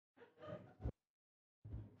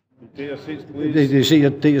Take your seats, please.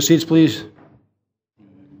 Take your seats, please.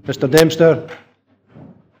 Mr. Dempster.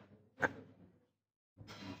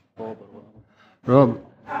 Rob.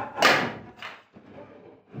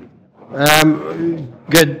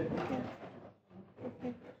 Good.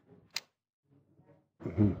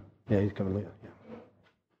 Yeah, he's coming later. Yeah.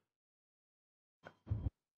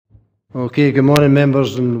 Okay, good morning,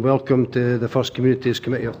 members, and welcome to the First Communities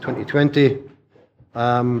Committee of 2020.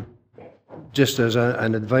 Just as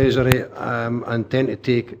an advisory, I intend to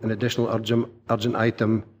take an additional urgent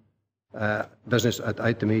item, business at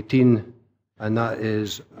item 18, and that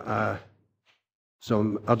is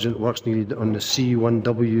some urgent works needed on the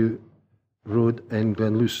C1W road in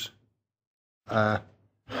Glenluce. A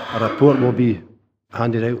report will be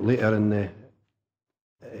handed out later in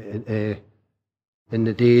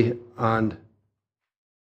the day, and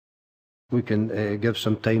we can give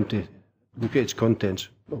some time to look at its contents.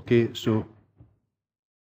 Okay, so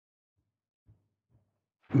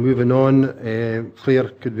moving on, Claire,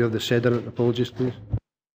 could we have the SEDERUNT apologies, please?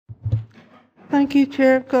 Thank you,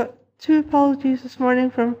 Chair. I've got two apologies this morning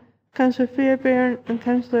from Councillor Fairbairn and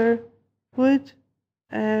Councillor Wood.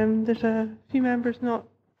 There's a few members not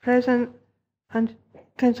present, and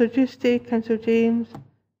Councillor Giusti, Councillor James,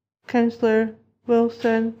 Councillor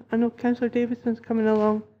Wilson. I know Councillor Davidson's coming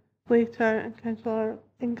along later, and Councillor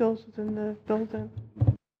Ingalls is in the building.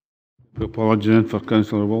 Put apology in for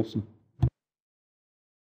Councillor Wilson.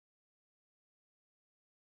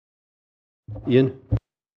 Ian?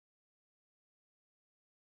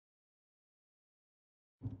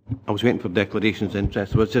 I was waiting for declarations of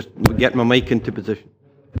interest. I was just getting my mic into position.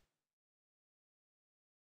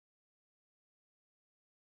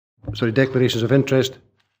 Sorry, declarations of interest.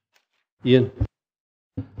 Ian?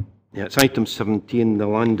 Yeah, it's item 17, the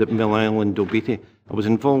land at Mill Island, Obiti. I was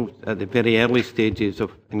involved at the very early stages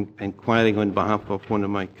of inquiring on behalf of one of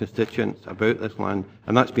my constituents about this land,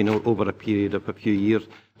 and that's been over a period of a few years.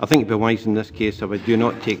 I think it would be wise in this case if I do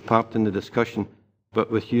not take part in the discussion, but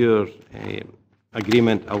with your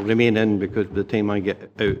agreement, I'll remain in, because by the time I get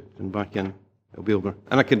out and back in, it'll be over.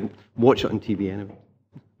 And I can watch it on TV anyway.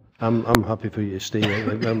 I'm happy for you to stay.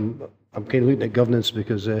 I'm kind of looking at governance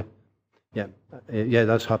because, yeah,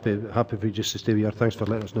 that's happy for you just to stay here. Thanks for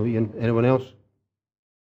letting us know, Ian. Anyone else?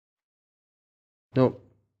 No.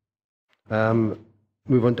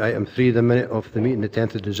 Move on to item 3, the minute of the meeting, the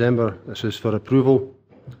 10th of December. This is for approval.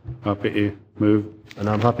 Happy to move. And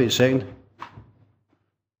I'm happy to second.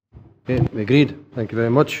 Okay, agreed. Thank you very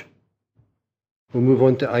much. We'll move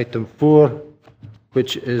on to item 4,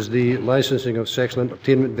 which is the licensing of sexual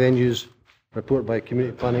entertainment venues, report by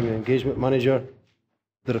Community Planning and Engagement Manager.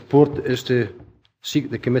 The report is to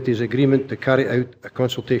seek the committee's agreement to carry out a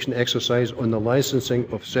consultation exercise on the licensing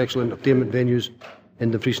of sexual entertainment venues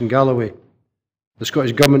in Dumfries and Galloway. The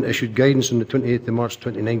Scottish Government issued guidance on the 28th of March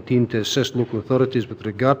 2019 to assist local authorities with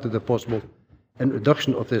regard to the possible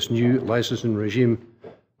introduction of this new licensing regime,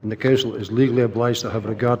 and the Council is legally obliged to have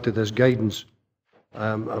regard to this guidance.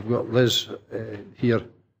 I've got Liz here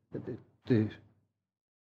to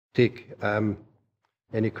take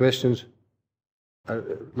any questions.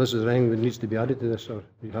 Liz, is there anything that needs to be added to this, or are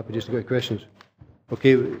you happy just to go to questions?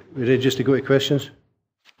 Okay, we're ready just to go to questions.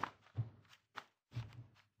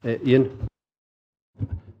 Ian?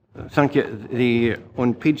 Thank you.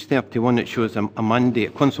 On page 31 it shows a mandate,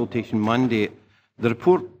 a consultation mandate. The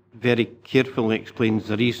report very carefully explains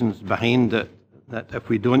the reasons behind it, that if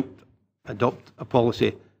we don't adopt a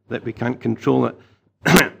policy that we can't control it.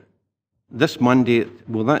 This mandate,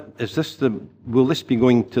 will this be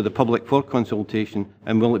going to the public for consultation,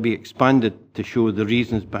 and will it be expanded to show the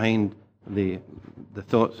reasons behind the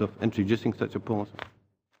thoughts of introducing such a policy?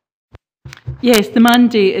 Yes, the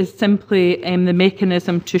mandate is simply the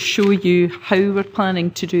mechanism to show you how we're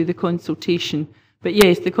planning to do the consultation. But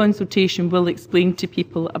yes, the consultation will explain to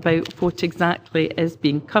people about what exactly is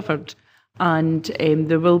being covered, and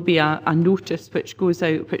there will be a notice which goes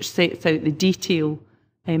out, which sets out the detail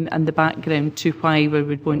and the background to why we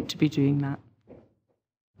would want to be doing that.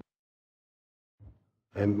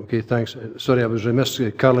 Okay, thanks. Sorry, I was remiss,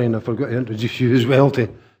 Caroline, I forgot to introduce you as well.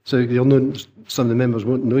 So you'll know, some of the members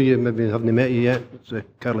won't know you, maybe haven't met you yet. It's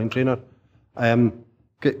Caroline Traynor.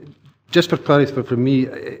 Just for clarity for me,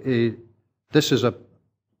 this is a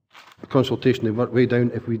consultation to work way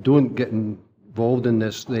down. If we don't get involved in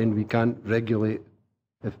this, then we can't regulate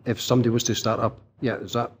if somebody was to start up. Yeah,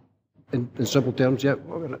 is that in simple terms? Yeah.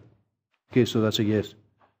 Okay, so that's a yes.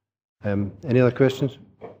 Any other questions?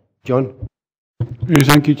 John?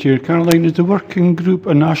 Thank you, Chair. Caroline, is the working group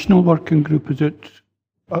a national working group? Is it?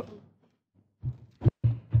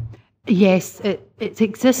 Yes, it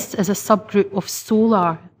exists as a subgroup of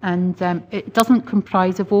solar, and it doesn't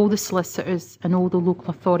comprise of all the solicitors and all the local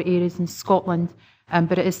authority areas in Scotland,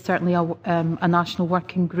 but it is certainly a national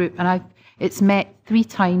working group. And it's met 3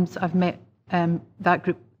 times. I've met that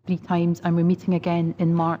group 3 times, and we're meeting again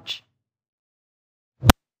in March.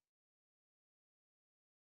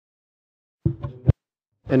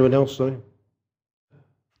 Anyone else, sorry?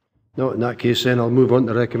 No, in that case then I'll move on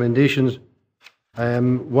to recommendations.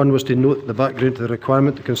 One was to note the background to the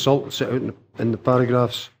requirement to consult set out in the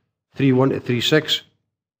paragraphs 3.1 to 3.6.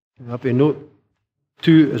 Happy to note.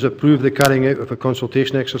 2 is approve the carrying out of a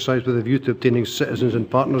consultation exercise with a view to obtaining citizens and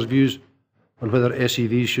partners' views on whether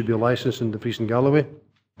SEVs should be licensed in Dumfries and Galloway.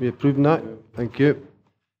 We approving that? Thank you.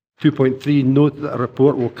 2.3, note that a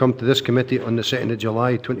report will come to this committee on the 2nd of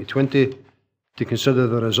July 2020 to consider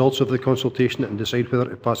the results of the consultation and decide whether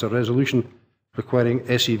to pass a resolution requiring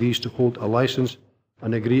SEVs to hold a licence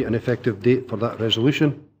and agree an effective date for that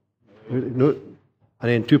resolution. Note. And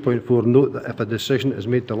then 2.4, note that if a decision is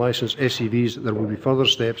made to licence SEVs, there will be further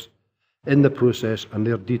steps in the process, and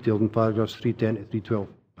they're detailed in paragraphs 3.10 to 3.12.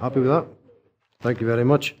 Happy with that? Thank you very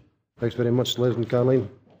much. Thanks very much, Liz and Caroline.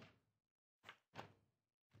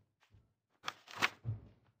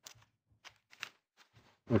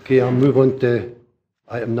 Okay, I'll move on to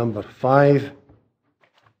item number 5.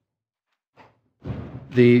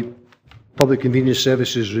 The Public Convenience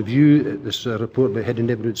Services Review. This report by Head of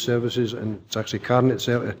Neighbourhood Services, and it's actually Karen that's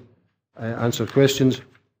there to answer questions.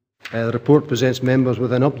 The report presents members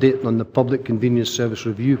with an update on the Public Convenience Service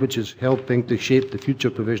Review, which is helping to shape the future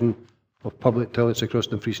provision of public toilets across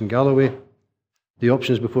Dumfries and Galloway. The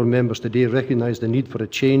options before members today recognise the need for a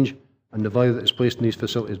change and the value that is placed in these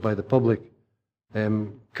facilities by the public.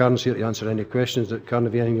 Karen's here to answer any questions. Karen,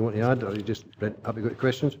 have you anything you want to add, or are you just happy to go to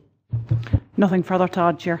questions? Nothing further to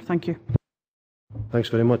add, Chair. Thank you. Thanks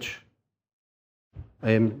very much.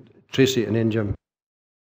 Tracy and then Jim.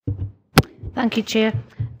 Thank you, Chair.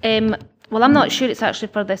 Well, I'm not sure it's actually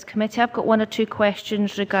for this committee. I've got 1 or 2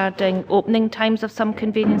 questions regarding opening times of some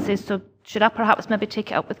conveniences, so should I perhaps maybe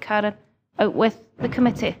take it up with Karen, out with the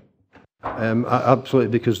committee? Absolutely,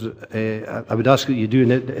 because I would ask that you do,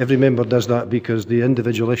 and every member does that, because the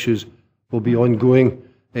individual issues will be ongoing.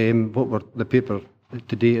 The paper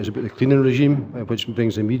today is about the cleaning regime, which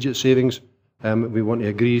brings immediate savings. We want to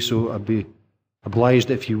agree, so I'd be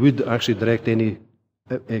obliged if you would actually direct any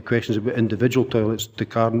questions about individual toilets to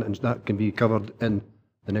Karen, and that can be covered in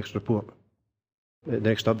the next report, the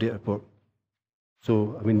next update report.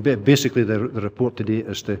 So, I mean, basically the report today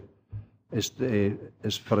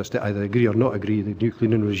is for us to either agree or not agree the new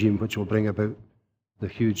cleaning regime, which will bring about the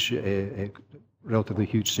huge, relatively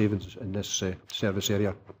huge savings in this service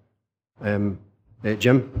area.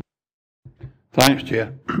 Jim? Thanks,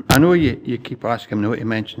 Chair. I know you keep asking me not to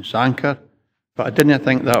mention Sankar, but I didn't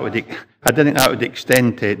think that would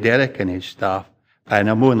extend to Derek and his staff, and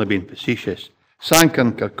I'm only being facetious. Sankar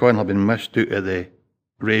and Kirkconnell have been missed out of the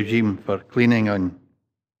regime for cleaning on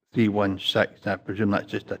 316. I presume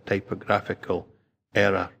that's just a typographical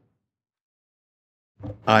error.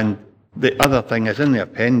 And the other thing is in the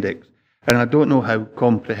appendix, and I don't know how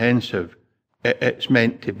comprehensive it's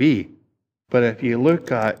meant to be, but if you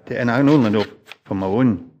look at, and I only know from my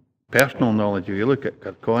own personal knowledge, if you look at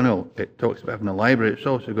Kirkconnell, it talks about having a library. It's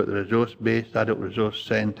also got the resource-based adult resource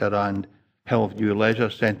centre and Hillview Leisure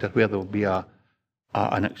Centre, where there will be an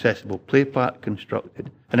accessible play park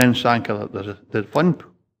constructed. And in Sankar, there's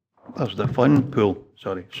the fun pool.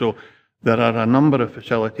 Sorry. So there are a number of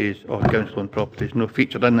facilities or council-owned properties no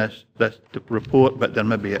featured in this report, but there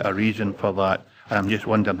may be a reason for that. And I'm just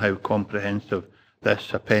wondering how comprehensive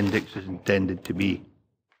this appendix is intended to be.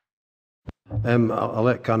 I'll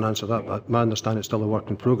let Karen answer that. My understanding it's still a work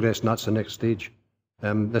in progress, and that's the next stage.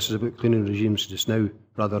 This is about cleaning regimes just now,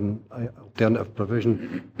 rather than alternative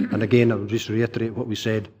provision. And again, I would just reiterate what we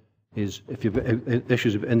said, is if you've got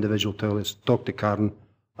issues with individual toilets, talk to Karen,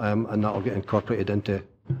 and that will get incorporated into...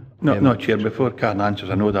 No, Chair, before Karen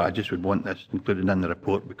answers, I know that I just would want this included in the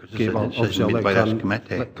report, because it's a decision made by this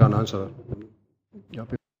committee. Let Karen answer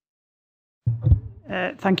that.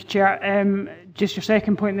 Thank you, Chair. Just your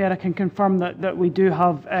second point there, I can confirm that we do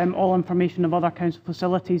have all information of other council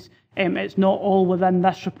facilities. It's not all within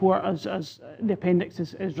this report, as the appendix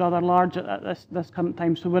is rather large at this current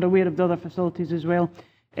time, so we're aware of the other facilities as well.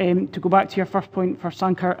 To go back to your first point for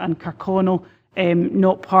Sankar and Kirkconnell,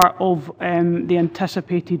 not part of the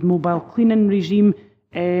anticipated mobile cleaning regime.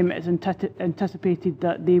 It's anticipated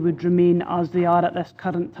that they would remain as they are at this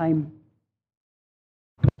current time.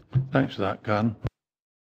 Thanks for that, Karen.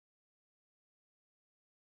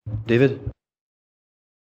 David?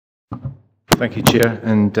 Thank you, Chair,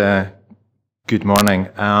 and good morning.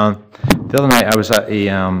 The other night I was at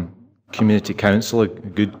a community council, a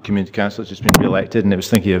good community council, that's just been re-elected, and it was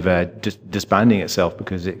thinking of disbanding itself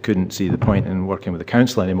because it couldn't see the point in working with the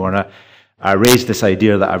council anymore. And I raised this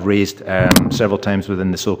idea that I've raised several times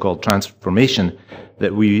within the so-called transformation,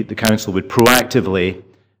 that the council would proactively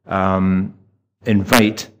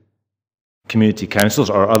invite community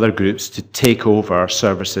councils or other groups to take over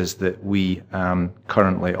services that we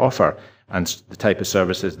currently offer, and the type of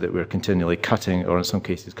services that we're continually cutting or in some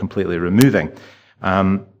cases completely removing.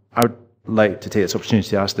 I would like to take this opportunity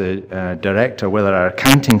to ask the Director whether our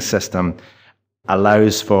accounting system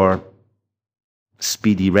allows for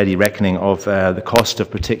speedy, ready reckoning of the cost of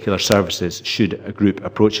particular services should a group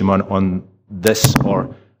approach him on this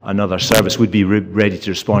or another service. Would be ready to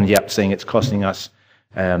respond, yep, saying it's costing us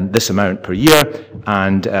this amount per year,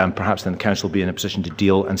 and perhaps then the council will be in a position to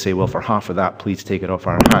deal and say, well, for half of that, please take it off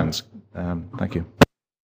our hands. Thank you.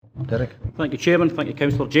 Derek. Thank you, Chairman. Thank you,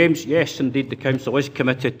 Councillor James. Yes, indeed, the Council is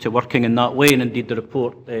committed to working in that way, and indeed the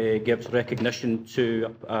report gives recognition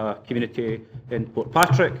to a community in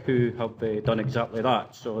Portpatrick who have done exactly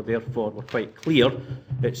that. So therefore, we're quite clear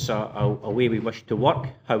it's a way we wish to work.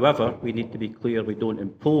 However, we need to be clear we don't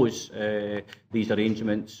impose these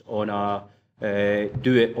arrangements on a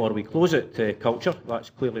do it or we close it culture.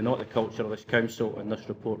 That's clearly not the culture of this council, and this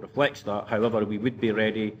report reflects that. However, we would be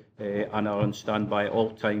ready and are on standby at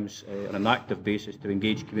all times on an active basis to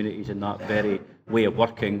engage communities in that very way of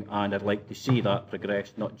working, and I'd like to see that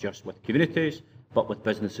progress not just with communities but with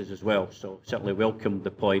businesses as well. So certainly welcome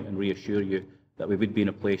the point and reassure you that we would be in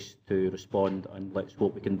a place to respond, and let's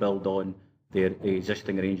hope we can build on the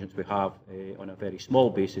existing arrangements we have on a very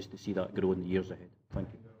small basis to see that grow in the years ahead. Thank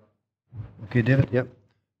you. Okay, David. Yep.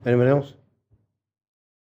 Anyone else?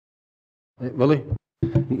 Willie?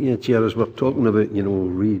 Yeah, Chair, as we're talking about,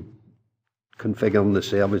 reconfiguring the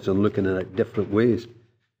service and looking at it different ways,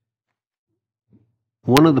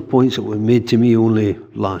 one of the points that was made to me only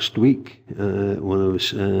last week when I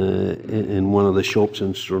was in one of the shops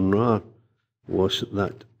in Stranraer was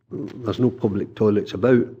that there's no public toilets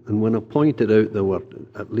about, and when I pointed out there were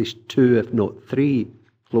at least 2, if not 3,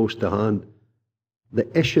 close to hand, the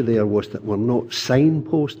issue there was that we're not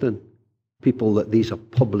signposting people that these are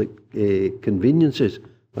public conveniences.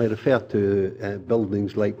 I refer to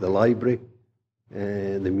buildings like the library,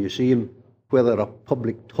 the museum, where there are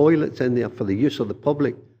public toilets in there for the use of the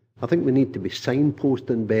public. I think we need to be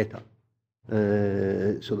signposting better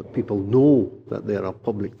so that people know that there are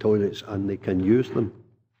public toilets and they can use them.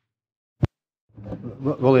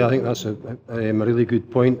 Willie, I think that's a really good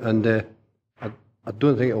point, and I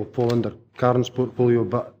don't think it'll fall under Karen's portfolio,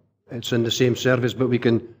 but it's in the same service, but we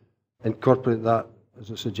can incorporate that as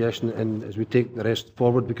a suggestion and as we take the rest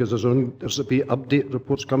forward, because there's a be update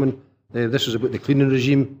reports coming. This is about the cleaning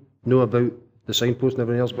regime, know about the signpost and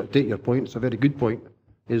everything else, but take your point, it's a very good point,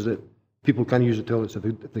 is that people can use the toilets if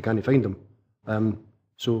they can't find them.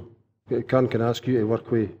 So Karen can ask you to work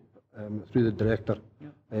with, through the Director,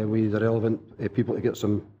 with the relevant people to get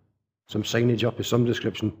some signage up of some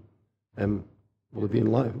description. Will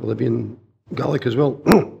it be in Gaelic as well?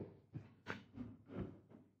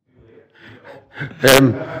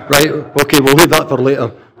 Right, okay, we'll leave that for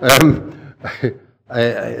later.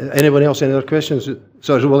 Anyone else, any other questions?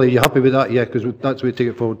 Sorry, Willie, are you happy with that? Yeah, because that's the way to take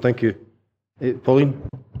it forward. Thank you. Pauline?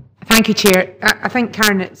 Thank you, Chair. I think,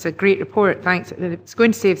 Karen, it's a great report. Thanks. It's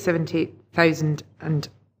going to save 78,000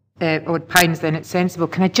 odd pounds, then it's sensible.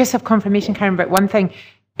 Can I just have confirmation, Karen, about one thing?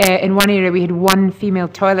 In one area, we had one female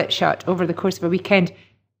toilet shut over the course of a weekend.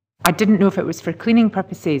 I didn't know if it was for cleaning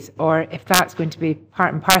purposes or if that's going to be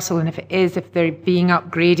part and parcel, and if it is, if they're being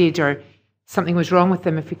upgraded or something was wrong with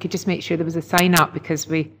them, if we could just make sure there was a sign up, because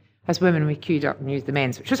we, as women, we queued up and used the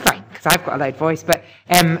men's, which was fine, because I've got a loud voice, but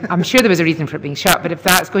I'm sure there was a reason for it being shut. But if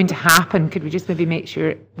that's going to happen, could we just maybe make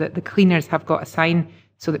sure that the cleaners have got a sign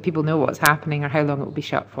so that people know what's happening or how long it will be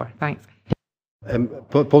shut for? Thanks.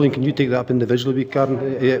 Pauline, can you take that up individually,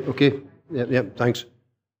 Karen? Yeah, okay. Yeah, thanks.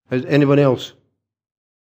 Anyone else?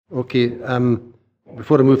 Okay.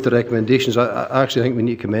 Before I move to recommendations, I actually think we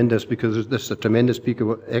need to commend this, because this is a tremendous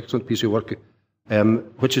excellent piece of work,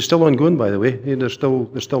 which is still ongoing, by the way. They're still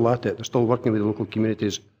at it. They're still working with the local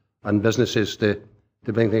communities and businesses to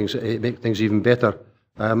bring things, make things even better.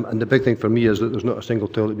 And the big thing for me is that there's not a single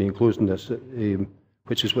toilet being closed in this,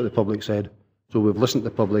 which is what the public said. So we've listened to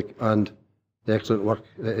the public and the excellent work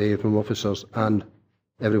from officers and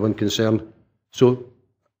everyone concerned. So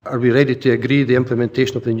are we ready to agree the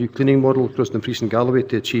implementation of the new cleaning model across Dumfries and Galloway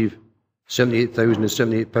to achieve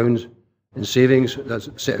 £78,078 in savings? That's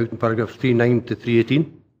set out in paragraph 39 to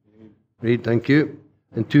 318. Right, thank you.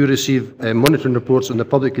 and 2, receive monitoring reports on the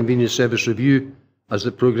Public Convenience Service review as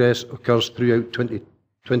the progress occurs throughout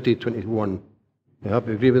 2021. You happy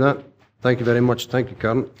to agree with that? Thank you very much. Thank you,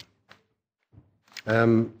 Karen.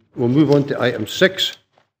 We'll move on to item 6,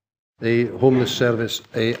 the Homeless Service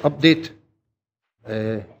update.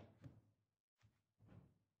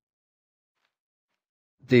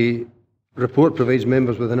 The report provides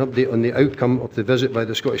members with an update on the outcome of the visit by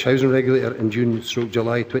the Scottish Housing Regulator in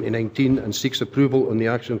June/July 2019 and seeks approval on the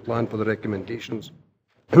action plan for the recommendations.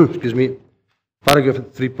 Excuse me. Paragraph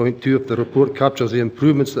 3.2 of the report captures the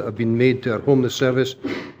improvements that have been made to our homeless service,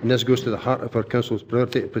 and this goes to the heart of our Council's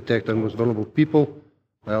priority to protect our most vulnerable people.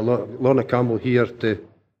 Lorna Campbell here to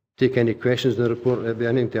take any questions in the report. Have you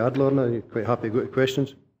anything to add, Lorna? Are you quite happy to go to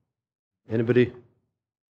questions? Anybody?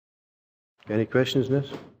 Any questions in this?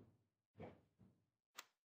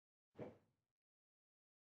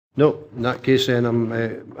 No. In that case, then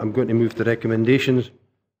I'm going to move to recommendations.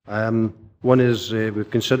 One is we've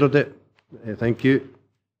considered it. Thank you.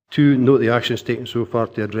 2, note the actions taken so far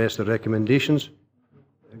to address the recommendations.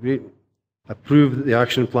 Agree. Approve the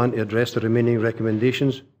action plan to address the remaining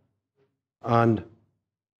recommendations. And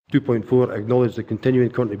 2.4, acknowledge the continuing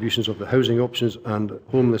contributions of the housing options and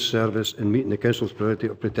homeless service in meeting the Council's priority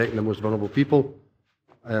of protecting the most vulnerable people.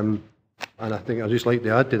 And I think I'd just like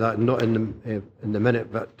to add to that, not in the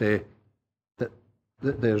minute, but that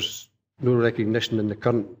there's no recognition in the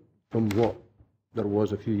current from what there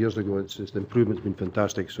was a few years ago. It's just the improvement's been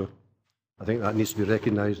fantastic, so I think that needs to be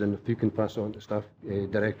recognised, and if you can pass it on to staff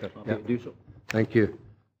director. Yeah, do so. Thank you.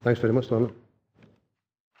 Thanks very much, Lorna.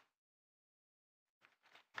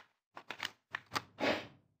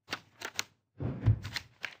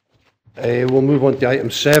 We'll move on to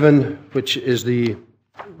item 7, which is the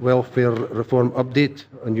welfare reform update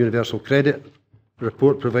on universal credit. The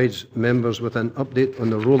report provides members with an update on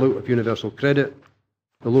the rollout of universal credit,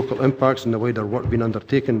 the local impacts and the wider work being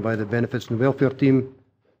undertaken by the Benefits and Welfare team.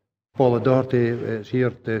 Paula Doherty is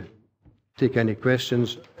here to take any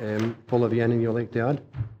questions. Paula, have you anything you'd like to add?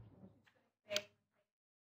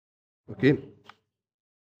 Okay.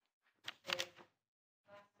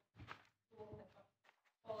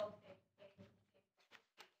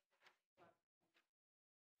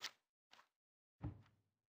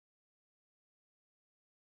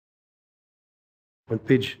 On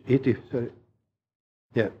page 80, sorry.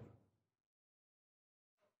 Yeah.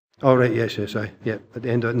 All right, yes, yeah, at the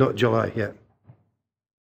end of, not July, yeah.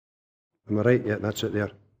 Am I right? Yeah, that's it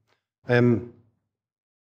there.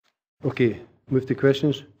 Okay, move to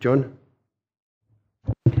questions. John?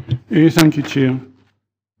 Thank you, Chair.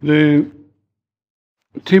 The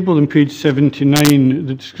table on page 79,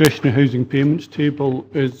 the discretionary housing payments table,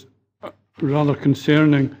 is rather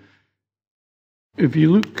concerning. If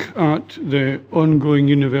you look at the ongoing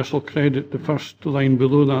universal credit, the first line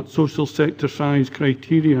below that, social sector size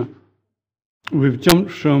criteria, we've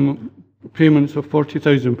jumped from payments of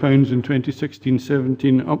 £40,000 in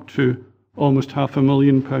 2016-17 up to almost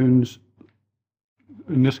 £500,000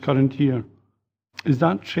 in this current year. Is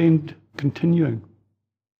that trend continuing?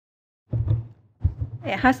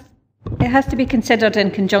 It has to be considered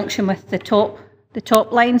in conjunction with the top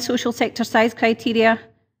line social sector size criteria,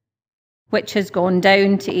 which has gone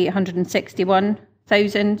down to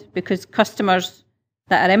 861,000 because customers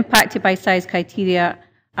that are impacted by size criteria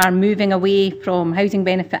are moving away from housing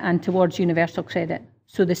benefit and towards universal credit.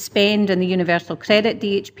 So the spend in the universal credit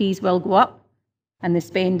DHPs will go up and the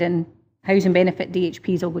spend in housing benefit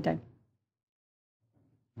DHPs will go down.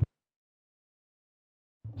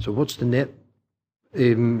 So what's the net?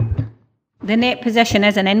 The net position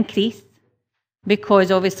is an increase, because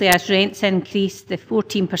obviously as rents increase, the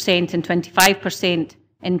 14% and 25%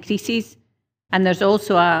 increases, and there's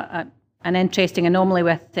also an interesting anomaly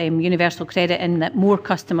with universal credit in that more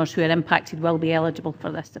customers who are impacted will be eligible for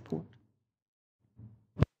this support.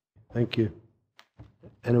 Thank you.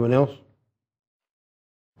 Anyone else?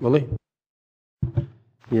 Willie?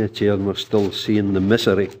 Yeah, Chair, we're still seeing the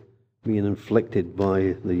misery being inflicted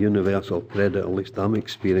by the universal credit, at least I'm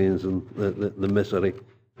experiencing the misery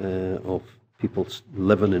of people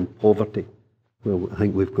living in poverty. Well, I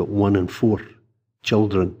think we've got 1 in 4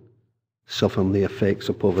 children suffering the effects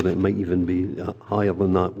of poverty. It might even be higher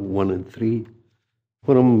than that, 1 in 3.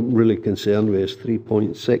 What I'm really concerned with is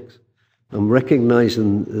 3.6. I'm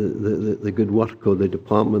recognising the good work of the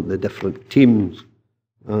department, the different teams,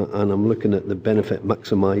 and I'm looking at the benefit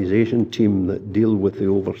maximisation team that deal with the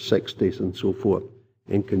over 60s and so forth,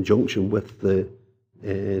 in conjunction with the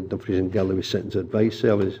Dumfries and Galloway Citizens Advice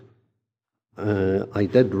Service. I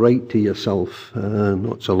did write to yourself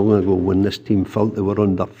not so long ago when this team felt they were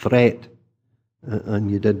under threat,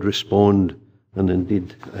 and you did respond and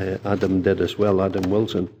indeed Adam did as well, Adam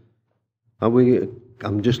Wilson.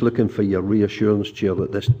 I'm just looking for your reassurance, Chair,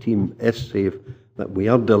 that this team is safe, that we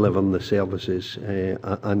are delivering the services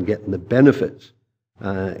and getting the benefits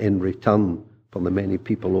in return for the many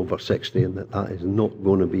people over 60, and that is not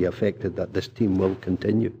going to be affected, that this team will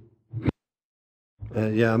continue.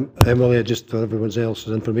 Yeah, Emily, just for everyone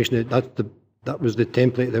else's information, that was the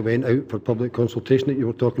template that went out for public consultation that you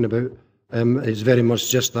were talking about. It's very much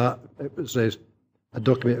just that. It was a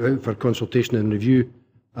document out for consultation and review.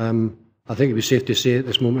 I think it would be safe to say at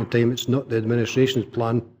this moment in time it's not the administration's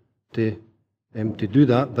plan to do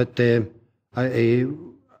that, but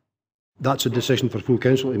that's a decision for full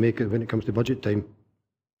council to make when it comes to budget time.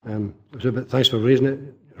 But thanks for raising it.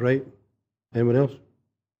 Right? Anyone else?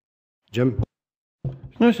 Jim?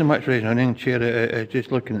 Not so much raising anything, Chair,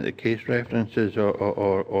 just looking at the case references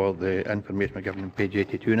or the information we're given on page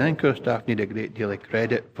 82. And I think our staff need a great deal of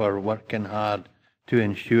credit for working hard to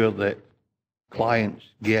ensure that clients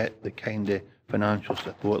get the kind of financial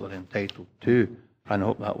support they're entitled to. And I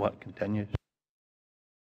hope that work continues.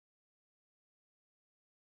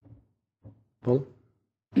 Paul?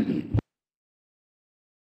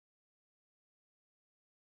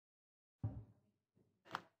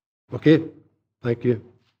 Okay, thank you.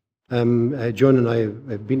 John and I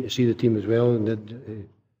have been to see the team as well, and did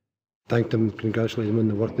thank them, congratulate them on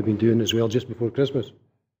the work they've been doing as well just before Christmas.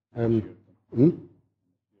 And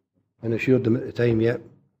assured them at the time, yeah.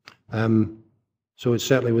 So it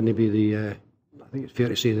certainly wouldn't be the, I think it's fair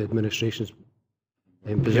to say, the administration's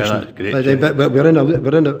position. Yeah, that's great, but we're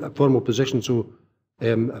in a formal position, so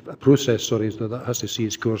a process, sorry, so that has to see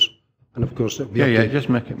its course. And of course, yeah,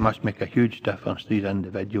 it must make a huge difference to these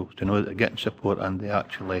individuals to know that they're getting support and they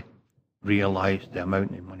actually realise the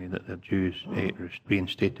amount of money that their dues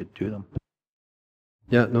reinstated to them.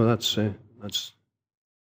 Yeah, no, that's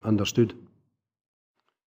understood,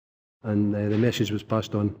 and the message was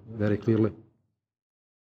passed on very clearly.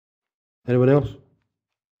 Anyone else?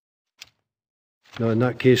 No, in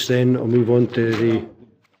that case, then I'll move on to the.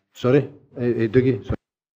 Sorry, Dougie. Sorry.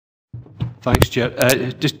 Thanks, Chair.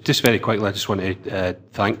 Just very quickly, I just want to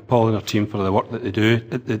thank Paul and our team for the work that they do.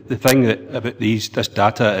 The thing about this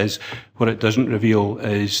data is what it doesn't reveal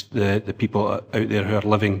is the people out there who are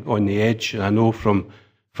living on the edge. And I know from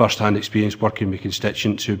first-hand experience working with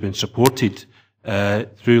constituents who've been supported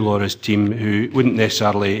through Laura's team who wouldn't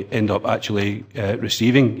necessarily end up actually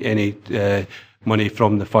receiving any money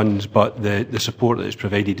from the funds, but the support that is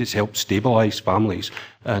provided has helped stabilise families,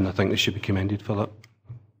 and I think they should be commended for that.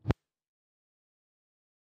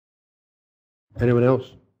 Anyone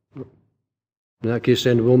else? In that case,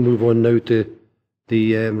 then we'll move on now to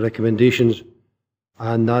the recommendations,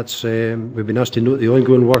 and that's we've been asked to note the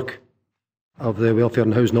ongoing work of the Welfare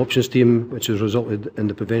and Housing Options Team, which has resulted in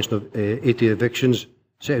the prevention of 80 evictions,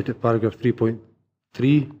 set out at paragraph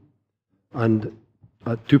 3.3, and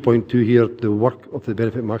at 2.2 here, the work of the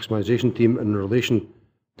Benefit Maximisation Team in relation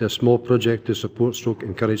to a small project to support /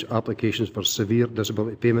 encourage applications for severe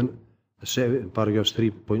disability payment, is set out in paragraphs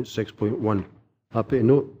 3.6.1. Happy to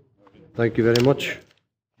note. Thank you very much.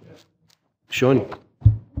 Sean.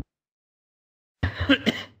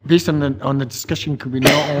 Based on the discussion, could we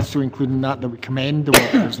not also include in that we commend the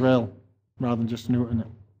work as well, rather than just noting it?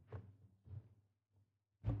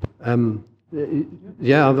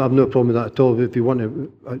 Yeah, I've no problem with that at all. If you want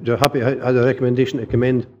to, you're happy. I had a recommendation to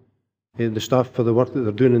commend the staff for the work that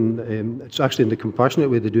they're doing, and it's actually in the compassionate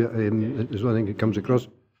way they do it. Is what I think it comes across.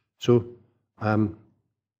 So, I'm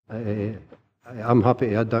happy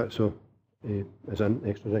to add that. So, as an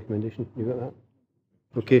extra recommendation, you got that?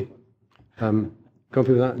 Okay.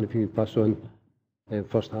 Comfy with that, and if you can pass on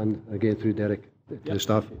first hand again through Derek to the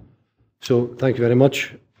staff. So, thank you very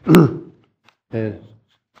much.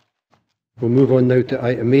 We'll move on now to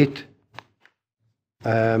item 8.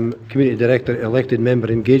 Community Director, elected member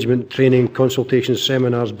engagement, training, consultations,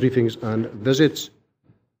 seminars, briefings and visits.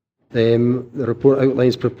 The report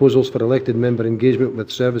outlines proposals for elected member engagement with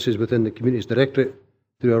services within the Communities Directorate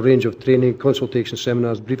through a range of training, consultations,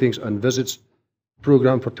 seminars, briefings and visits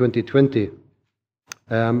programme for 2020.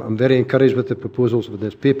 I'm very encouraged with the proposals of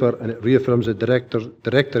this paper, and it reaffirms the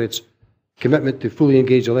Directorate's commitment to fully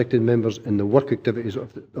engage elected members in the work activities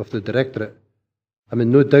of the Directorate. I'm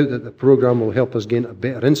in no doubt that the programme will help us gain a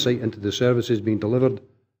better insight into the services being delivered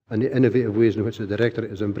and the innovative ways in which the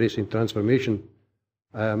Directorate is embracing transformation.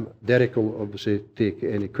 Derek will obviously take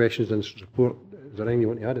any questions and support. Is there anything you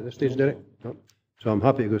want to add at this stage, Derek? No. So I'm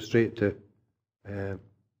happy to go straight to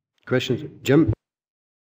questions. Jim?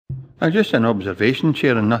 Just an observation,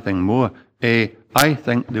 Chair, and nothing more. I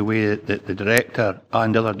think the way that the director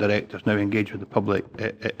and other directors now engage with the public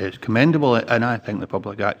is commendable, and I think the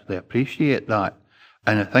public actually appreciate that.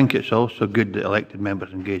 And I think it's also good that elected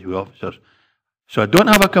members engage with officers. So I don't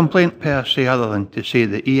have a complaint per se, other than to say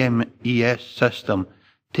the EMES system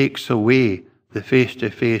takes away the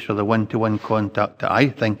face-to-face or the one-to-one contact that I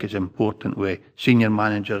think is important with senior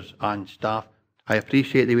managers and staff. I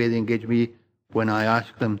appreciate the way they engage me when I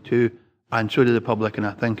ask them to, and so do the public, and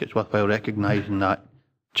I think it's worthwhile recognising that.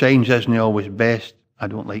 Change isn't always best. I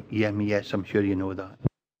don't like EMES, I'm sure you know that.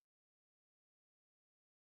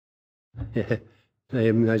 Yeah.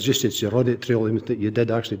 It's just it's your audit trail that you did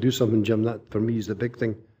actually do something, Jim. That for me is the big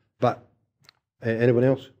thing. But anyone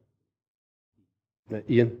else?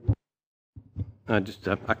 Ian? Just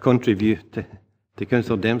a contrary view to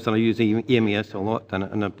Councillor Dempster. I use EMES a lot,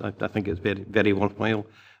 and I think it's very, very worthwhile.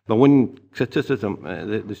 But one criticism,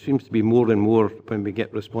 there seems to be more and more when we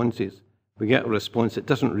get responses. We get a response that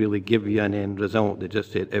doesn't really give you an end result. They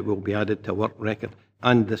just say it will be added to work record,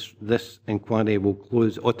 and this inquiry will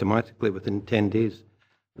close automatically within 10 days.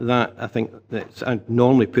 That, I think, I'd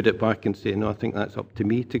normally put it back and say, no, I think that's up to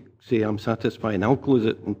me to say I'm satisfied, and I'll close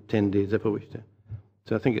it in 10 days if I wish to.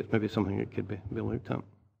 So I think it's maybe something that could be looked at.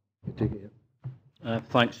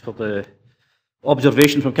 Thanks for the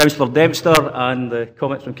observation from Councillor Dempster and the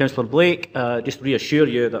comments from Councillor Blake. Just reassure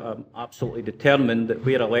you that I'm absolutely determined that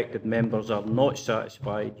where elected members are not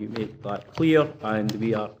satisfied, you make that clear, and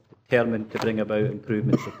we are determined to bring about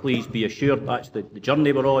improvements. So please be assured that's the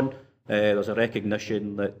journey we're on. There's a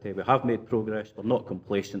recognition that we have made progress. We're not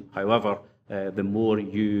complacent. However, the more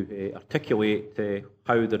you articulate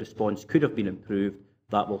how the response could have been improved,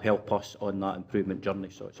 that will help us on that improvement journey.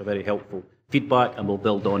 So it's a very helpful feedback, and we'll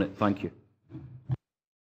build on it. Thank you.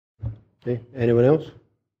 Okay. Anyone else?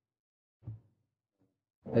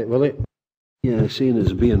 Willie? Yeah, seeing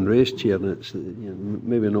as being raised here, and it's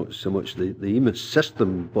maybe not so much the email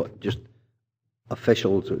system, but just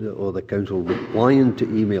officials or the council replying to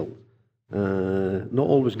emails. Not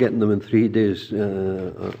always getting them in 3 days,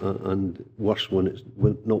 and worse when it's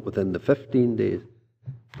not within the 15 days.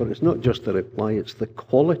 But it's not just the reply, it's the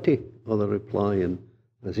quality of the reply. And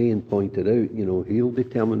as Ian pointed out, he'll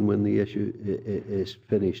determine when the issue is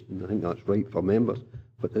finished. And I think that's right for members.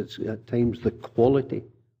 But it's at times the quality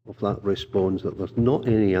of that response, that there's not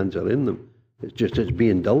any answer in them. It's just it's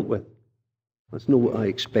being dealt with. That's not what I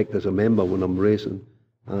expect as a member when I'm raising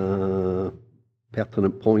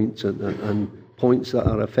pertinent points and points that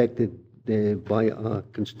are affected by our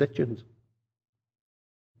constituents.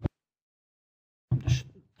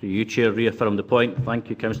 To you, Chair, reaffirm the point. Thank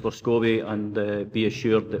you, Councillor Scobie, and be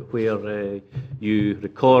assured that where you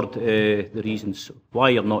record the reasons why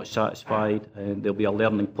you're not satisfied, there'll be a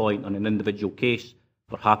learning point on an individual case.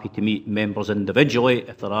 We're happy to meet members individually.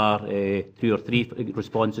 If there are 2 or 3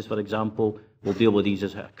 responses, for example, we'll deal with these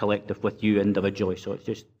as a collective with you individually. So it's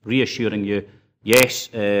just reassuring you, yes,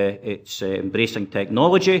 it's embracing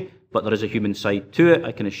technology, but there is a human side to it,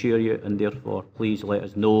 I can assure you, and therefore please let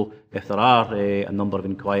us know if there are a number of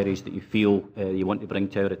inquiries that you feel you want to bring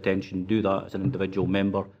to our attention. Do that as an individual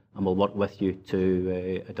member, and we'll work with you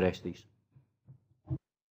to address these.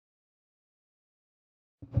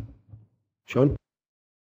 Sean?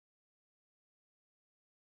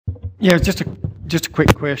 Yeah, just a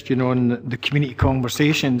quick question on the community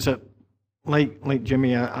conversations. Like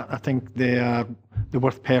Jimmy, I think they're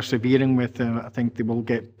worth persevering with. I think they will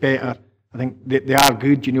get better. I think they are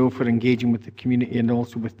good, for engaging with the community and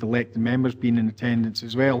also with the elected members being in attendance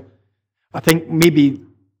as well. I think maybe,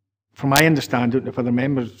 from my understanding, I don't know if other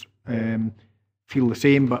members feel the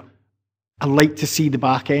same, but I'd like to see the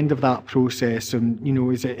back end of that process. And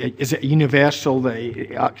is it universal that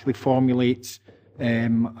it actually formulates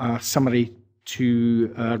a summary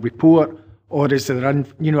to a report, or is there,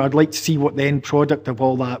 I'd like to see what the end product of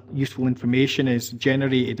all that useful information is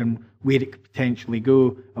generated and where it could potentially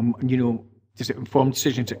go. Does it inform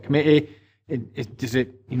decisions at committee? Does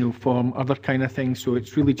it, form other kind of things? So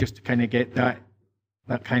it's really just to kind of get that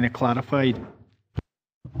kind of clarified.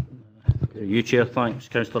 You, Chair, thanks.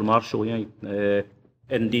 Councillor Marshall,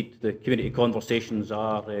 indeed, the community conversations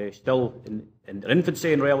are still in their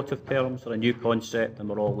infancy in relative terms. They're a new concept, and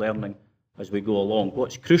we're all learning as we go along.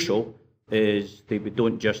 What's crucial is that we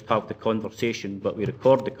don't just have the conversation, but we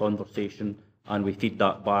record the conversation and we feed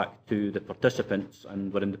that back to the participants,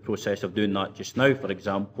 and we're in the process of doing that just now, for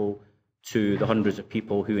example, to the hundreds of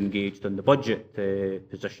people who engaged in the budget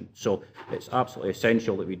position. So it's absolutely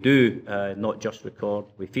essential that we do not just record,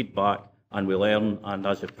 we feed back and we learn, and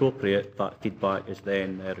as appropriate, that feedback is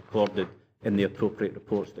then recorded in the appropriate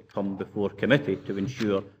reports that come before committee to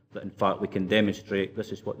ensure that in fact we can demonstrate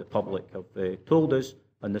this is what the public have told us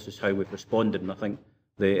and this is how we've responded. And I think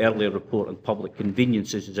the earlier report on public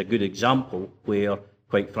conveniences is a good example where,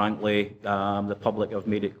 quite frankly, the public have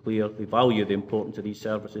made it clear they value the importance of these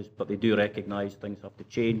services, but they do recognise things have to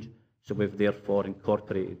change, so we've therefore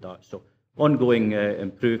incorporated that. So ongoing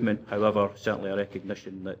improvement, however, certainly a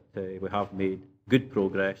recognition that we have made good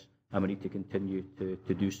progress and we need to continue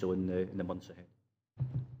to do so in the months ahead.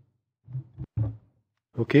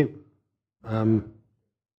 Okay.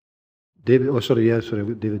 David, oh sorry, yeah, sorry,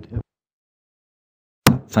 David.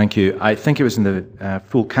 Thank you. I think it was in the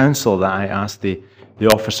full council that I asked the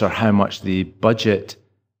officer how much the budget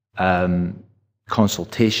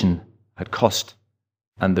consultation had cost.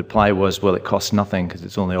 And the reply was, well, it costs nothing because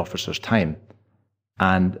it's only officers' time.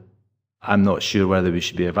 And I'm not sure whether we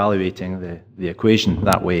should be evaluating the equation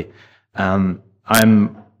that way.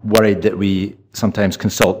 I'm worried that we sometimes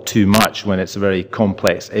consult too much when it's a very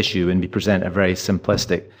complex issue and we present a very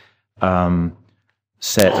simplistic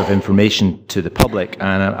set of information to the public.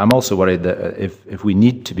 And I'm also worried that if we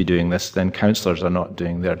need to be doing this, then councillors are not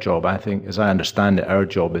doing their job. I think, as I understand it, our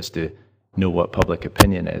job is to know what public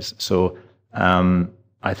opinion is. So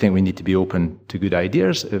I think we need to be open to good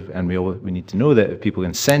ideas, and we need to know that if people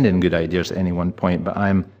can send in good ideas at any one point. But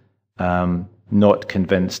I'm not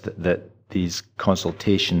convinced that these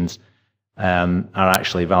consultations are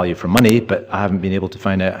actually value for money, but I haven't been able to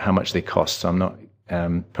find out how much they cost, so I'm not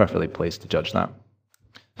perfectly placed to judge that.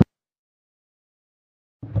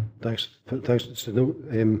 Thanks. Do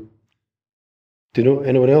you know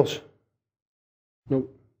anyone else? No.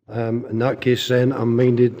 In that case, then, I'm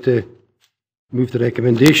minded to move the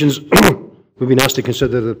recommendations. We've been asked to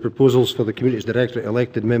consider the proposals for the Communities Directorate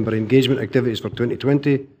elected member engagement activities for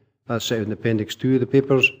 2020, as set out in Appendix 2 of the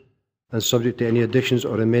papers, and subject to any additions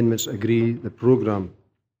or amendments, agree the programme.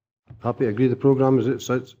 Happy to agree the programme? It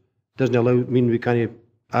doesn't mean we can't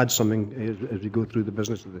add something as we go through the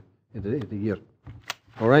business of the year.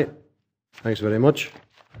 All right. Thanks very much.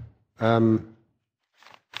 Moving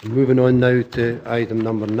on now to item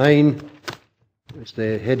number 9. It's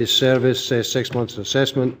the Head of Service 6 months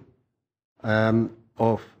assessment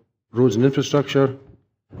of roads and infrastructure.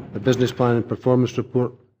 The business plan and performance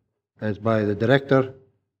report is by the Director.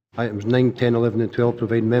 Items 9, 10, 11 and 12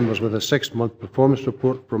 provide members with a 6-month performance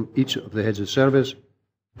report from each of the Heads of Service.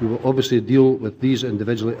 We will obviously deal with these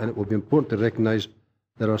individually, and it will be important to recognise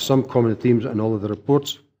there are some common themes in all of the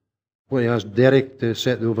reports. I'm going to ask Derek to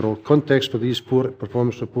set the overall context for these 4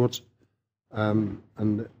 performance reports, and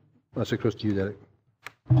that's across to you, Derek.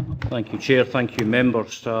 Thank you, Chair. Thank you,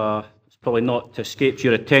 members. It's probably not escaped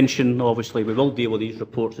your attention. Obviously, we will deal with these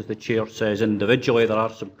reports, as the Chair says, individually. There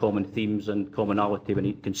are some common themes and commonality we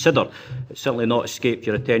need to consider. It's certainly not escaped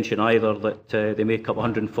your attention either that they make up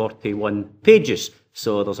 141 pages,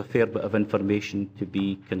 so there's a fair bit of information to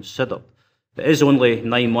be considered. It is only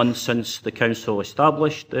 9 months since the Council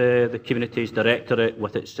established the Communities Directorate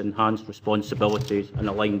with its enhanced responsibilities and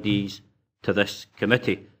aligned these to this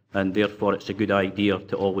committee, and therefore it's a good idea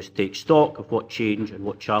to always take stock of what change and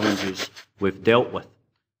what challenges we've dealt with.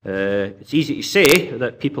 It's easy to say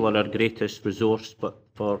that people are our greatest resource, but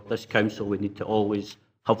for this Council we need to always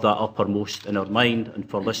have that uppermost in our mind, and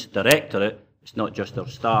for this Directorate it's not just our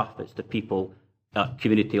staff, it's the people at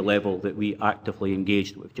community level that we actively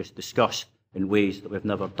engage, that we've just discussed, in ways that we've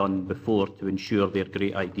never done before to ensure their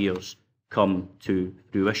great ideas come to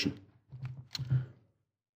fruition.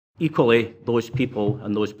 Equally, those people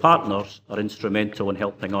and those partners are instrumental in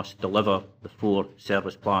helping us deliver the 4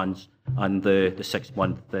 service plans and the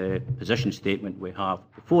 6-month position statement we have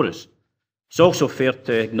before us. It's also fair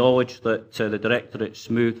to acknowledge that the Directorate's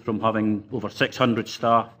moved from having over 600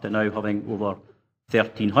 staff to now having over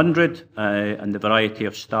 1,300, and the variety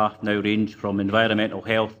of staff now range from environmental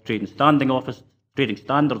health, trading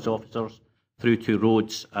standards officers through to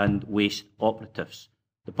roads and waste operatives.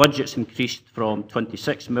 The budget's increased from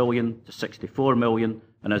 26 million to 64 million,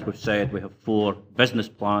 and as we've said, we have 4 business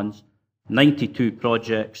plans, 92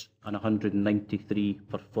 projects and 193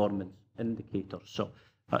 performance indicators. So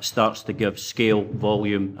that starts to give scale,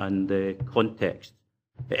 volume and context.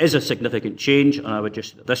 It is a significant change, and I would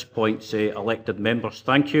just at this point say, elected members,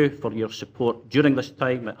 thank you for your support during this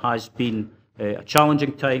time. It has been a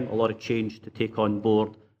challenging time, a lot of change to take on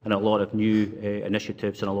board, and a lot of new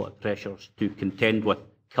initiatives and a lot of pressures to contend with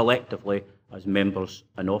collectively as members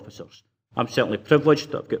and officers. I'm certainly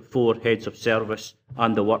privileged that I've got 4 heads of service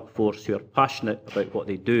and the workforce who are passionate about what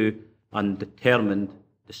they do and determined,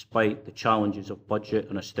 despite the challenges of budget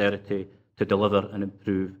and austerity, to deliver and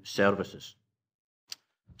improve services.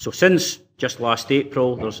 So since just last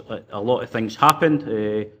April, there's a lot of things happened.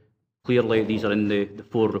 Clearly, these are in the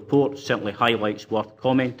 4 reports, certainly highlights worth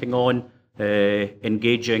commenting on,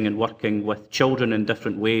 engaging and working with children in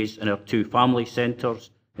different ways in our 2 family centres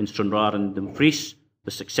in Stranraer and Dumfries,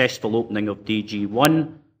 the successful opening of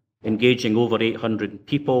DG1, engaging over 800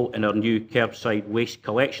 people in our new curbside waste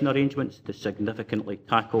collection arrangements to significantly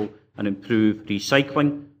tackle and improve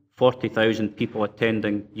recycling, 40,000 people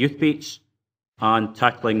attending youth beats, and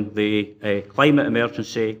tackling the climate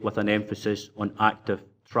emergency with an emphasis on active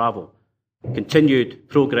travel. Continued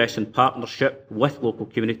progress in partnership with local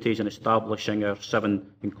communities in establishing our 7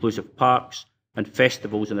 inclusive parks and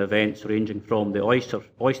festivals and events ranging from the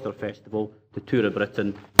Oyster Festival to Tour of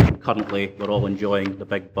Britain, and currently we're all enjoying the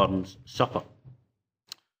Big Burns Supper.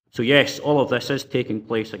 So yes, all of this is taking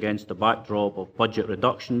place against the backdrop of budget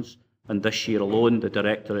reductions, and this year alone the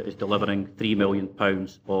Directorate is delivering £3 million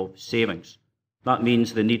of savings. That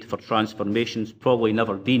means the need for transformation's probably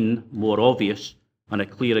never been more obvious, and a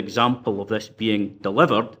clear example of this being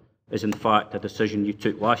delivered is in fact a decision you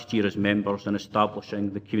took last year as members in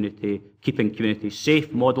establishing the Keeping Communities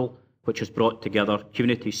Safe model, which has brought together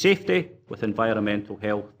community safety with environmental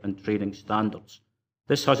health and training standards.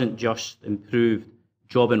 This hasn't just improved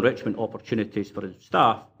job enrichment opportunities for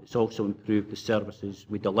staff, it's also improved the services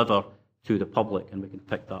we deliver to the public, and we can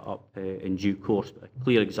pick that up in due course, but a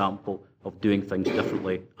clear example of doing things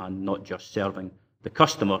differently and not just serving the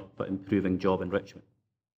customer, but improving job enrichment.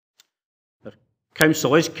 The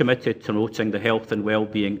Council is committed to promoting the health and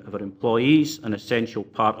well-being of our employees. An essential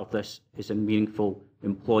part of this is a meaningful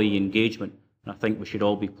employee engagement. And I think we should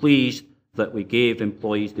all be pleased that we gave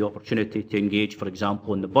employees the opportunity to engage, for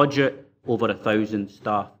example, in the budget. Over 1,000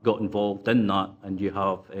 staff got involved in that, and you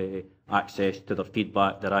have access to their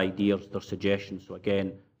feedback, their ideas, their suggestions. So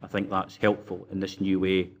again, I think that's helpful in this new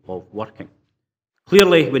way of working.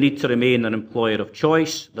 Clearly, we need to remain an employer of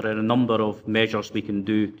choice. There are a number of measures we can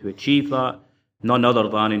do to achieve that, none other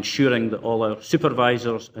than ensuring that all our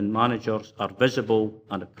supervisors and managers are visible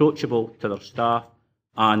and approachable to their staff,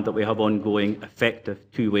 and that we have ongoing effective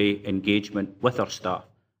two-way engagement with our staff.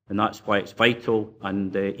 And that's why it's vital,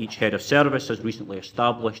 and each head of service has recently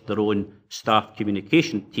established their own staff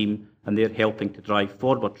communication team, and they're helping to drive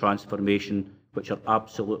forward transformation, which are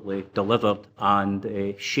absolutely delivered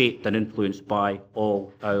and shaped and influenced by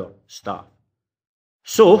all our staff.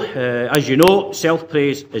 So, as you know,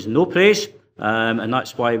 self-praise is no praise, and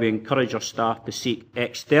that's why we encourage our staff to seek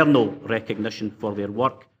external recognition for their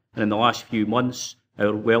work. And in the last few months,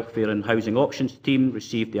 our Welfare and Housing Options team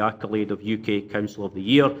received the accolade of UK Council of the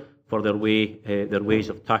Year for their ways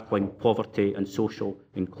of tackling poverty and social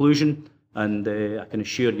inclusion. And I can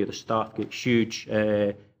assure you the staff get huge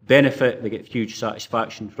benefit, they get huge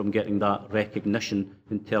satisfaction from getting that recognition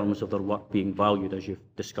in terms of their work being valued, as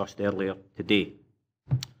you've discussed earlier today.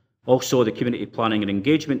 Also, the Community Planning and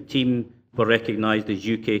Engagement team were recognised as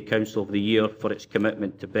UK Council of the Year for its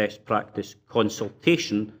commitment to best practice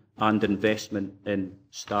consultation and investment in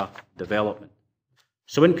staff development.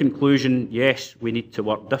 So in conclusion, yes, we need to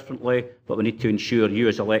work differently, but we need to ensure you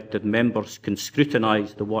as elected members can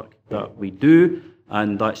scrutinise the work that we do,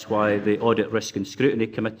 and that's why the Audit, Risk and Scrutiny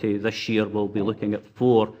Committee this year will be looking at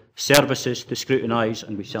 4 services to scrutinise,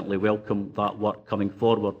 and we certainly welcome that work coming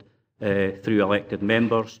forward through elected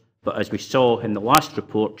members. But as we saw in the last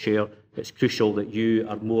report, Chair, it's crucial that you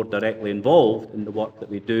are more directly involved in the work that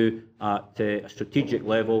we do at a strategic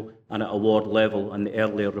level and at a ward level, and the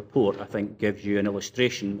earlier report, I think, gives you an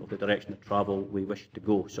illustration of the direction of travel we wish to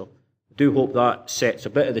go. So I do hope that sets a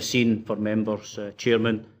bit of the scene for members,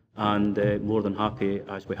 Chairman, and more than happy,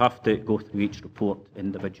 as we have to, go through each report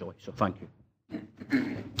individually. So thank you.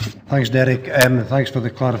 Thanks, Derek. Thanks for the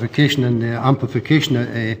clarification and the amplification.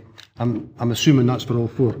 I'm assuming that's for all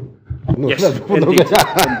 4. No, yes, indeed.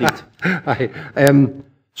 Aye.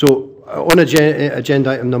 So on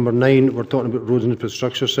agenda item number 9, we're talking about roads and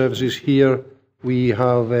infrastructure services. Here we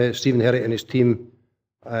have Stephen Herrick and his team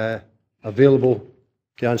available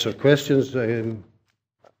to answer questions.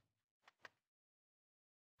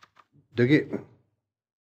 Dougie.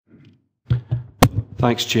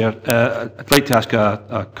 Thanks, Chair. I'd like to ask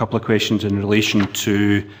a couple of questions in relation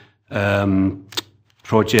to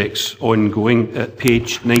projects ongoing. At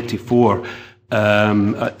page 94,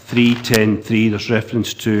 at 3.10.3, there's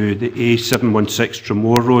reference to the A716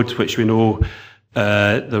 Tramore Road, which we know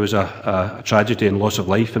there was a tragedy and loss of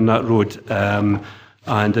life in that road. And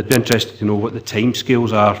I'd be interested to know what the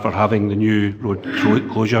timescales are for having the new road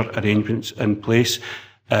closure arrangements in place.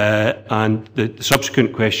 And the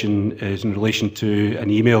subsequent question is in relation to an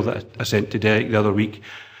email that I sent to Derek the other week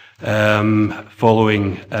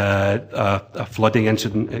following a flooding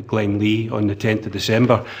incident at Glenlee on the 10th of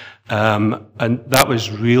December. And that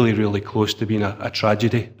was really, really close to being a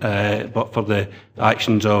tragedy, but for the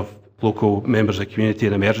actions of local members of the community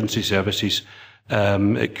and emergency services,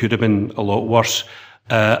 it could have been a lot worse.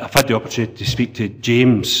 I've had the opportunity to speak to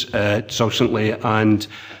James subsequently, and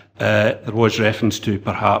there was reference to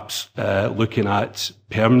perhaps looking at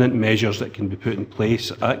permanent measures that can be put in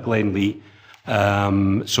place at Glenlee.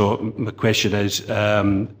 So my question is,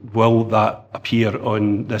 will that appear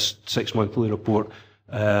on this 6-monthly report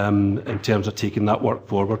in terms of taking that work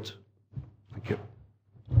forward? Thank you.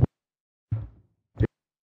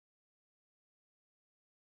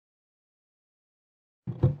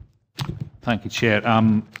 Thank you, Chair.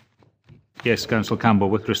 Yes, Councillor Campbell,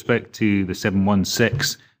 with respect to the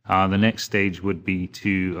 716, the next stage would be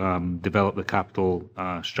to develop the capital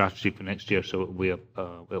strategy for next year. So it'll be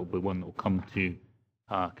one that will come to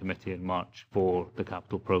committee in March for the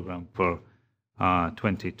capital programme for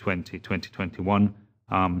 2020-2021.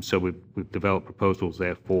 So we've developed proposals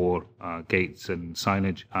there for gates and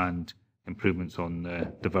signage and improvements on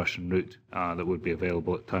the diversion route that would be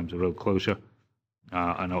available at times of road closure.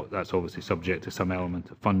 And that's obviously subject to some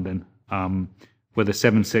element of funding. With the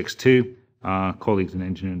 762, colleagues in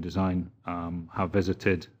engineering design have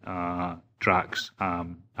visited DRACS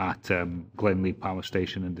at Glenlee Power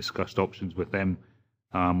Station and discussed options with them.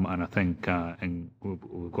 And I think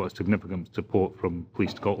we've got a significant support from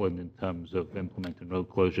Police Scotland in terms of implementing road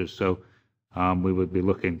closures. So we would be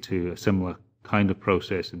looking to a similar kind of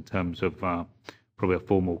process in terms of probably a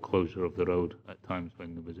formal closure of the road at times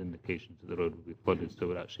when there was indications that the road would be flooded, so it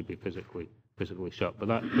would actually be physically shut. But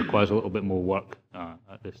that requires a little bit more work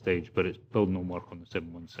at this stage, but it's building on work on the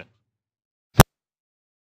 716.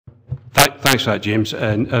 Thanks for that, James.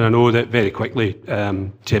 And I know that very quickly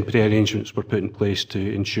temporary arrangements were put in place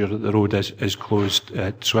to ensure that the road is closed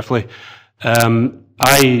swiftly.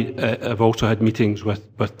 I have also had meetings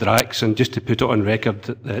with DRACS, and just to put it on record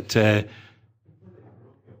that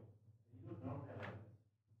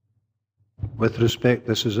with respect,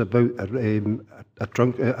 this is about a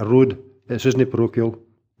road. This isn't parochial.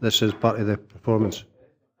 This is part of the performance.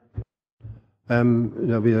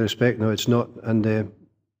 No, with respect, no, it's not. And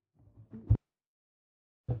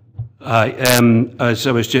as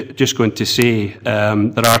I was just going to say,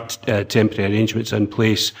 there are temporary arrangements in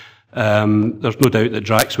place. There's no doubt that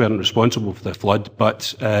DRACS weren't responsible for the flood,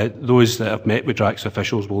 but those that have met with DRACS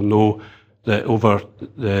officials will know that over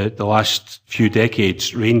the last few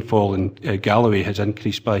decades, rainfall in Galloway has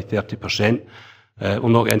increased by 30%. We'll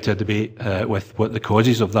not get into a debate with what the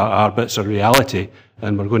causes of that are, but it's a reality,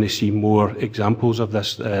 and we're going to see more examples of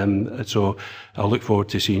this. So I'll look forward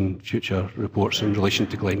to seeing future reports in relation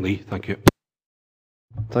to Glenlee. Thank you.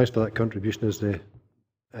 Thanks for that contribution as the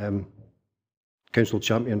council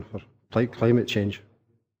champion for climate change.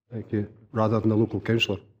 Thank you, rather than the local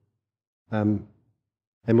councillor. Any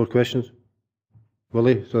more questions?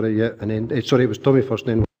 Willie, sorry, yeah, and then, sorry, it was Tommy first,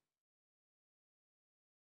 then.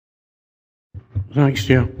 Thanks,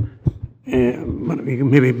 Chair. But you can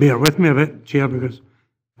maybe bear with me a bit, Chair, because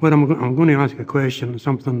what I'm going to ask a question,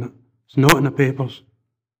 something that's not in the papers.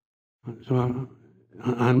 So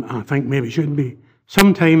I think maybe should be.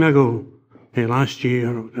 Some time ago, last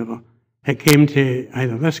year or whatever, it came to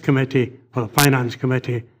either this committee or the Finance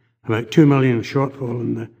Committee about 2 million shortfall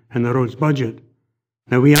in the roads budget.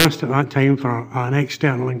 Now, we asked at that time for an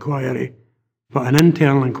external inquiry, but an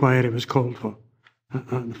internal inquiry was called for at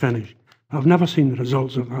the finish. I've never seen the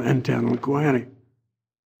results of that internal inquiry.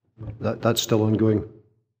 That's still ongoing.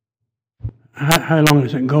 How long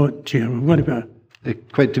has it got, Chair?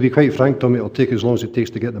 To be quite frank, Tommy, it'll take as long as it takes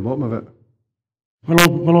to get to the bottom of it.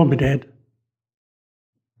 We'll all be dead.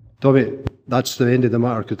 Tommy, that's the end of the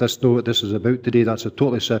matter, because that's not what this is about today. That's a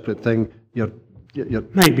totally separate thing.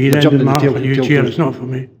 Might be the end of the matter for you, Chair, it's not for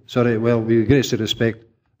me. Sorry, well, with greatest respect,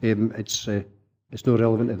 it's not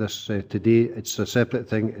relevant to this today. It's a separate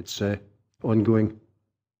thing. It's ongoing.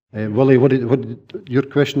 Willie, what your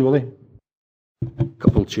question, Willie?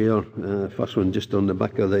 Couple, Chair. First one just on the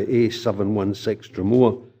back of the A716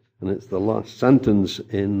 Drummoa, and it's the last sentence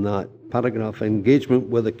in that paragraph: engagement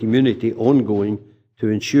with the community ongoing to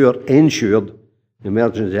ensure ensured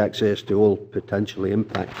emergency access to all potentially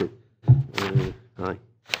impacted.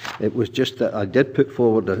 It was just that I did put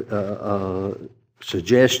forward a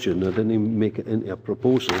suggestion. I didn't even make it into a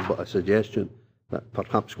proposal, but a suggestion that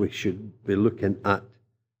perhaps we should be looking at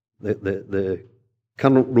the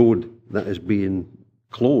current road that is being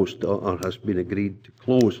closed or has been agreed to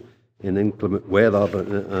close in inclement weather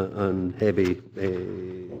and heavy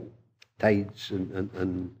tides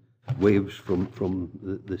and waves from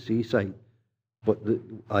the seaside. But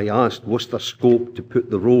I asked, what's the scope to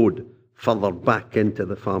put the road further back into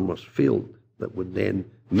the farmer's field that would then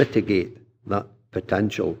mitigate that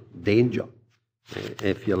potential danger,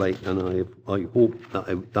 if you like. And I hope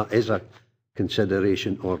that that is a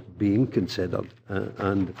consideration or being considered,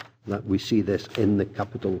 and that we see this in the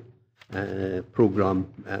capital programme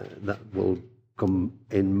that will come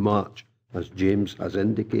in March, as James has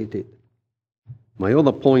indicated. My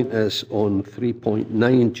other point is on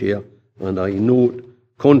 3.9, Chair, and I note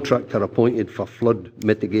contractor appointed for flood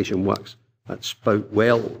mitigation works at Spout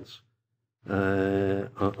Wells.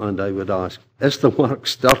 And I would ask, is the work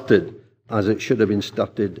started as it should have been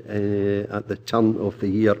started at the turn of the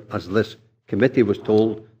year, as this committee was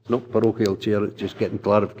told? It's not parochial, Chair, it's just getting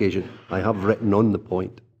clarification. I have written on the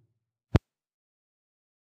point.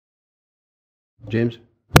 James?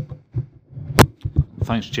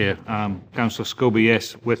 Thanks, Chair. Councillor Scobie,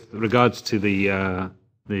 yes, with regards to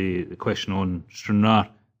the question on Stranraer,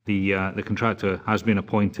 the contractor has been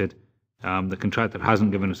appointed. The contractor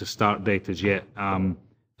hasn't given us a start date as yet.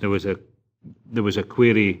 There was a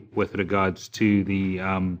query with regards to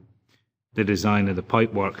the design of the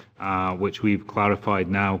pipework, which we've clarified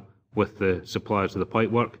now with the suppliers of the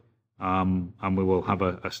pipework, and we will have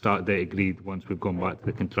a start date agreed once we've gone back to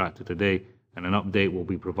the contractor today, and an update will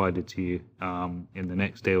be provided to you in the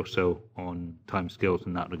next day or so on timescales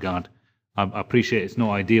in that regard. I appreciate it's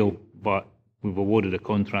not ideal, but we've awarded a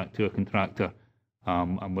contract to a contractor,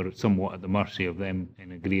 and we're somewhat at the mercy of them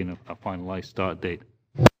in agreeing a finalised start date.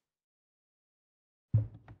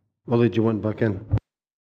 Willie, do you want back in?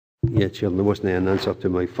 Yeah, Chair, there wasn't an answer to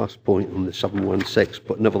my first point on the 716,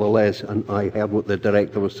 but nevertheless, and I heard what the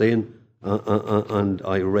Director was saying, and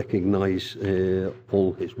I recognise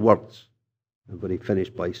all his words, but he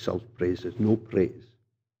finished by self-praise is no praise.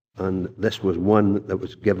 And this was one that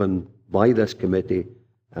was given by this committee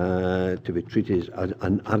to be treated as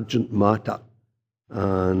an urgent matter.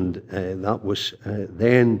 And that was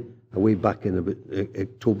then way back in about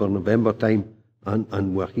October, November time,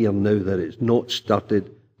 and we're here now that it's not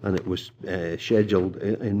started, and it was scheduled,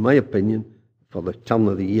 in my opinion, for the turn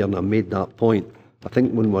of the year, and I made that point. I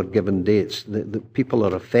think when we're given dates, the people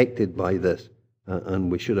are affected by this,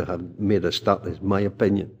 and we should have had made a start, is my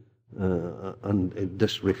opinion. And it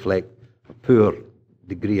does reflect a poor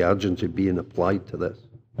degree of urgency being applied to this.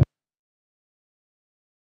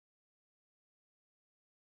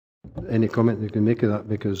 Any comment you can make of that?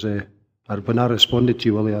 Because when I responded to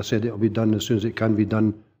you, Willie, I said it'll be done as soon as it can be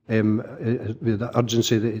done, with the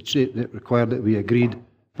urgency that it required that we agreed,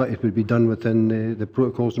 but it would be done within the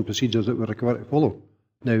protocols and procedures that we're required to follow.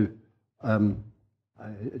 Now,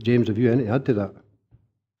 James, have you anything to add to that?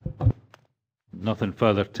 Nothing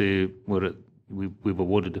further to we've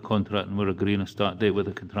awarded the contract and we're agreeing a start date with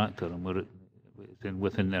the contractor, and it's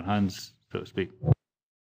within their hands, so to speak.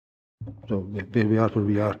 So there we are where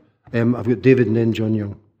we are. I've got David and then John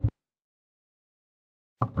Young.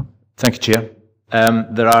 Thank you, Chair.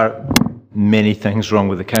 There are many things wrong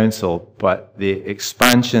with the Council, but the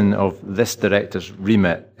expansion of this Director's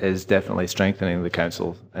remit is definitely strengthening the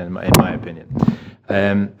Council, in my opinion.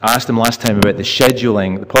 I asked him last time about the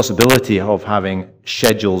scheduling, the possibility of having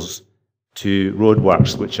schedules to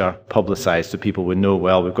roadworks which are publicised so people would know,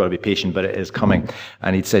 well, we've got to be patient, but it is coming.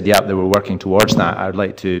 And he'd said, yeah, they were working towards that. I would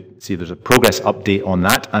like to see there's a progress update on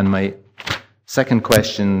that. And my second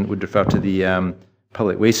question would refer to the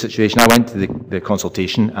public waste situation. I went to the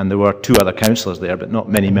consultation, and there were 2 other councillors there, but not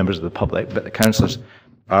many members of the public, but the councillors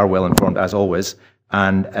are well informed, as always.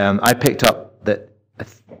 And I picked up that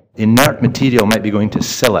inert material might be going to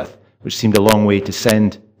Silith, which seemed a long way to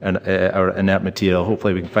send our inert material.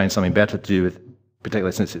 Hopefully we can find something better to do with,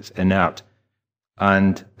 particularly since it's inert.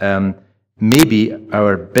 And maybe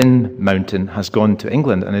our bin mountain has gone to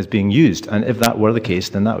England and is being used. And if that were the case,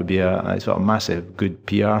 then that would be a sort of massive good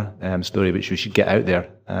PR story, which we should get out there.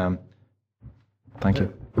 Thank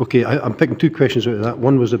you. Okay, I'm picking 2 questions out of that.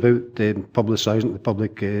 One was about publicising to the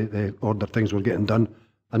public the order things were getting done.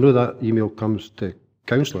 I know that email comes to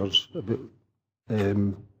councillors about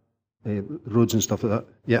roads and stuff like that.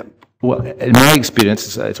 Yeah. Well, in my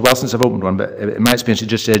experience, it's a while since I've opened one, but in my experience, it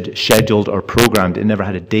just said scheduled or programmed. It never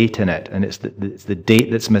had a date in it, and it's the date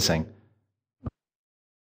that's missing.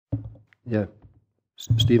 Yeah.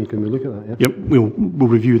 Stephen, can we look at that? Yeah. Yep, we'll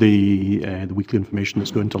review the weekly information that's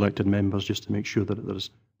going to elected members just to make sure that there's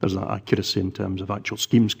that accuracy in terms of actual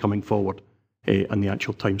schemes coming forward and the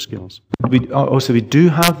actual timescales. We do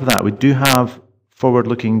have that. We do have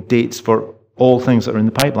forward-looking dates for all things that are in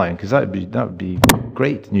the pipeline, because that would be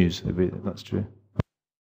great news if that's true.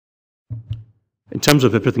 In terms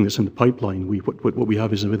of everything that's in the pipeline, what we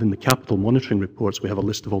have is within the capital monitoring reports, we have a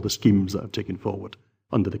list of all the schemes that have taken forward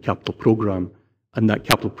under the capital programme. And that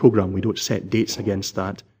capital programme, we don't set dates against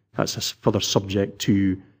that. That's further subject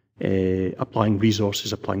to applying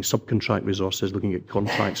resources, applying subcontract resources, looking at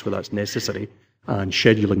contracts where that's necessary, and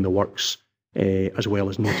scheduling the works, as well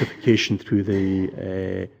as notification through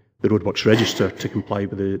the Roadworks Register to comply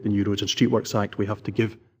with the new Roads and Streetworks Act. We have to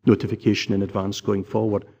give notification in advance going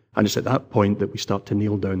forward. And it's at that point that we start to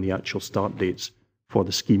nail down the actual start dates for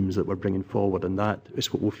the schemes that we're bringing forward, and that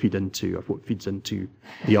is what will feed into, or what feeds into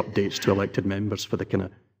the updates to elected members for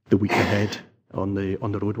the week ahead on the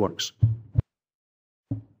roadworks.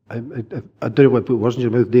 I don't know what put words in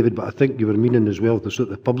your mouth, David, but I think you were meaning as well the sort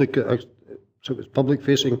of public, so it's public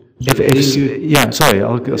facing. Yeah, sorry,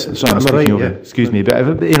 I'm speaking right? over. Yeah. Excuse me, but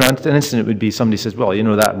an incident would be somebody says, well,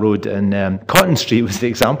 that road in Cotton Street was the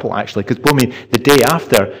example actually, because the day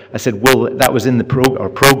after I said, well, that was in the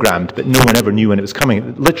programmed, but no one ever knew when it was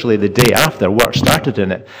coming. Literally the day after, work started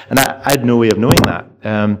in it, and I had no way of knowing that.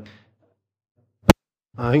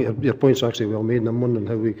 I think your point's actually well made, and I'm wondering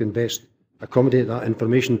how we can best accommodate that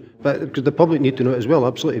information. But because the public need to know it as well,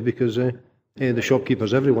 absolutely, because the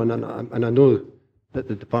shopkeepers, everyone, and I know that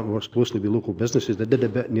the department works closely with local businesses. They did a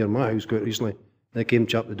bit near my house quite recently. They came,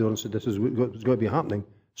 chapped the door and said, this is what's got to be happening.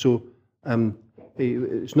 So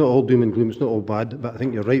it's not all doom and gloom, it's not all bad, but I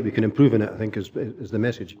think you're right, we can improve on it, I think, is the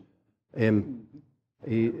message.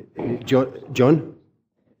 John?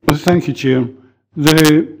 Well, thank you, Chair.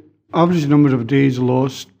 The average number of days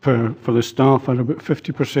lost for the staff are about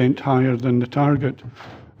 50% higher than the target.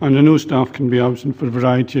 And I know staff can be absent for a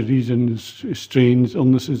variety of reasons, strains,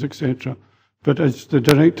 illnesses, etc. But as the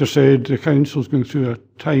Director said, the Council's going through a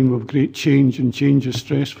time of great change, and change is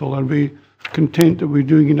stressful. Are we content that we're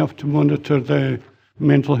doing enough to monitor the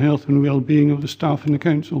mental health and well-being of the staff in the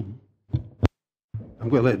Council? I'm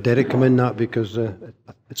going to let Derek come in that, because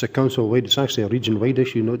it's a council-wide, it's actually a region-wide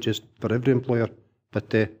issue, not just for every employer. But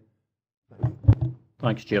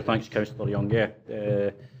thanks, Chair. Thanks, Councillor Young. Yeah,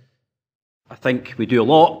 I think we do a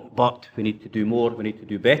lot, but we need to do more. We need to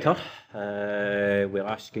do better. We're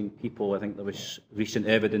asking people. I think there was recent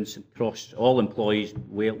evidence across all employees,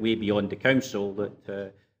 way beyond the council, that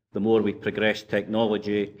the more we progress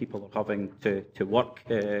technology, people are having to work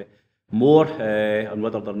more, and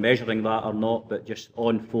whether they're measuring that or not, but just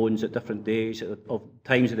on phones at different days, of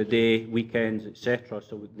times of the day, weekends, etc.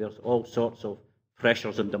 So there's all sorts of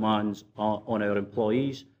pressures and demands on our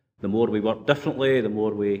employees. The more we work differently, the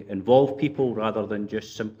more we involve people rather than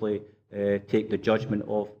just simply take the judgment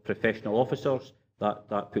of professional officers.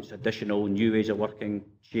 That puts additional new ways of working,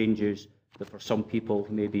 changes that for some people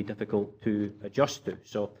may be difficult to adjust to.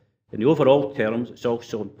 So in the overall terms, it's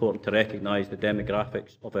also important to recognise the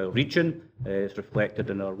demographics of our region. It's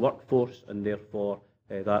reflected in our workforce, and therefore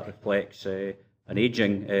that reflects an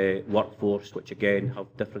ageing workforce, which again have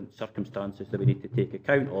different circumstances that we need to take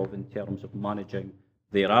account of in terms of managing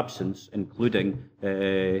their absence, including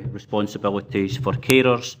responsibilities for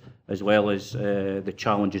carers, as well as the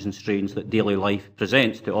challenges and strains that daily life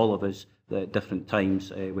presents to all of us at different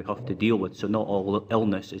times we have to deal with. So not all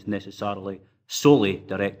illness is necessarily solely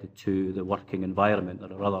directed to the working environment.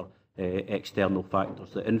 There are other external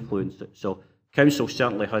factors that influence it. So Council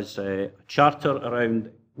certainly has a charter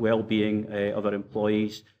around well-being of our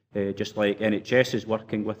employees, just like NHS is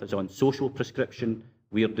working with us on social prescription.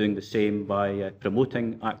 We are doing the same by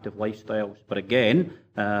promoting active lifestyles. But again,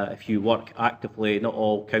 if you work actively, not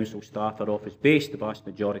all council staff are office-based, the vast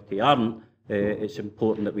majority aren't. It's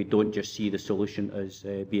important that we don't just see the solution as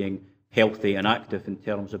being healthy and active in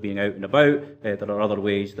terms of being out and about. There are other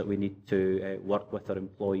ways that we need to work with our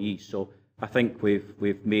employees. So I think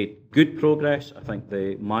we've made good progress. I think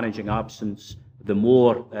the managing absence, the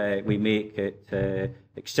more we make it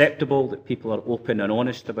acceptable that people are open and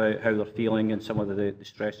honest about how they're feeling and some of the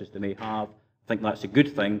stresses they may have, I think that's a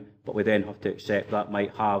good thing, but we then have to accept that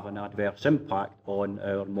might have an adverse impact on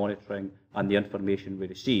our monitoring and the information we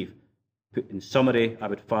receive. In summary, I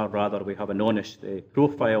would far rather we have an honest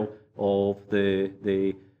profile of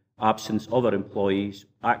the absence of our employees,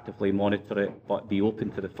 actively monitor it, but be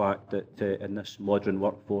open to the fact that in this modern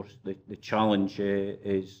workforce, the challenge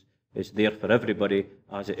is there for everybody,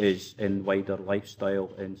 as it is in wider lifestyle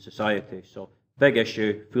in society. So big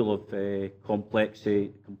issue, full of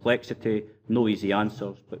complexity, no easy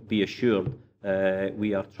answers, but be assured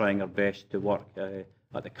we are trying our best to work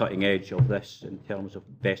at the cutting edge of this in terms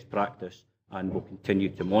of best practice, and we'll continue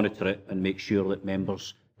to monitor it and make sure that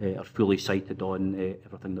members are fully sighted on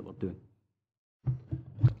everything that we're doing.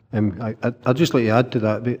 I'd just like to add to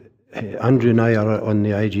that. Andrew and I are on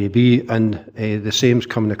the IJB, and the same's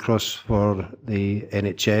coming across for the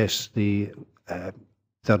NHS, the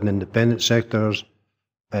third and independent sectors.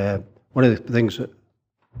 One of the things that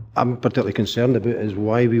I'm particularly concerned about is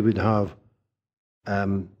why we would have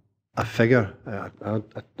a figure. I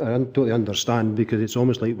don't totally understand, because it's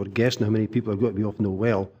almost like we're guessing how many people are going to be off no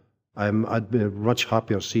well. I'd be much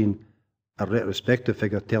happier seeing a retrospective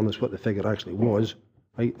figure telling us what the figure actually was,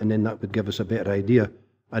 right? And then that would give us a better idea.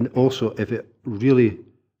 And also, if it really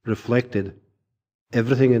reflected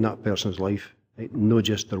everything in that person's life, right? Not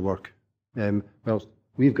just their work. Well,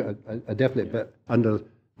 we've got a definite bit under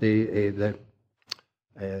the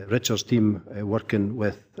Richard's team working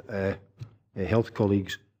with health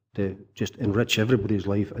colleagues to just enrich everybody's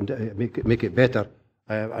life and make it better.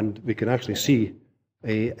 And we can actually see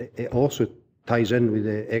it also ties in with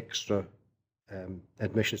the extra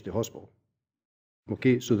admissions to hospital.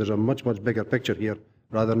 Okay, so there's a much bigger picture here,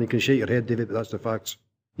 rather than you can shake your head, David, but that's the facts.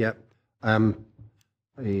 Yeah.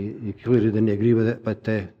 You clearly didn't agree with it, but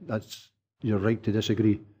that's your right to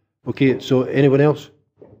disagree. Okay, so anyone else?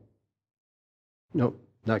 No. In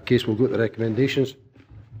that case, we'll go to the recommendations.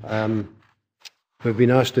 We've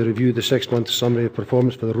been asked to review the 6-month summary of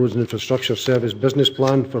performance for the Roads and Infrastructure Service business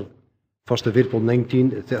plan for 1st of April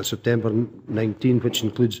 19 to 30th September 19, which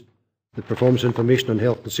includes the performance information on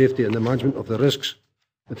health and safety and the management of the risks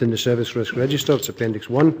within the Service Risk Register. It's Appendix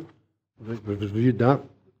 1. We've reviewed that.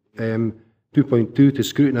 2.2, to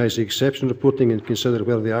scrutinise the exception reporting and consider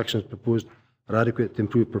whether the actions proposed are adequate to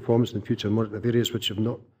improve performance in future monitoring of areas which have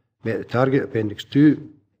not met the target. Appendix 2.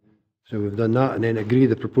 So we've done that, and then agree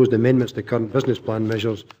the proposed amendments to current business plan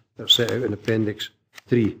measures that are set out in Appendix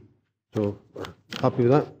 3. So we're happy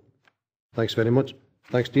with that. Thanks very much.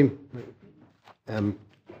 Thanks, team.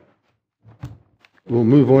 We'll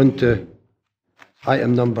move on to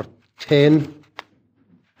item number 10.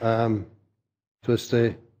 So it's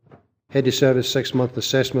the Head of Service 6-month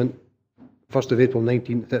assessment, 1st of April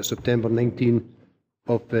 19 to 30th September 19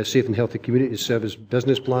 of Safe and Healthy Communities Service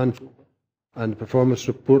business plan, and performance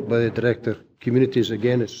report by the Director Communities.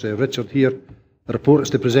 Again, it's Richard here. The report is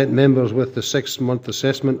to present members with the 6-month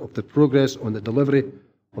assessment of the progress on the delivery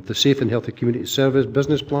of the Safe and Healthy Communities Service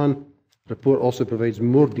business plan. The report also provides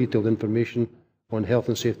more detailed information on health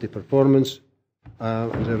and safety performance.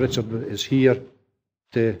 Richard is here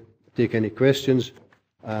to take any questions.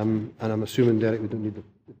 And I'm assuming, Derek, we don't need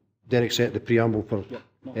Derek set the preamble for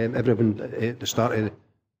everyone at the start of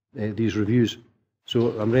these reviews.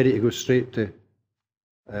 So I'm ready to go straight to,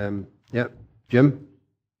 Jim.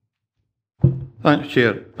 Thanks,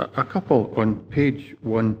 Chair. A couple on page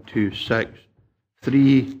 126,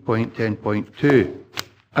 3.10.2.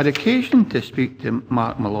 I had occasion to speak to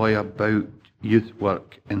Mark Malloy about youth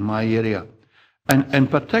work in my area, and in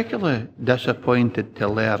particular disappointed to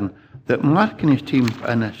learn that Mark and his team put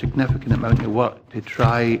in a significant amount of work to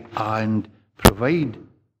try and provide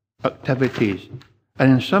activities,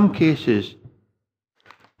 and in some cases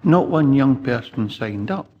not one young person signed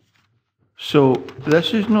up. So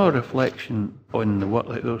this is no reflection on the work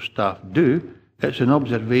that our staff do, it's an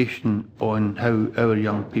observation on how our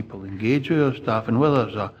young people engage with our staff, and whether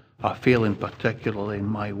there's a failing particularly in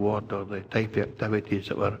my ward or the type of activities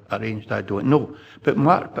that were arranged, I don't know. But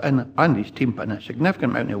Mark put in, and his team put in a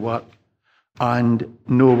significant amount of work, and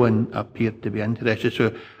no one appeared to be interested.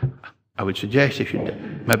 So I would suggest he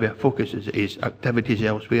should maybe focus his activities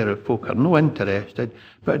elsewhere if folk are not interested,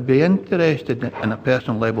 but I'd be interested in a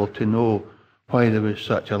personal level to know why there was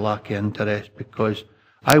such a lack of interest, because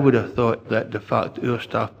I would have thought that the fact that our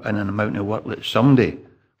staff put in an amount of work that somebody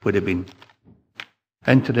would have been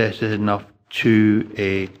interested enough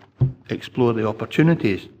to explore the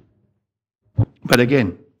opportunities. But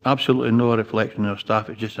again, absolutely no reflection on our staff,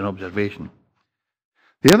 it's just an observation.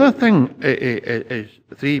 The other thing is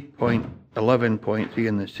 3.11.3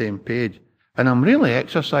 on the same page, and I'm really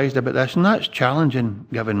exercised about this, and that's challenging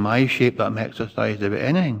given my shape that I'm exercised about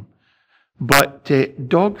anything. But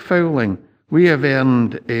dog fouling, we have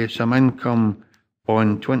earned some income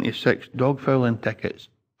on 26 dog fouling tickets.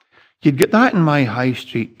 You'd get that in my high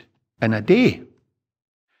street in a day.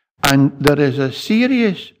 And there is a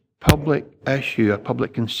serious public issue or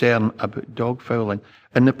public concern about dog fouling.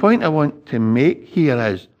 And the point I want to make here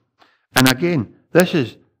is, and again, this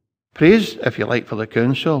is praise, if you like, for the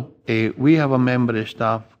council. We have a member of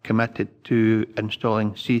staff committed to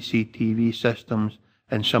installing CCTV systems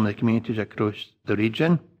in some of the communities across the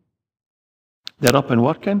region. They're up and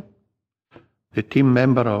working. The team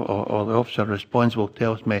member or the officer responsible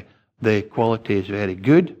tells me the quality is very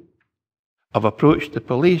good. I've approached the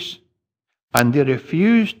police and they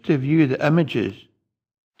refuse to view the images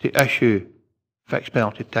to issue fixed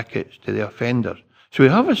penalty tickets to the offenders. So we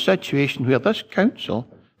have a situation where this council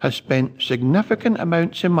has spent significant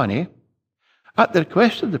amounts of money at the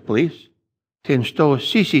request of the police to install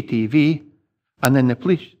CCTV, and then the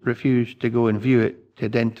police refuse to go and view it to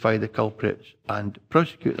identify the culprits and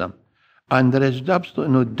prosecute them. And there is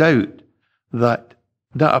absolutely no doubt that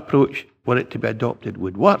that approach, were it to be adopted,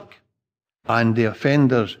 would work, and the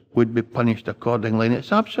offenders would be punished accordingly. And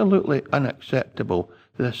it's absolutely unacceptable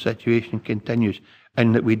that this situation continues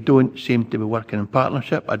and that we don't seem to be working in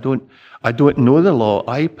partnership. I don't know the law.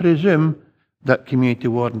 I presume that community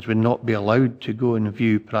wardens would not be allowed to go and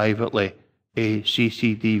view privately a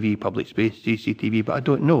CCTV, public space CCTV, but I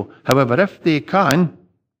don't know. However, if they can,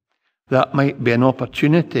 that might be an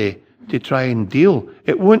opportunity to try and deal.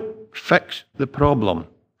 It won't fix the problem,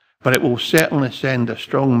 but it will certainly send a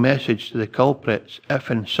strong message to the culprits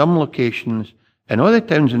if in some locations, in all the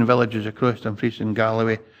towns and villages across Dumfries and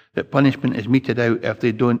Galloway, that punishment is meted out if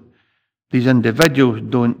they don't, these individuals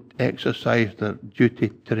don't exercise their duty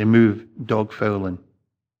to remove dog fouling.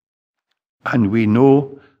 And we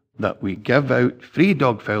know that we give out free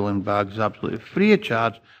dog fouling bags absolutely free of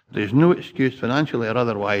charge. There's no excuse, financially or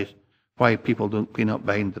otherwise, why people don't clean up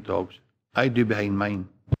behind the dogs. I do behind mine.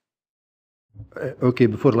 Okay,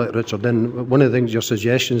 before I let Richard in, one of the things, your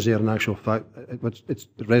suggestions there, in actual fact, it's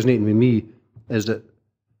resonating with me, is that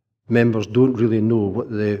members don't really know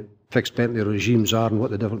what the fixed penalty regimes are and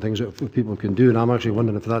what the different things that people can do. And I'm actually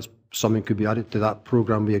wondering if that's something could be added to that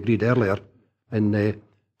programme we agreed earlier, and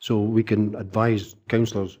so we can advise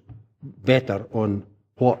councillors better on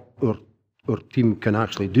what our team can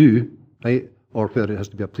actually do, right? Or whether it has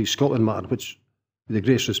to be a Police Scotland matter, which, with the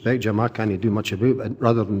greatest respect, Jim, I can't do much about,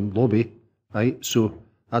 rather than lobby. Right, so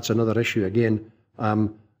that's another issue again.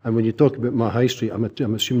 And when you talk about my high street, I'm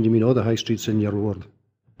assuming you mean all the high streets in your ward.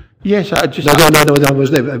 Yes, I just I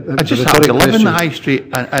just happen to live in the high street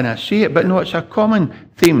and I see it, but no, it's a common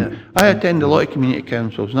theme. Yeah. I attend a lot of community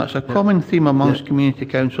councils, and that's a common theme amongst community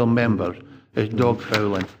council members, is dog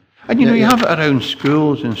fouling. And you know, you have it around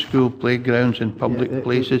schools and school playgrounds and public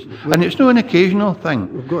places, and it's not an occasional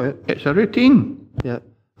thing. We've got it. It's a routine. Yeah,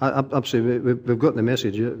 absolutely. We've got the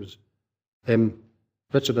message. It was,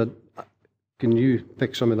 Richard, can you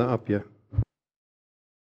pick some of that up, yeah?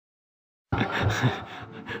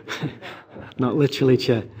 Not literally,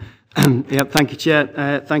 Chair. Thank you,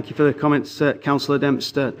 Chair. Thank you for the comments, Councillor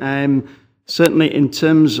Dempster. Certainly, in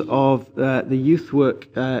terms of the youth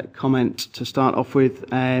work comment, to start off with,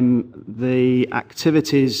 the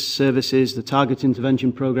activities, services, the target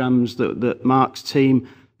intervention programmes that Mark's team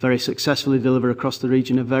very successfully deliver across the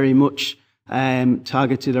region are very much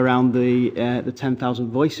targeted around the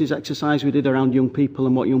 10,000 Voices exercise we did around young people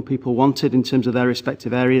and what young people wanted in terms of their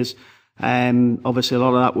respective areas. Obviously, a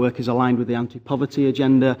lot of that work is aligned with the anti-poverty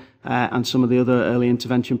agenda and some of the other early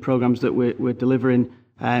intervention programmes that we're delivering.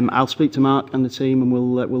 I'll speak to Mark and the team, and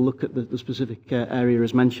we'll look at the specific area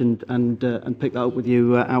as mentioned and pick that up with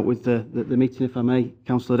you out with the meeting, if I may,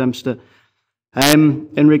 Councillor Dempster.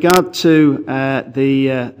 In regard to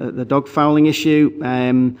the dog fouling issue,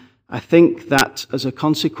 I think that as a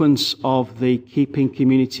consequence of the Keeping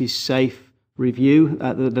Communities Safe review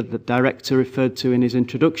that the Director referred to in his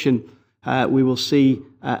introduction, we will see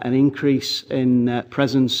an increase in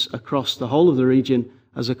presence across the whole of the region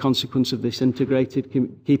as a consequence of this integrated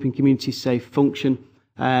Keeping Communities Safe function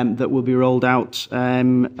that will be rolled out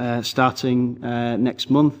starting next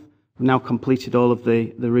month. We've now completed all of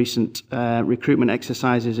the recent recruitment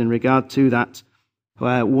exercises in regard to that.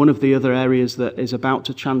 One of the other areas that is about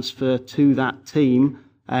to transfer to that team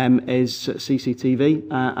is CCTV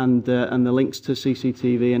and the links to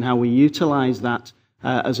CCTV and how we utilise that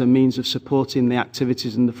as a means of supporting the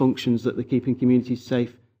activities and the functions that the Keeping Communities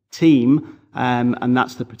Safe team, and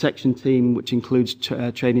that's the protection team, which includes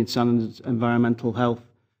training standards, environmental health,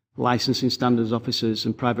 licensing standards officers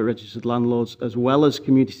and private registered landlords, as well as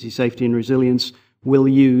community safety and resilience, will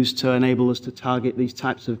use to enable us to target these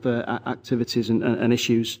types of activities and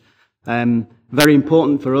issues. Very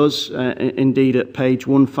important for us, indeed, at page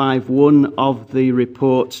 151 of the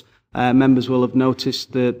report, members will have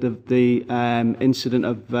noticed the incident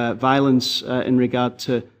of violence in regard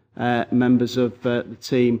to members of the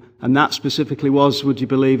team, and that specifically was, would you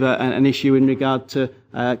believe, an issue in regard to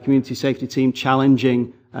community safety team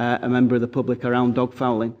challenging a member of the public around dog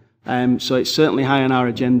fouling. So it's certainly high on our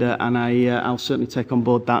agenda, and I'll certainly take on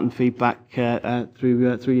board that and feedback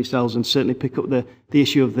through yourselves, and certainly pick up the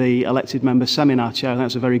issue of the elected member seminar, Chair.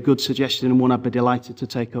 That's a very good suggestion and one I'd be delighted to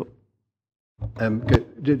take up.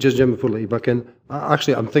 Just Jim, before I let you back in,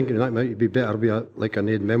 actually I'm thinking that might be better, like an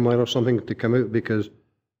aid memoir or something to come out, because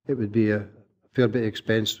it would be a fair bit of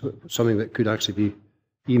expense, something that could actually be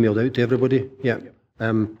emailed out to everybody. Yeah.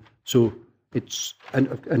 So it's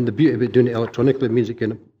and the beauty about doing it electronically means it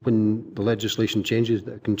can, when the legislation changes,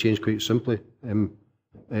 that it can change quite simply.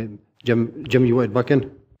 Jim, you wanted back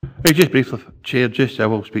in? Just briefly, Chair, I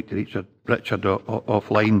will speak to Richard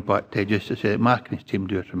offline, but just to say that Mark and his team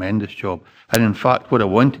do a tremendous job. And in fact, what I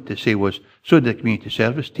wanted to say was, so did the community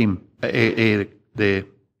service team, the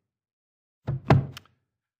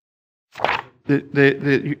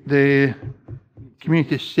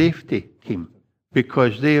community safety team,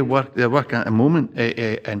 because they're working at the moment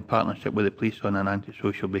in partnership with the police on an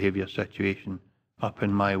antisocial behaviour situation up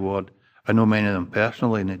in my ward. I know many of them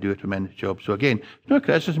personally, and they do a tremendous job. So again, no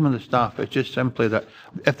criticism of the staff. It's just simply that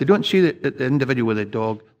if they don't see the individual with a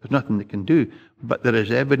dog, there's nothing they can do. But there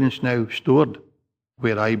is evidence now stored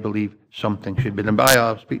where I believe something should be done. But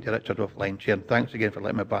I'll speak to Richard offline, Chair. Thanks again for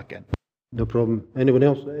letting me back in. No problem. Anyone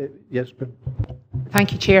else? Yes, Ben.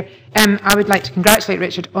 Thank you, Chair. I would like to congratulate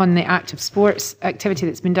Richard on the active sports activity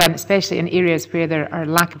that's been done, especially in areas where there are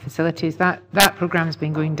lack of facilities. That programme has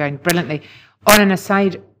been going down brilliantly. On an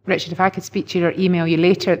aside, Richard, if I could speak to you or email you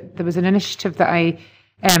later, there was an initiative that I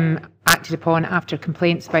acted upon after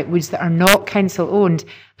complaints about woods that are not council owned,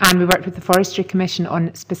 and we worked with the Forestry Commission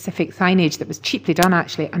on specific signage that was cheaply done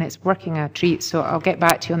actually, and it's working a treat, so I'll get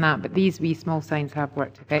back to you on that, but these wee small signs have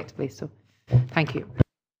worked effectively, so thank you.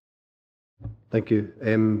 Thank you.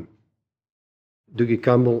 Dougie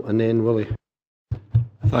Campbell and then Willie.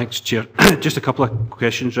 Thanks, Chair. Just a couple of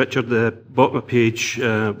questions, Richard. The bottom of page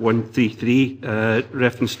 133,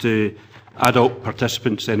 reference to adult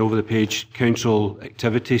participants, then over the page, council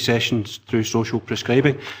activity sessions through social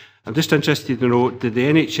prescribing. I'm just interested to know, did the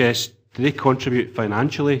NHS, do they contribute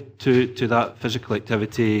financially to that physical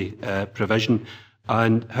activity provision?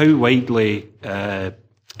 And how widely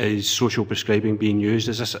is social prescribing being used?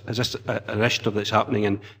 Is this an initiative that's happening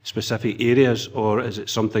in specific areas, or is it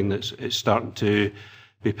something that's starting to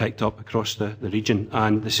be picked up across the region?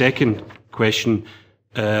 And the second question,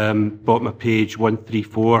 bottom of page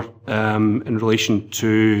 134, in relation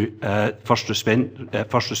to first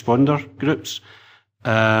responder groups.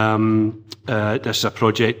 This is a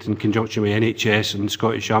project in conjunction with NHS and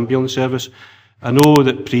Scottish Ambulance Service. I know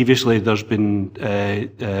that previously there's been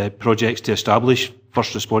projects to establish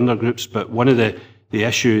first responder groups, but one of the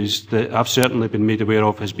issues that I've certainly been made aware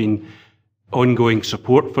of has been ongoing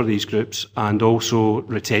support for these groups and also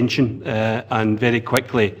retention, and very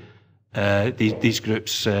quickly these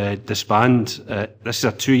groups disband. This is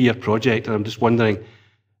a 2-year project, and I'm just wondering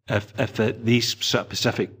if these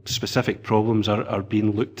specific problems are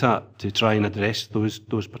being looked at to try and address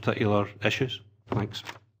those particular issues. Thanks.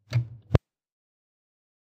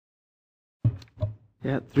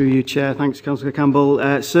 Yeah, through you, Chair. Thanks, Councillor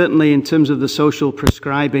Campbell. Certainly in terms of the social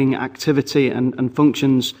prescribing activity and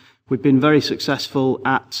functions, we've been very successful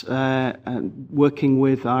at working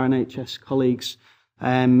with our NHS colleagues,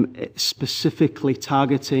 specifically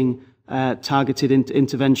targeted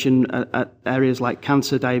intervention at areas like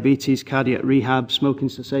cancer, diabetes, cardiac rehab, smoking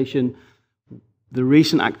cessation. The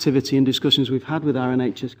recent activity and discussions we've had with our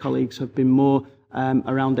NHS colleagues have been more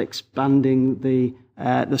around expanding the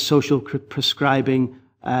social prescribing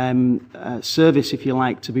service, if you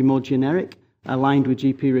like, to be more generic, aligned with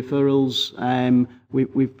GP referrals.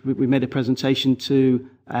 We made a presentation to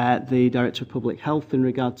the Director of Public Health in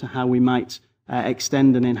regard to how we might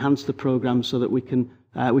extend and enhance the programme so that we can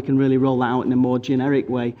really roll that out in a more generic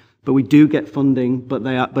way. But we do get funding, but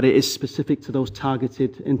it is specific to those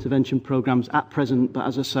targeted intervention programmes at present. But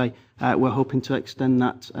as I say, we're hoping to extend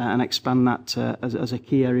that and expand that as a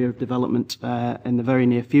key area of development in the very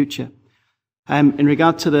near future. In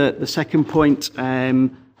regard to the second point,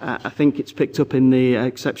 I think it's picked up in the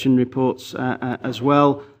exception reports as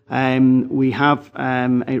well. We have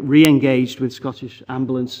re-engaged with Scottish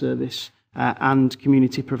Ambulance Service and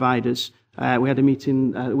community providers. We had a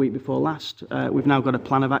meeting the week before last. We've now got a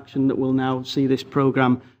plan of action that will now see this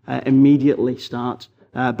programme immediately start,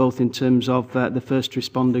 both in terms of the first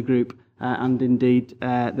responder group and indeed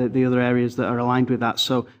the other areas that are aligned with that.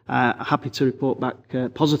 So happy to report back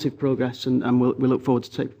positive progress, and we look forward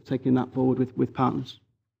to taking that forward with partners.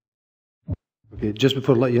 Okay, just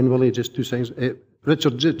before I let you in, Willie, just 2 seconds.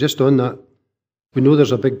 Richard, just on that, we know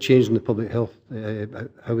there's a big change in the public health,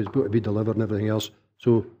 how it's going to be delivered and everything else.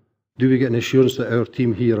 So do we get an assurance that our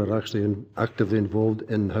team here are actually actively involved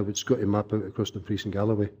in how it's got to map out across the Dumfries and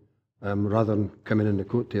Galloway, rather than coming in the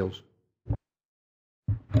coattails?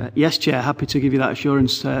 Yes, Chair, happy to give you that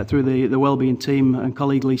assurance through the wellbeing team and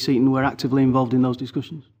colleague Lee Seaton. We're actively involved in those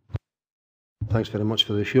discussions. Thanks very much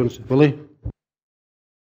for the assurance. Willie?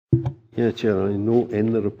 Yeah, Chair, I know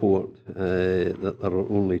in the report that there are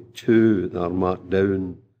only 2 that are marked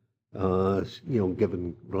down as,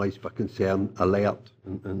 given rise for concern, alert,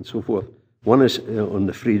 and so forth. One is on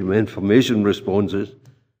the freedom of information responses,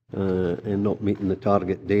 in not meeting the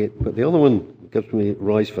target date. But the other one gives me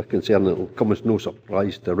rise for concern. It will come as no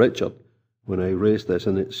surprise to Richard when I raise this,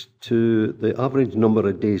 and it's to the average number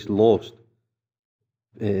of days lost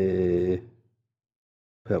per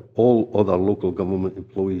all other local government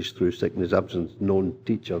employees through sickness, absence,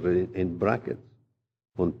 non-teacher in brackets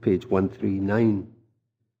on page 139.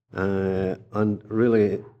 And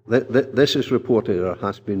really, this is reported, or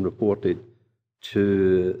has been reported,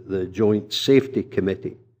 to the Joint Safety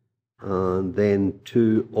Committee and then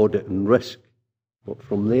to Audit and Risk. But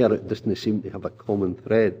from there, it doesn't seem to have a common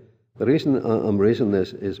thread. The reason I'm raising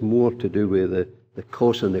this is more to do with the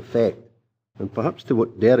cause and effect, and perhaps to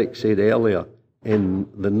what Derek said earlier, in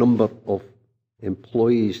the number of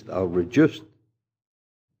employees that are reduced,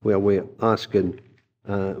 where we're asking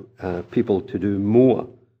people to do more,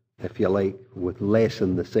 if you like, with less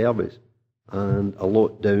in the service, and a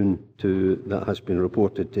lot down to, that has been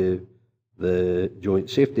reported to the Joint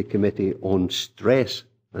Safety Committee on stress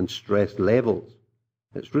and stress levels.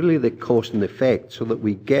 It's really the cause and effect, so that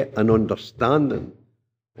we get an understanding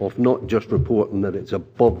of not just reporting that it's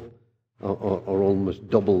above or almost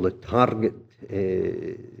double the target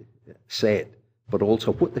set, but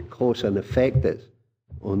also what the cause and effect is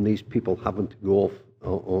on these people having to go off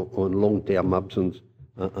on long-term absence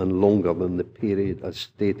and longer than the period as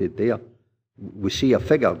stated there. We see a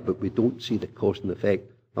figure, but we don't see the cause and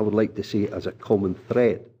effect. I would like to see it as a common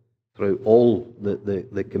thread throughout all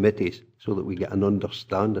the committees, so that we get an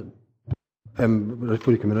understanding.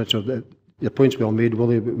 Before you come in, Richard, your point's well made,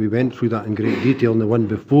 Willie, but we went through that in great detail in the one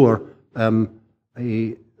before.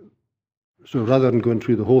 So rather than going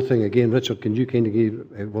through the whole thing again, Richard, can you kind of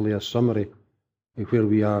give Willie a summary of where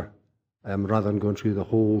we are, rather than going through the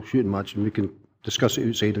whole shooting match, and we can discuss it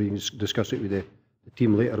outside, or you can discuss it with the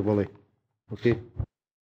team later, Willie. Okay?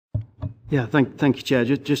 Yeah, thank you, Chair.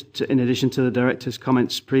 Just in addition to the Director's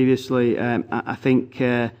comments previously, I think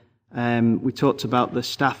we talked about the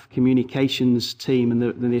staff communications team and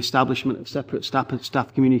the establishment of separate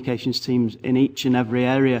staff communications teams in each and every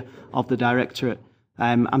area of the Directorate.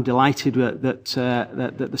 I'm delighted that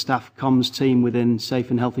the staff comms team within Safe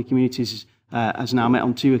and Healthy Communities has now met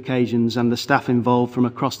on 2 occasions, and the staff involved from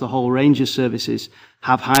across the whole range of services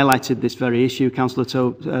have highlighted this very issue, Councillor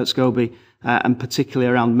Scobie, and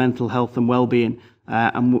particularly around mental health and well-being,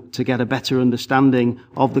 and to get a better understanding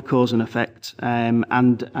of the cause and effect, and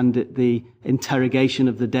the interrogation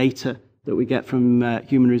of the data that we get from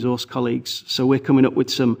human resource colleagues. So we're coming up with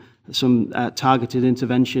some targeted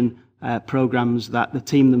intervention programs that the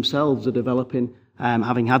team themselves are developing,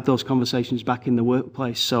 having had those conversations back in the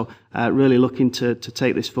workplace. So really looking to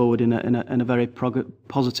take this forward in a very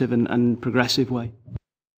positive and progressive way.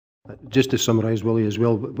 Just to summarise, Willie, as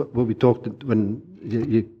well, what we talked when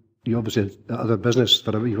you obviously had other business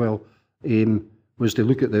for a wee while, was to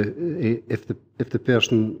look at if the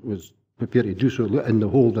person was prepared to do so, look in the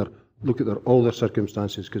whole, look at all their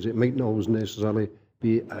circumstances, because it might not always necessarily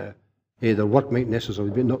be their work might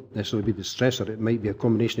necessarily not necessarily be the stressor. It might be a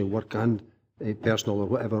combination of work and personal or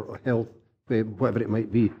whatever, or health, whatever it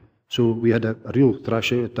might be. So we had a real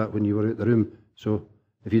thrash out at that when you were out the room. So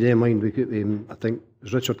if you don't mind, we could, I think,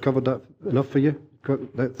 has Richard covered that enough for you?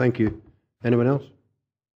 Thank you. Anyone else?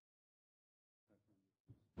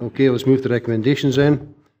 Okay, let's move to recommendations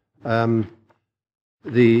then.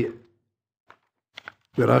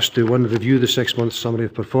 We're asked to, 1, review the 6-month summary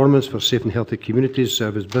of performance for Safe and Healthy Communities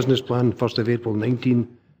Service Business Plan, 1st of April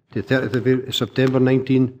 19 to 30th of September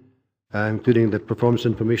 19, including the performance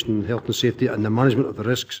information on health and safety and the management of the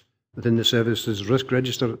risks within the service's risk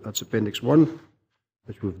register. That's Appendix 1,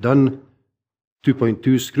 which we've done.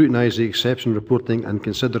 2.2, scrutinise the exception reporting and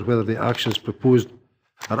consider whether the actions proposed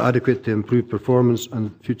are adequate to improve performance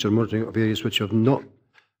and future monitoring of areas which have not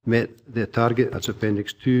met their target. That's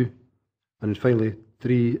Appendix 2. And finally,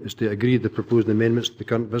 3 is to agree the proposed amendments to the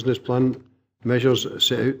current business plan measures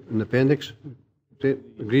set out in the appendix. Okay,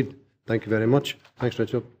 agreed. Thank you very much. Thanks,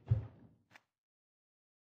 Richard.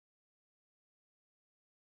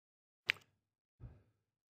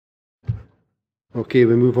 Okay,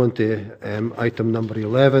 we move on to item number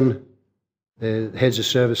 11, Heads of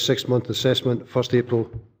Service 6-month assessment, 1st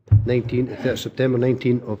April 19 to 30 September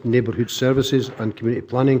 19 of Neighbourhood Services and Community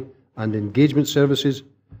Planning and Engagement Services.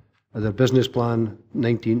 The business plan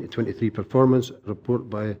 19 to 23 performance report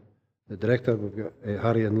by the Director. We've got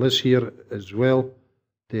Harry and Liz here as well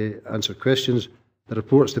to answer questions. The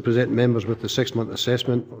reports to present members with the 6-month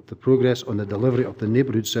assessment of the progress on the delivery of the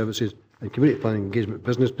Neighbourhood Services and Community Planning Engagement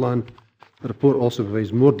Business Plan. The report also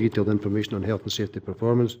provides more detailed information on health and safety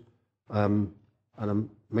performance. And I'm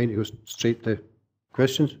minded to go straight to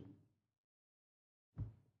questions.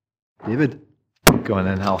 David. Go on,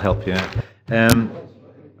 and I'll help you out.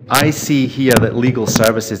 I see here that legal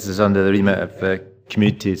services is under the remit of the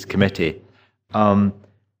Communities Committee. And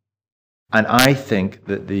I think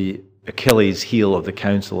that the Achilles heel of the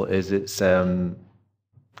council is its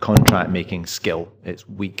contract making skill. It's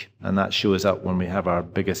weak, and that shows up when we have our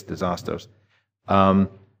biggest disasters.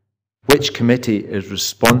 Which committee is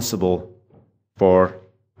responsible for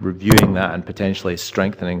reviewing that and potentially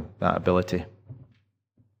strengthening that ability?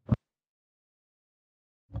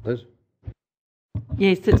 Liz?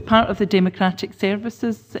 Yes, it's part of the Democratic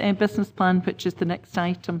Services business plan, which is the next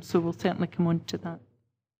item, so we'll certainly come on to that.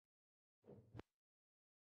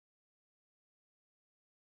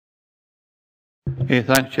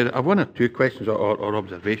 Thanks, Chair. I've one or two questions or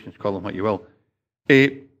observations, call them what you will.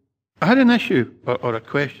 I had an issue or a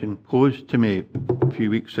question posed to me a few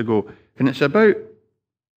weeks ago, and it's about,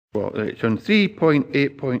 well, it's on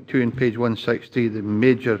 3.8.2 on page 160, the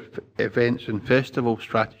major events and festival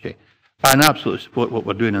strategy. I absolutely support what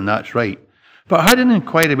we're doing, and that's right. But I had an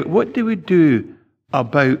inquiry about what do we do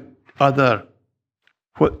about other,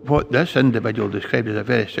 what this individual described as a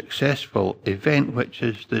very successful event, which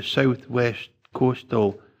is the South West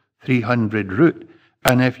Coastal 300 route.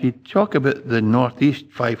 And if you talk about the Northeast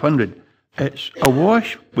 500, it's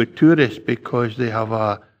awash with tourists because they have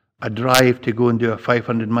a drive to go and do a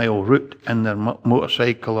 500-mile route in their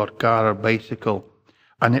motorcycle or car or bicycle.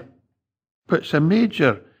 And it puts a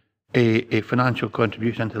major a financial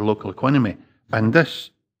contribution to the local economy. And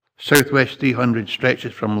this Southwest 300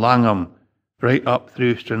 stretches from Langham right up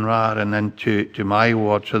through Stranraer and into my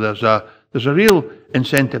ward. So there's a real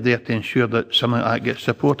incentive there to ensure that something like that gets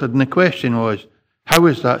supported. And the question was, how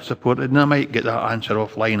is that supported? And I might get that answer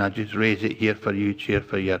offline. I just raise it here for you, Chair,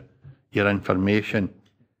 for your information.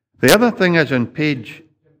 The other thing is on page...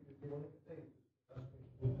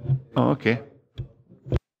 Oh, okay.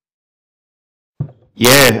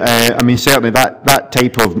 Yeah, I mean, certainly that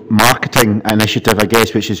type of marketing initiative, I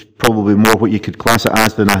guess, which is probably more what you could class it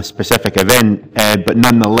as than a specific event, but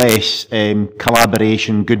nonetheless,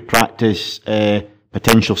 collaboration, good practice,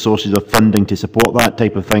 potential sources of funding to support that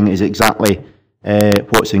type of thing is exactly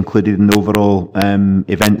what's included in the overall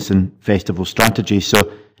events and festival strategy. So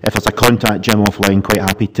if there's a contact, Jim, offline, quite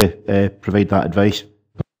happy to provide that advice.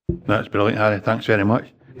 That's brilliant, Harry. Thanks very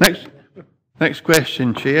much. Next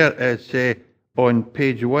question, Chair, is on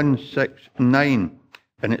page 169,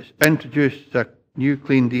 and it's introduced a new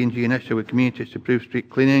clean D&G initiative with communities to improve street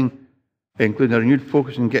cleaning, including a renewed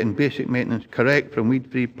focus on getting basic maintenance correct, from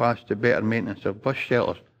weed-free paths to better maintenance of bus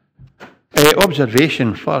shelters.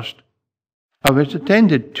 Observation first. I was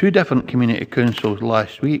attended 2 different community councils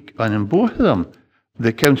last week, and in both of them,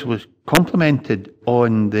 the council was complimented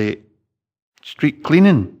on the street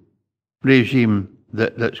cleaning regime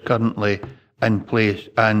that's currently in place,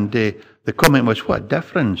 and the comment was, what a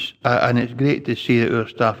difference, and it's great to see that our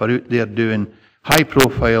staff are out there doing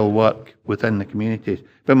high-profile work within the communities.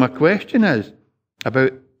 But my question is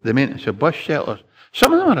about the maintenance of bus shelters.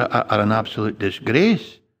 Some of them are an absolute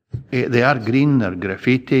disgrace. They are green, they're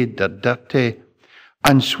graffitied, they're dirty.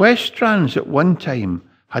 And Swestrans at one time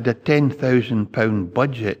had a £10,000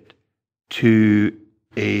 budget to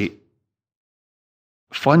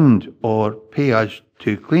fund or pay us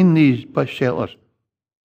to clean these bus shelters.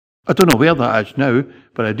 I don't know where that is now,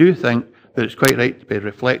 but I do think that it's quite right to be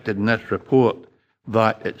reflected in this report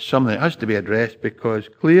that it's something that has to be addressed, because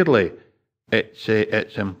clearly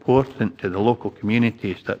it's important to the local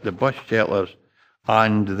communities that the bus shelters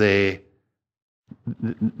and the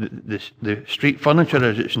street furniture,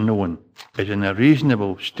 as it's known, is in a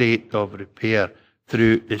reasonable state of repair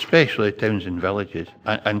through especially towns and villages.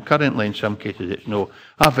 And currently in some cases it's no.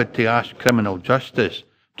 I've had to ask criminal justice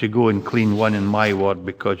to go and clean one in my ward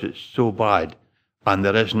because it's so bad, and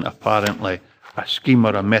there isn't apparently a scheme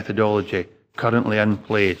or a methodology currently in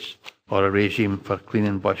place or a regime for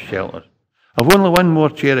cleaning bus shelters. I've only one more,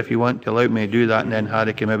 Chair, if you want to allow me to do that, and then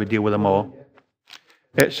Harry can maybe deal with them all.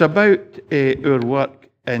 It's about our work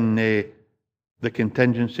in the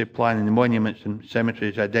contingency plan and the monuments and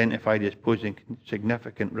cemeteries identified as posing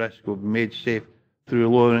significant risk will be made safe through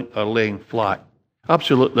lowering or laying flat.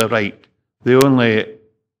 Absolutely right. The only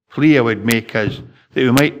plea I would make is that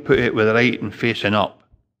we might put it with the right and facing up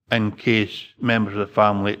in case members of the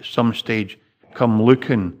family at some stage come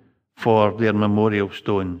looking for their memorial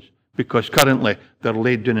stones, because currently they're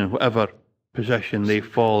laid down in whatever position they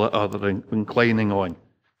fall or they're inclining on.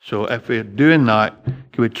 So if we're doing that,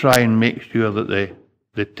 can we try and make sure that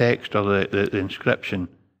the text or the inscription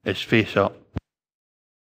is face up?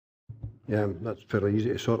 Yeah, that's fairly easy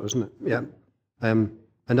to sort, isn't it? Yeah. And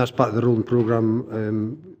that's part of the rolling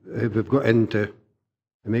programme we've got into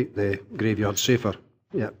make the graveyard safer.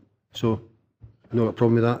 Yeah. So, no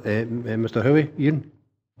problem with that. Mr. Howie, Ian?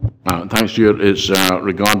 Thanks, Chair. It's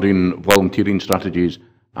regarding volunteering strategies.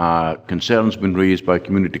 Concerns been raised by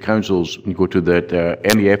community councils. You go to that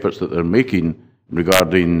any efforts that they're making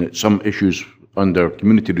regarding some issues under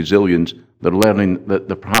community resilience, they're learning that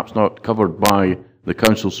they're perhaps not covered by the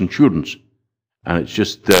council's insurance. And it's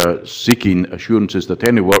just seeking assurances that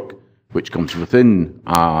any work which comes within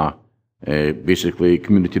basically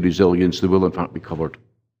community resilience, they will in fact be covered.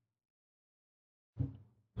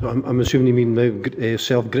 So I'm assuming you mean now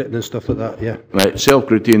self-gritting and stuff like that, yeah? Right,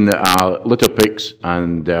 self-gritting, litter picks,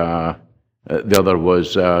 and the other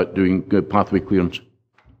was doing pathway clearance.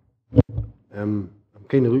 I'm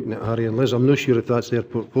kind of looking at Harry and Liz. I'm not sure if that's their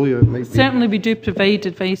portfolio. It might be. Certainly we do provide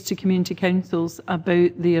advice to community councils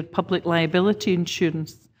about their public liability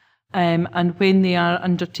insurance, and when they are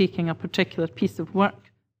undertaking a particular piece of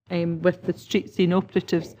work with the street scene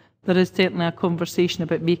operatives, there is certainly a conversation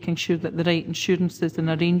about making sure that the right insurances and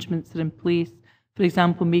arrangements are in place. For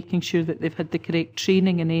example, making sure that they've had the correct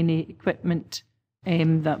training in any equipment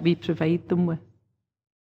that we provide them with.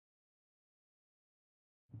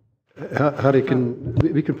 Harry,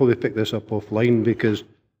 we can probably pick this up offline because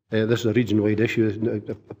this is a region-wide issue.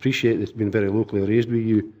 I appreciate it's been very locally raised with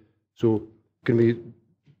you. So can we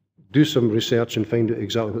do some research and find out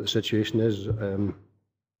exactly what the situation is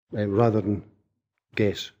rather than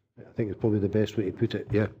guess? I think it's probably the best way to put it,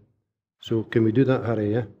 yeah. So can we do that,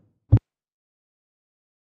 Harry, yeah?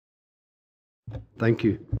 Thank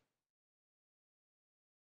you.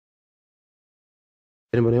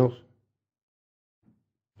 Anyone else?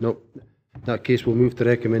 No. In that case, we'll move to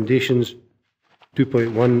recommendations.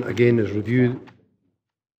 2.1, again, is review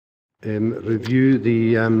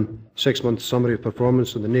the 6-month summary of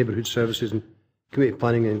performance of the Neighbourhood Services and Community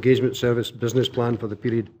Planning and Engagement Service business plan for the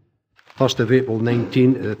period 1st of April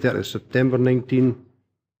 19 to the 30th of September 19.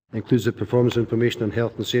 Includes the performance information on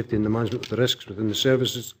health and safety and the management of the risks within the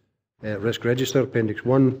services risk register, Appendix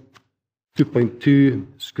 1. 2.2,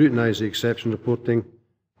 scrutinise the exception reporting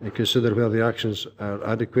and consider whether the actions are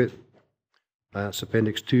adequate. That's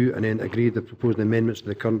Appendix 2, and then agree the proposed amendments to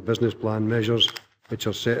the current business plan measures which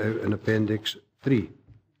are set out in Appendix 3.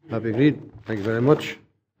 Have you agreed? Thank you very much.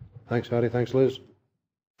 Thanks, Harry. Thanks, Liz.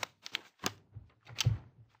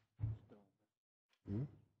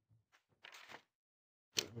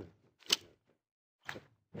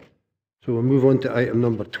 So we'll move on to item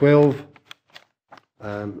number 12.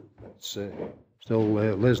 It's still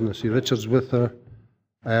Liz and I see Richard's with her.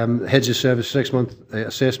 Heads of Service 6-month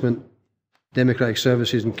assessment, Democratic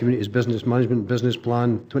Services and Communities Business Management Business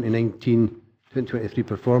Plan 2019-2023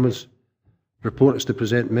 performance. Report is to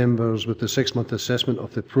present members with the 6-month assessment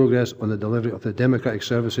of the progress on the delivery of the Democratic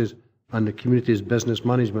Services and the Communities Business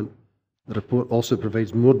Management. The report also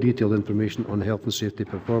provides more detailed information on health and safety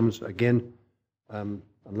performance. Again,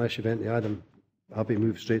 unless you've anything to add, I'm happy to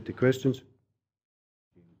move straight to questions.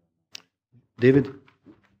 David?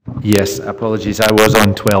 Yes, apologies. I was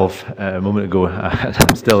on 12 a moment ago.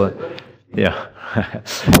 I'm still, yeah,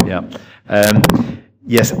 yeah.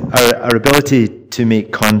 Yes, our ability to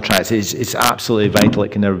make contracts is absolutely vital.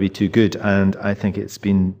 It can never be too good, and I think it's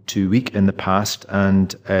been too weak in the past.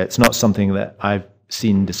 And it's not something that I've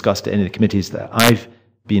seen discussed at any of the committees that I've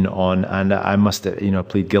been on, and I must,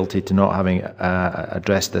 plead guilty to not having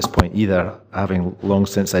addressed this point either, having long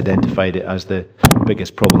since identified it as the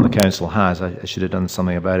biggest problem the council has. I should have done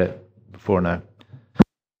something about it before now.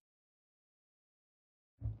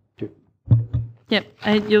 Yep,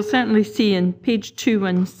 you'll certainly see in page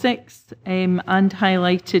 216 and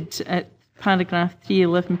highlighted at paragraph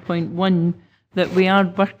 311.1 that we are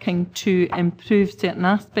working to improve certain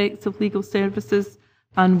aspects of legal services.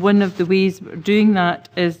 And one of the ways we're doing that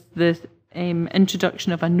is the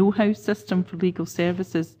introduction of a know-how system for legal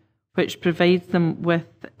services, which provides them with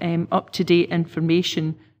up-to-date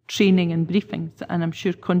information, training and briefings. And I'm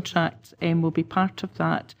sure contracts will be part of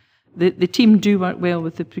that. The team do work well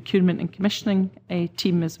with the procurement and commissioning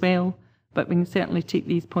team as well, but we can certainly take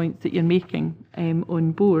these points that you're making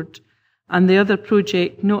on board. And the other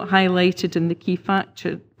project, not highlighted in the key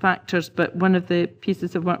factors, but one of the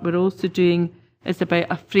pieces of work we're also doing is about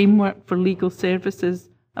a framework for legal services,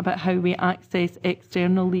 about how we access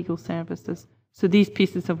external legal services. So these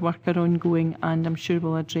pieces of work are ongoing, and I'm sure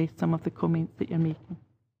we'll address some of the comments that you're making.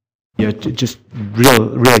 Yeah, just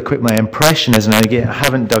really quick, my impression is, and again, I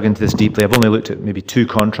haven't dug into this deeply, I've only looked at maybe 2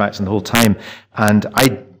 contracts in the whole time, and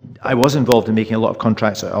I was involved in making a lot of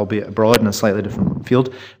contracts, albeit abroad in a slightly different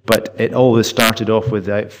field, but it always started off with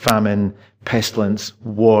famine, pestilence,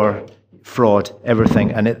 war, fraud,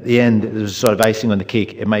 everything, and at the end, there's sort of icing on the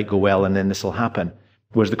cake, it might go well and then this will happen.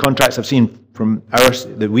 Whereas the contracts I've seen from ours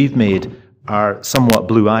that we've made are somewhat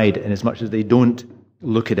blue-eyed in as much as they don't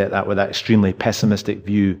look at it that with that extremely pessimistic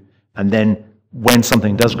view. And then when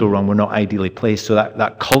something does go wrong, we're not ideally placed. So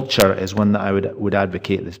that culture is one that I would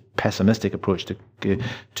advocate, this pessimistic approach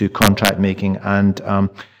to contract making. And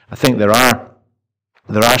I think there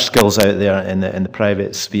are skills out there in the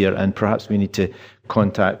private sphere, and perhaps we need to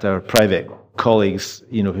contact our private colleagues,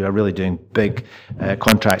 who are really doing big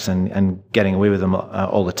contracts and getting away with them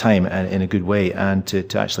all the time and in a good way, and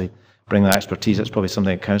to actually bring that expertise. That's probably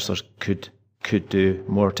something that councillors could do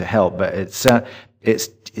more to help. But it's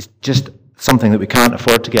just something that we can't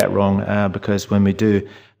afford to get wrong, because when we do,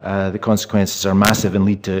 the consequences are massive and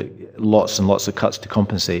lead to lots and lots of cuts to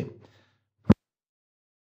compensate.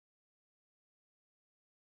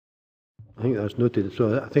 I think that's noted.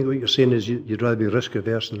 So I think what you're saying is you'd rather be risk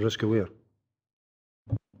averse than risk aware.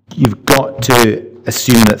 You've got to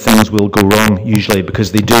assume that things will go wrong, usually,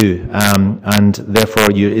 because they do, and therefore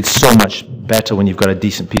it's so much better when you've got a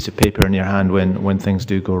decent piece of paper in your hand when things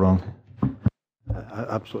do go wrong.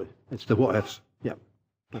 Absolutely. It's the what ifs. Yeah,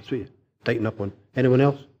 that's what you tighten up on. Anyone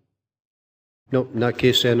else? No, in that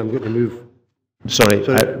case then I'm going to move. Sorry.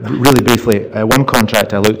 Really briefly, one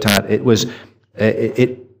contract I looked at, there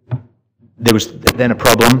was then a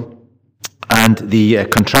problem, and the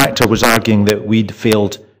contractor was arguing that we'd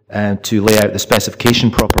failed to lay out the specification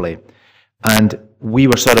properly, and we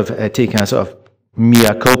were sort of taking a sort of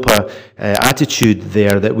mea culpa attitude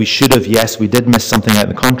there, that we should have, yes, we did miss something out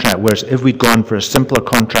in the contract, whereas if we'd gone for a simpler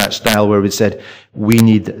contract style where we'd said we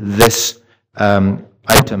need this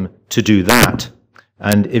item to do that,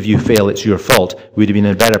 and if you fail it's your fault, we'd have been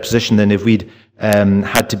in a better position than if we'd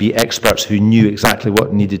had to be experts who knew exactly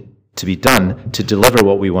what needed to be done to deliver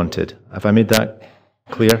what we wanted. Have I made that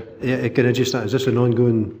clear? Yeah, can I just, is this an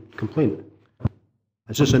ongoing complaint?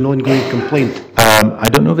 Is this an ongoing complaint? I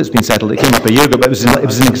don't know if it's been settled. It came up a year ago, but it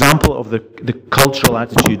was an example of the cultural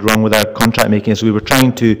attitude wrong with our contract making. So we were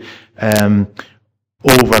trying to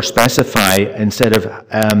over-specify instead of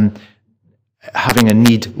having a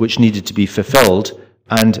need which needed to be fulfilled,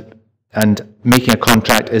 and making a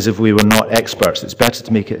contract as if we were not experts. It's better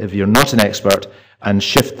to make it if you're not an expert and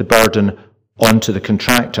shift the burden onto the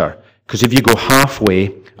contractor. Because if you go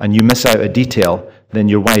halfway and you miss out a detail, then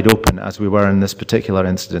you're wide open, as we were in this particular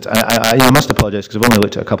incident. I must apologise, because I've only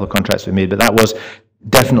looked at a couple of contracts we made, but that was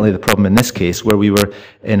definitely the problem in this case, where we were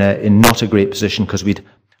in not a great position because we'd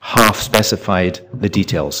half specified the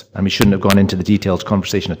details, and we shouldn't have gone into the details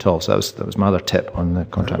conversation at all. So that was my other tip on the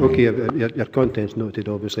contract. Okay, your content's noted,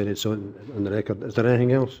 obviously, and it's on the record. Is there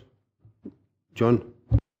anything else? John?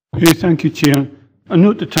 Thank you, Chair. I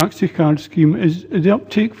note the taxi card scheme. Is the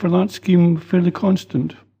uptake for that scheme fairly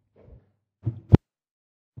constant?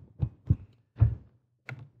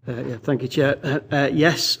 Thank you, Chair.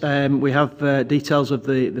 Yes, we have details of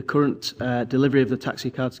the current delivery of the taxi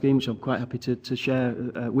card scheme, which I'm quite happy to share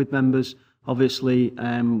with members. Obviously,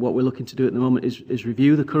 what we're looking to do at the moment is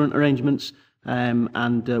review the current arrangements,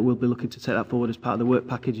 and we'll be looking to take that forward as part of the work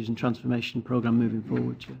packages and transformation programme moving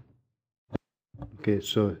forward, Chair. Okay,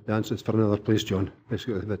 so the answer is for another place, John,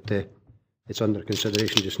 basically, but it's under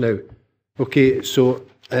consideration just now. Okay, so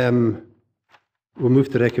we'll move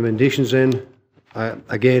to recommendations then.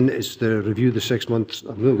 Again, it's to review the 6 months.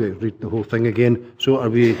 I'm not going to read the whole thing again. So are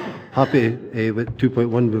we happy with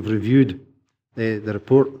 2.1? We've reviewed the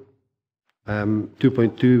report.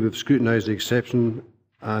 2.2, we've scrutinised the exception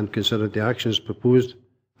and considered the actions proposed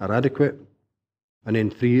are adequate. And then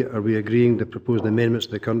 3, are we agreeing the proposed amendments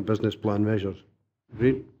to the current business plan measures?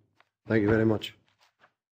 Agreed? Thank you very much.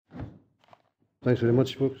 Thanks very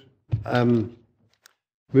much, folks.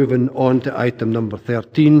 Moving on to item number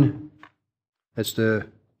 13. It's the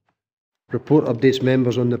report updates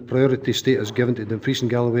members on the priority status given to Dumfries and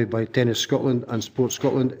Galloway by Tennis Scotland and Sport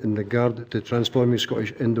Scotland in regard to transforming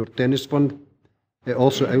Scottish Indoor Tennis Fund. It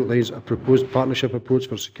also outlines a proposed partnership approach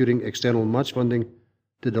for securing external match funding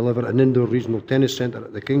to deliver an indoor regional tennis centre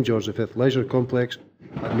at the King George V Leisure Complex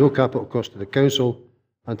at no capital cost to the Council,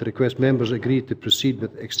 and to request members agree to proceed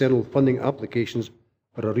with external funding applications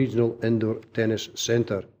for a regional indoor tennis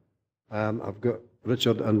centre. I've got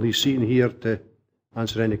Richard and Lee Seaton here to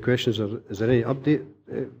answer any questions. Is there any update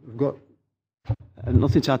we've got?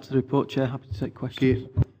 Nothing to add to the report, Chair. Happy to take questions.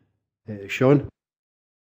 Okay. Sean?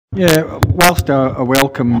 Yeah, whilst I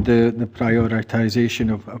welcome the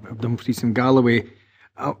prioritisation of Dumfries and Galloway,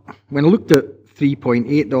 when I looked at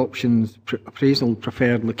 3.8, the options, appraisal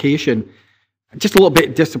preferred location, just a little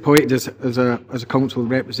bit disappointed as a council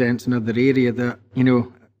represents another area that,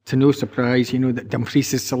 to no surprise, that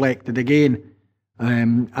Dumfries is selected again.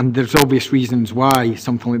 And there's obvious reasons why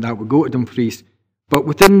something like that would go to Dumfries. But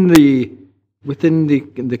within the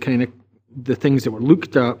kind of the things that were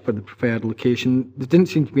looked at for the preferred location, there didn't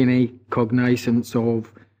seem to be any cognizance of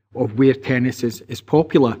where tennis is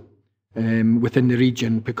popular within the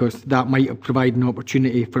region, because that might have provided an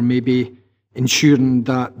opportunity for maybe ensuring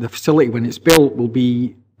that the facility, when it's built, will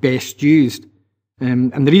be best used.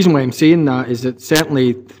 And the reason why I'm saying that is that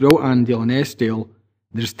certainly throughout Annandale and Eskdale,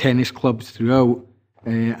 there's tennis clubs throughout.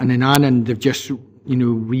 And in Annan, they've just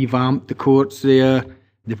revamped the courts there.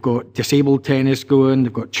 They've got disabled tennis going.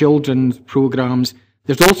 They've got children's programs.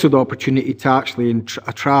 There's also the opportunity to actually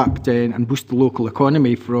attract and boost the local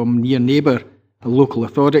economy from near neighbour local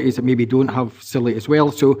authorities that maybe don't have facility as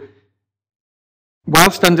well. So,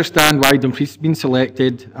 whilst I understand why Dumfries has been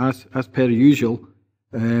selected as per usual,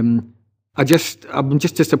 I'm just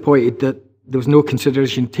disappointed that there was no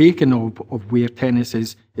consideration taken of where tennis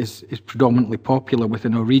is predominantly popular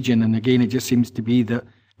within our region. And again, it just seems to be that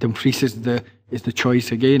Dumfries is the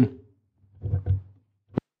choice again.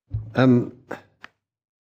 I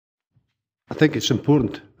think it's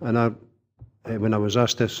important, and when I was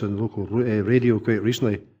asked this on local radio quite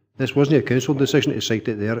recently, this wasn't a council decision to site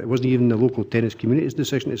it there. It wasn't even the local tennis community's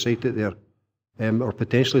decision to site it there, or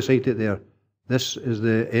potentially site it there. This is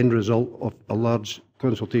the end result of a large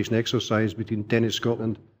consultation exercise between Tennis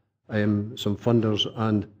Scotland, some funders,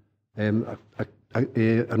 and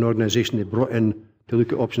an organisation they brought in to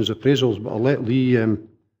look at options appraisals. But I'll let Lee, if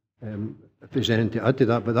there's anything to add to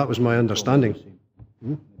that, but that was my understanding.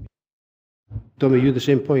 Tommy, you the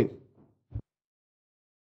same point?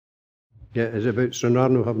 Yeah, it's about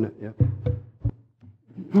Stranraer having it, yeah.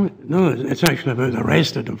 No, it's actually about the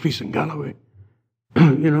rest of Dumfries and Galloway.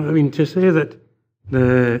 To say that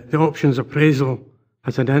the options appraisal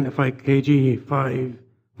has identified KG5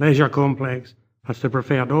 leisure complex as the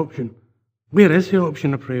preferred option. Where is the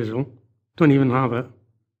option appraisal? Don't even have it.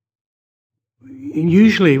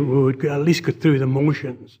 Usually we would at least go through the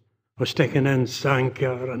motions of sticking in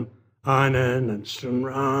Sanker and Annan and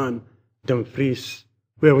Stranraer and Dumfries,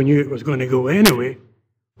 where we knew it was going to go anyway.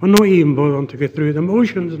 We're not even bothering to go through the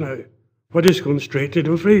motions now. We're just going straight to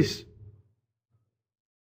Dumfries.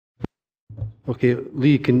 Okay,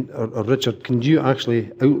 Lee or Richard, can you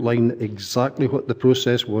actually outline exactly what the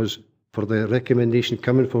process was for the recommendation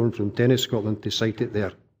coming forward from Tennis Scotland to site it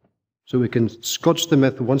there? So we can scotch the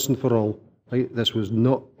myth once and for all, right? This was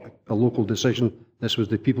not a local decision, this was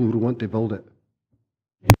the people who want to build it.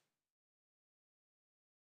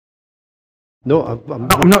 No,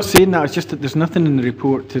 I'm not saying that. It's just that there's nothing in the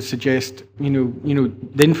report to suggest, the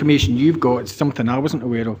information you've got, it's something I wasn't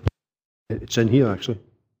aware of. It's in here, actually.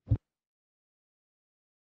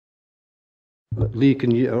 Lee,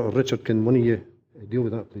 can you, or Richard, can one of you deal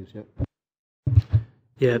with that, please?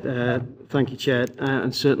 Yeah. Thank you, Chair,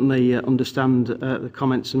 and certainly understand the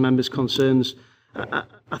comments and members' concerns.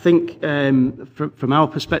 I think from our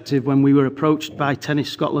perspective, when we were approached by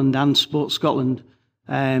Tennis Scotland and Sports Scotland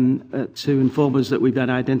to inform us that we've been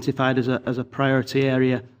identified as a priority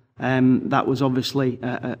area, that was obviously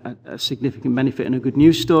a significant benefit and a good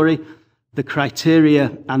news story. The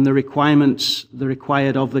criteria and the requirements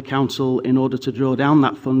required of the council in order to draw down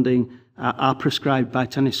that funding are prescribed by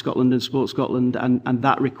Tennis Scotland and Sports Scotland, and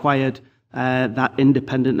that required that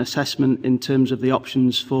independent assessment in terms of the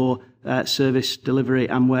options for service delivery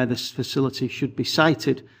and where this facility should be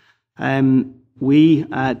sited. We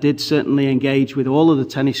did certainly engage with all of the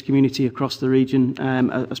tennis community across the region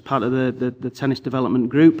as part of the tennis development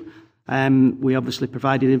group. We obviously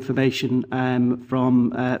provided information to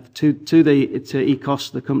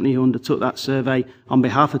ECOS, the company who undertook that survey, on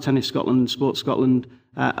behalf of Tennis Scotland and Sports Scotland,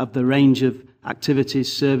 of the range of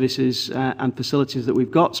activities, services and facilities that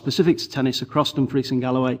we've got specific to tennis across Dumfries and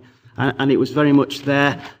Galloway. And it was very much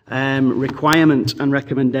their requirement and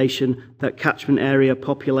recommendation that catchment area,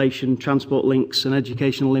 population, transport links and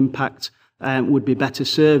educational impact would be better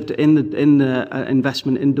served in the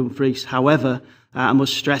investment in Dumfries. However, I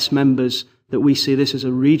must stress, members, that we see this as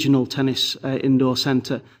a regional tennis indoor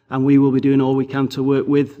centre, and we will be doing all we can to work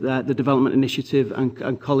with the Development Initiative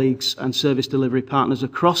and colleagues and service delivery partners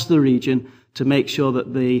across the region to make sure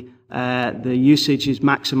that the usage is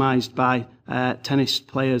maximised by tennis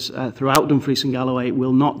players throughout Dumfries and Galloway. It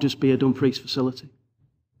will not just be a Dumfries facility.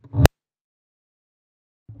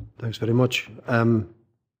 Thanks very much.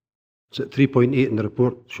 It's at 3.8 in the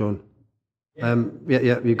report, Sean. Yeah,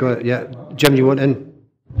 you got it. Yeah, Jim, you want in?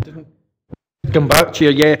 Come back,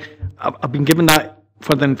 Chair. Yeah, I've been given that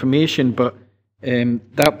further information, but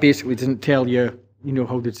that basically doesn't tell you,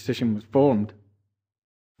 how the decision was formed.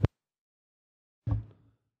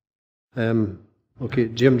 Okay,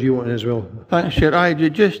 Jim, do you want it as well? Thanks, Chair. I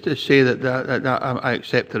just to say that, I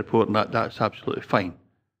accept the report and that's absolutely fine.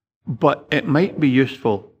 But it might be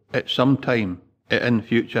useful at some time in the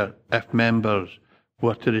future if members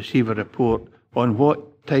were to receive a report on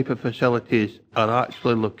what type of facilities are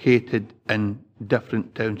actually located in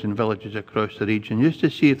different towns and villages across the region, just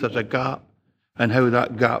to see if there's a gap and how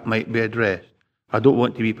that gap might be addressed. I don't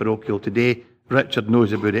want to be parochial today. Richard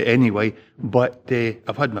knows about it anyway, but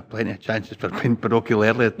I've had my plenty of chances for being parochial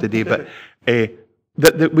earlier today, but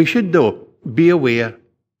that we should, though, be aware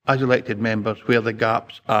as elected members where the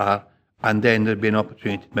gaps are, and then there'd be an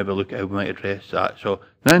opportunity to maybe look at how we might address that. So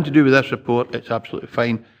nothing to do with this report, it's absolutely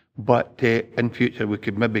fine, but in future we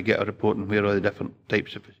could maybe get a report on where are the different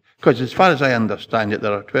types of, because as far as I understand it,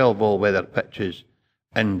 there are 12 all-weather pitches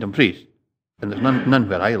in Dumfries, and there's none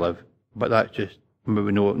where I live, but that's just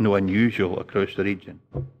maybe no unusual across the region.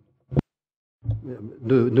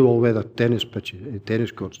 No all-weather tennis pitches,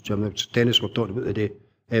 tennis courts, Jim. It's tennis we're talking about today.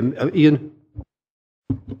 Ian?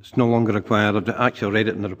 It's no longer required. I've actually read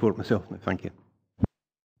it in the report myself. Thank you.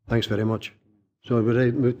 Thanks very much. So we're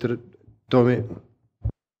ready to move to Tommy.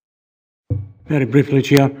 Very briefly,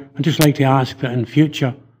 Chair, I'd just like to ask that in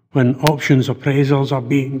future, when options appraisals are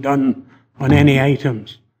being done on any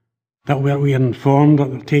items, that we're informed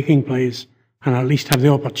that they're taking place and at least have the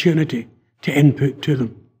opportunity to input to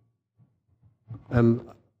them.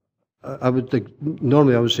 I would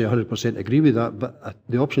normally I would say 100% agree with that, but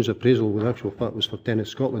the options appraisal, with actual fact, was for Tennis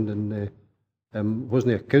Scotland, and wasn't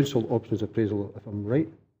there a council options appraisal, if I'm right?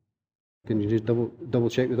 Can you just double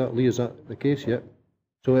check with that, Lee? Is that the case? Yeah.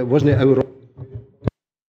 So it wasn't our.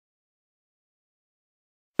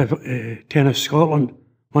 If Tennis Scotland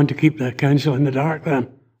want to keep the council in the dark,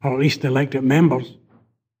 then, or at least the elected members.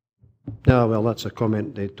 Yeah, well, that's a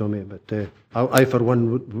comment, Tommy, but I, for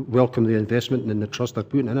one, would welcome the investment and the trust they're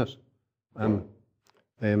putting in us. And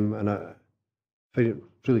I find it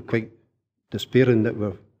really quite despairing that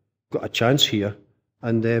we've got a chance here,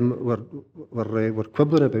 and we're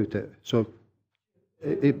quibbling about it. So,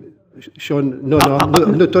 Sean, no,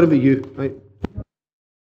 I'm not talking about you. Right?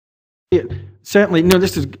 Yeah, certainly, no.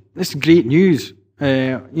 This is great news.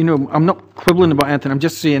 I'm not quibbling about anything. I'm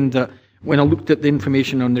just saying that when I looked at the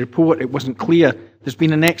information on the report, it wasn't clear. There's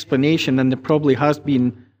been an explanation, and there probably has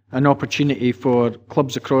been an opportunity for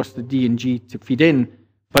clubs across the D&G to feed in,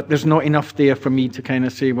 but there's not enough there for me to kind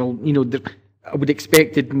of say, well, I would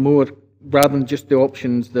expected more rather than just the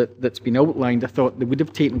options that's been outlined. I thought they would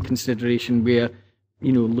have taken consideration where,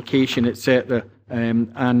 location, etc.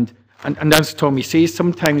 And as Tommy says,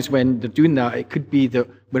 sometimes when they're doing that, it could be that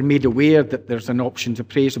we're made aware that there's an options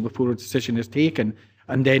appraisal before a decision is taken,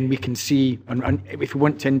 and then we can see, and if we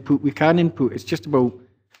want to input, we can input. It's just about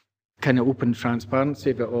kind of open transparency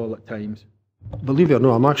of it all at times. Believe it or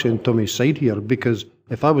not, I'm actually on Tommy's side here, because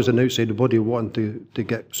if I was an outside body wanting to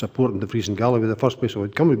get support in the Dumfries and Galloway, the first place I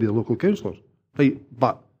would come would be the local councillors. Right,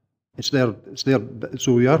 but it's there,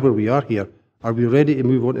 so we are where we are here. Are we ready to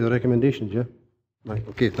move on to the recommendations, yeah? Right,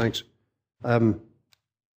 okay, thanks.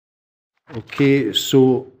 Okay,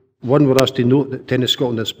 so one, we're asked to note that Tennis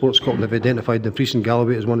Scotland and Sports Scotland have identified the Dumfries and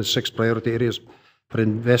Galloway as one of 6 priority areas for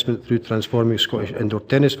investment through transforming Scottish Indoor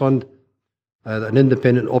Tennis Fund. That an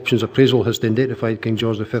independent options appraisal has identified King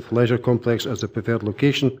George V Leisure Complex as the preferred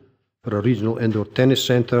location for a regional indoor tennis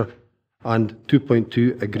centre. And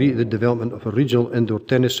 2.2, agree to the development of a regional indoor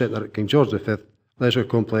tennis centre at King George V Leisure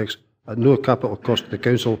Complex at no capital cost to the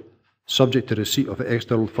council, subject to receipt of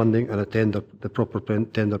external funding and the proper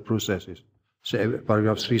tender processes. Set out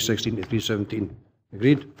paragraphs 316 to 317.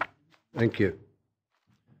 Agreed? Thank you.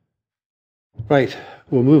 Right,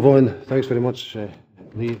 we'll move on. Thanks very much,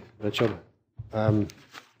 Lee, Richard.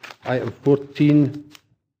 Item 14,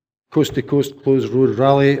 Coast to Coast Closed Road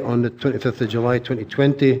Rally on the 25th of July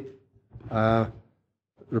 2020.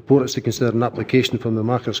 Report is to consider an application from the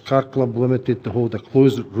Markers Car Club Limited to hold a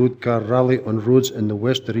closed road car rally on roads in the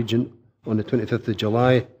West region on the 25th of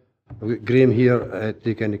July. I've got Graham here to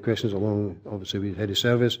take any questions along, obviously, with head of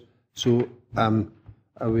service. So,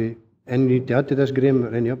 are we any need to add to this, Graham,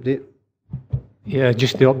 or any update? Yeah,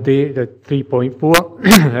 just to update the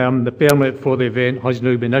 3.4. The permit for the event has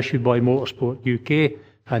now been issued by Motorsport UK,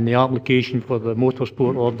 and the application for the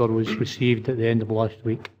motorsport order was received at the end of last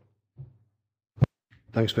week.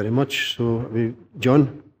 Thanks very much. So,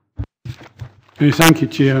 John? Thank you,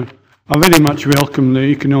 Chair. I very much welcome the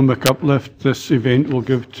economic uplift this event will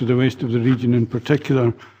give to the west of the region in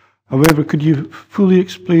particular. However, could you fully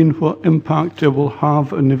explain what impact it will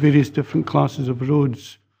have on the various different classes of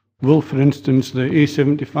roads? Will, for instance, the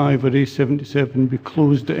A75 or A77 be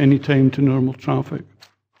closed at any time to normal traffic?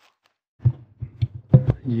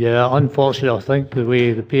 Yeah, unfortunately, I think the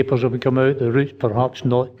way the papers have come out, the route's perhaps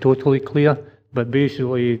not totally clear, but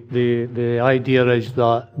basically the idea is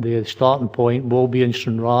that the starting point will be in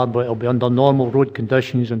Stranraer, but it'll be under normal road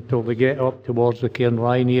conditions until they get up towards the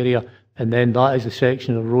Cairnryan area, and then that is a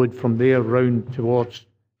section of road from there round towards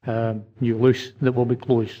New Luce that will be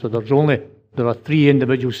closed. So there are 3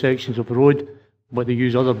 individual sections of road, but they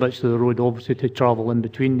use other bits of the road obviously to travel in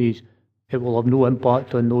between these. It will have no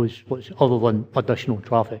impact on those other than additional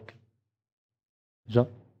traffic. Is that?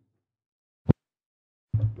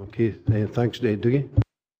 Okay, thanks, Dougie.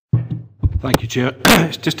 Thank you, Chair.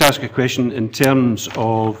 Just to ask a question in terms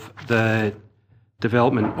of the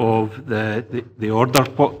development of the order,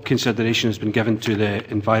 what consideration has been given to the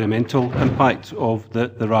environmental impact of the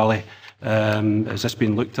rally? Has this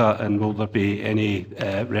been looked at, and will there be any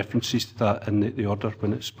references to that in the order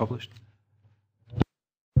when it's published?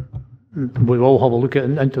 We will have a look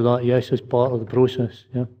into that, yes, as part of the process,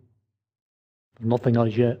 yeah. Nothing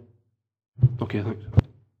as yet. Okay, thanks.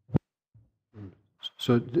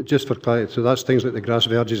 So just for clarity, so that's things like the grass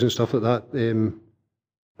verges and stuff like that.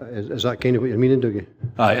 Is that kind of what you're meaning, Dougie?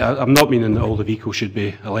 I'm not meaning that all the vehicles should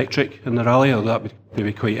be electric in the rally, although that would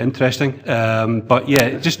maybe quite interesting. But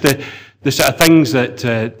yeah, just the sort of things that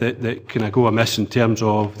kind of go amiss in terms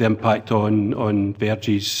of the impact on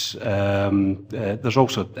verges. There's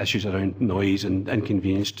also issues around noise and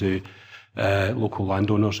inconvenience to local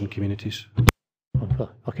landowners and communities.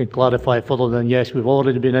 I can clarify further than yes, we've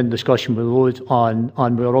already been in discussion with those,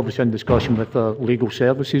 and we're obviously in discussion with legal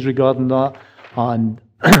services regarding that. And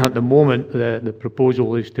at the moment, the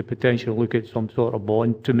proposal is to potentially look at some sort of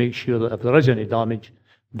bond to make sure that if there is any damage,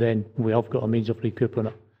 then we have got a means of recouping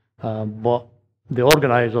it. But the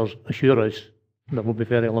organisers assure us there will be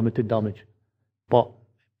very limited damage. But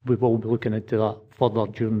we will be looking into that further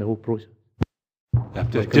during the whole process.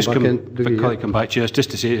 Just come back to you,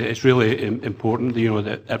 just to say it's really important, you know,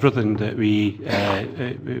 that everything that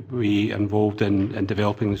we involved in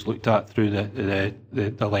developing is looked at through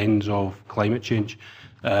the lens of climate change,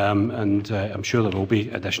 and I'm sure there will be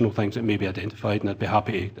additional things that may be identified, and I'd be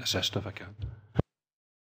happy to assist if I can.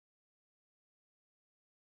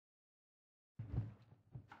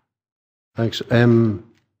 Thanks.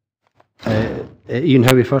 Ian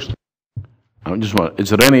Howie first. Is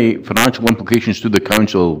there any financial implications to the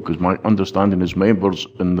council? Because my understanding is members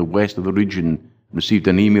in the west of the region received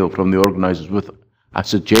an email from the organisers with a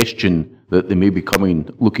suggestion that they may be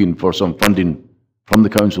looking for some funding from the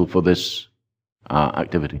council for this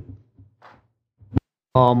activity.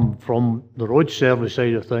 From the road service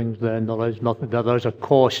side of things, then there is nothing. There is a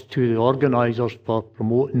cost to the organisers for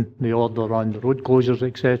promoting the order and the road closures,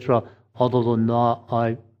 etc. Other than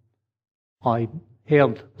that, I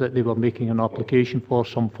heard that they were making an application for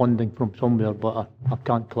some funding from somewhere, but I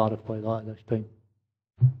can't clarify that at this time.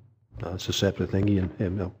 That's a separate thing, Ian.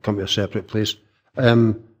 It'll come to a separate place.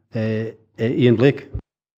 Ian Blake.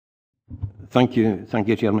 Thank you,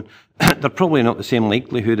 Chairman. They're probably not the same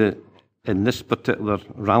likelihood in this particular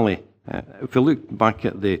rally. If we look back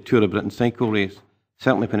at the Tour of Britain cycle race,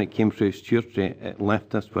 certainly when it came through Stewartry, it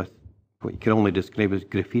left us with what you can only describe as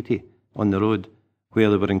graffiti on the road, where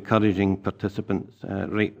they were encouraging participants.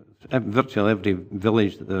 Virtually every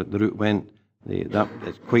village that the route went, that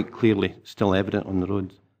is quite clearly still evident on the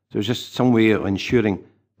roads. So it's just some way of ensuring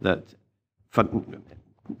that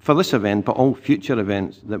for this event, but all future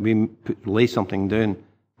events, that we lay something down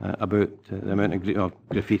about the amount of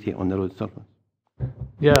graffiti on the road surface.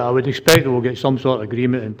 Yeah, I would expect that we'll get some sort of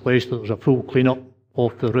agreement in place that there's a full clean-up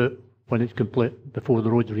of the route when it's complete, before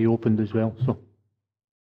the road's reopened as well. So.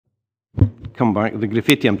 Come back. The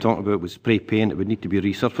graffiti I'm talking about was spray paint. It would need to be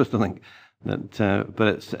resurfaced, I think.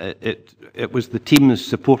 But it was the teams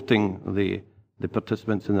supporting the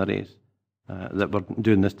participants in the race that were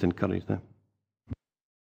doing this to encourage them.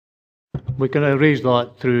 We can raise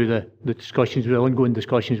that through the discussions, the ongoing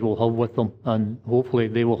discussions we'll have with them, and hopefully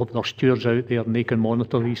they will have their stewards out there and they can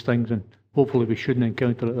monitor these things, and hopefully we shouldn't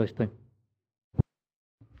encounter it this time.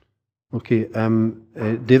 Okay,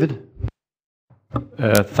 David?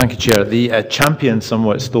 Thank you, Chair. The champion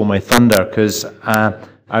somewhat stole my thunder, because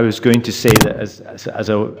I was going to say that as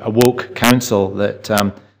a woke council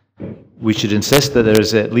that we should insist that there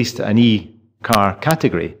is at least an e-car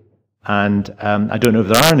category. And I don't know if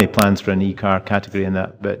there are any plans for an e-car category in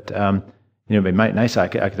that, but you know, it'd be mighty nice. I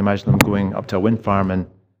could imagine them going up to a wind farm and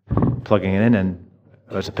plugging it in, and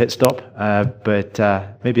there's a pit stop. But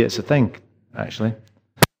maybe it's a thing, actually.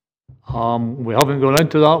 We haven't gone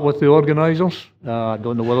into that with the organisers. I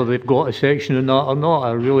don't know whether they've got a section in that or not.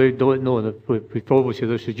 I really don't know. We obviously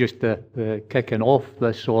this is just the kicking off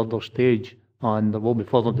this order stage, and there will be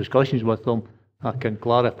further discussions with them. I can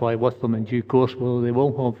clarify with them in due course whether they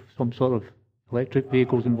will have some sort of electric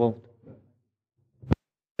vehicles involved.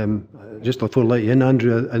 Just before I let you in,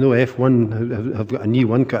 Andrew, I know F1 have got a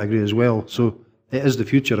NE1 category as well, so it is the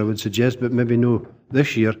future, I would suggest, but maybe no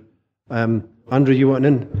this year. Andrew, you want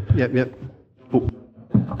in? Yep. Oh.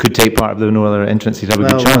 Could take part if there were no other entrants, he'd have a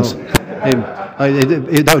good chance.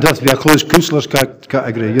 That would have to be a closed councillors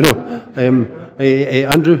category, you know.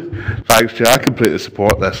 Andrew? Thanks, Chair. I completely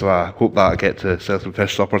support this, and I hope that I get to sell some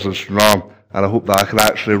fish suppers in Stranraer, and I hope that I can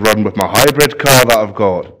actually run with my hybrid car that I've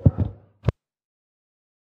got.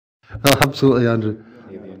 Oh, absolutely, Andrew.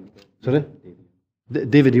 Sorry?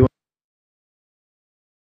 David, you want?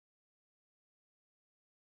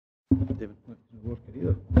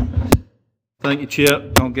 Thank you,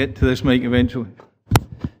 Chair. I'll get to this mic eventually.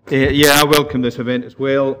 Yeah, I welcome this event as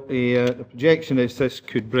well. The projection is this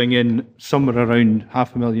could bring in somewhere around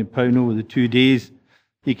 £500,000 over the 2 days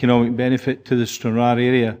economic benefit to the Stranraer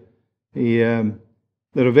area.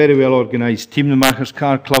 They're a very well organised team, the Machers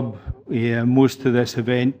Car Club. Most of this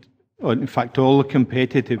event, or in fact all the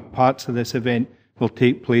competitive parts of this event, will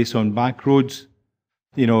take place on back roads.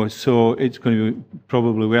 You know, so it's going to be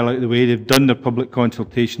probably well out of the way. They've done their public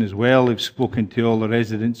consultation as well. They've spoken to all the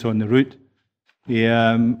residents on the route.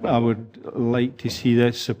 I would like to see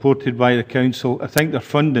this supported by the council. I think their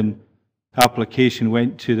funding application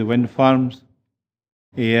went to the wind farms.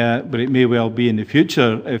 But it may well be in the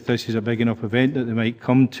future, if this is a big enough event, that they might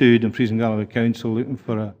come to Dumfries and Galloway Council looking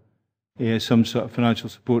for some sort of financial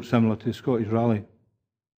support similar to the Scottish Rally.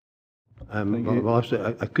 Well,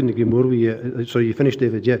 I couldn't agree more with you. So you finished,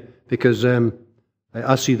 David, yeah? Because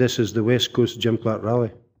I see this as the West Coast Jim Clark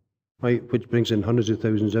Rally, right, which brings in hundreds of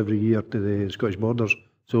thousands every year to the Scottish borders.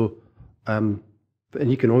 So, an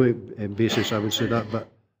economic basis, I would say that. But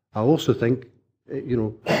I also think, you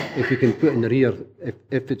know, if we can put in the rear,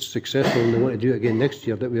 if it's successful and they want to do it again next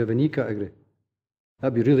year, that we have an E category.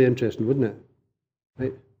 That'd be really interesting, wouldn't it?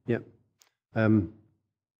 Right? Yeah.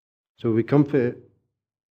 So we come to.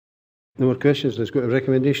 No more questions? Let's go to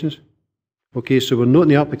recommendations. Okay, so we're noting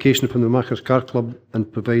the application from the Machers Car Club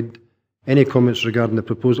and provide any comments regarding the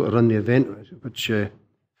proposal to run the event, which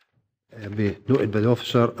be noted by the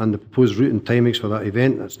officer, and the proposed route and timings for that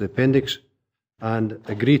event, that's the appendix, and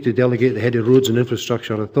agree to delegate the Head of Roads and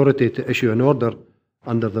Infrastructure Authority to issue an order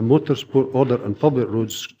under the Motorsport Order on Public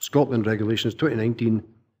Roads Scotland Regulations 2019,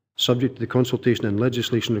 subject to the consultation and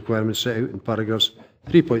legislation requirements set out in paragraphs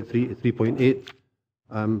 3.3 to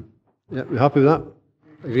 3.8. Yeah, we happy with that?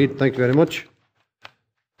 Agreed. Thank you very much.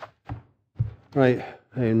 Right,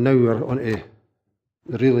 now we're on to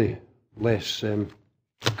the really less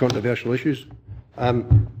controversial issues.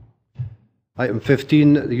 Item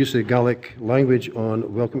 15, the use of the Gaelic language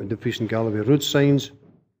on Welcome to Dumfries and Galloway road signs.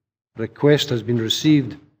 Request has been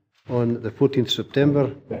received on the 14th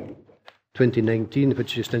September 2019,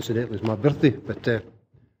 which just incidentally is my birthday, but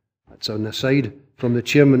that's on the side, from the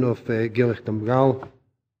Chairman of Gaelic Dumgal,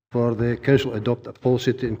 for the Council to adopt a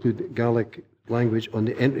policy to include Gaelic language on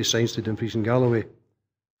the entry signs to Dumfries and Galloway.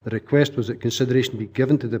 The request was that consideration be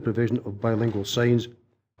given to the provision of bilingual signs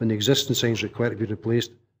when the existing signs require to be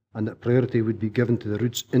replaced, and that priority would be given to the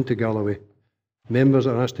routes into Galloway. Members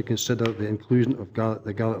are asked to consider the inclusion of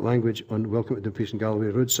the Gaelic language on Welcome to Dumfries and Galloway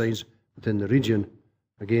road signs within the region.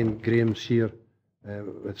 Again, Graham's here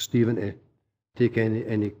with Stephen to take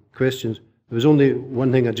any questions. There was only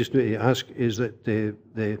one thing I just need to ask, is that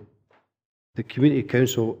the Community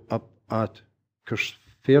Council up at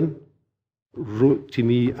Kersfairn wrote to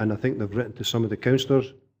me, and I think they've written to some of the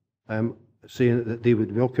councillors, saying that they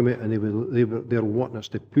would welcome it, and they're wanting us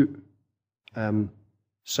to put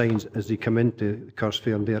signs as they come into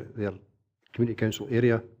Kersfairn, their Community Council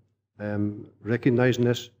area, recognising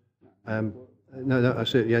this. No, I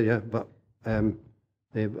said, yeah, but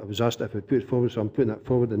I was asked if I'd put it forward, so I'm putting that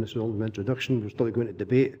forward, and this is all the introduction. We're still going to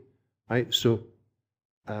debate, right? So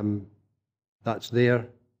that's there.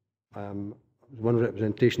 One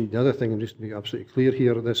representation. The other thing, and just to be absolutely clear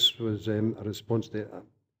here, this was a response to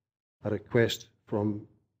a request from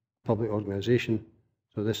a public organisation.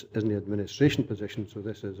 So this isn't the administration position, so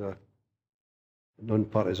this is a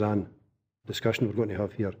non-partisan discussion we're going to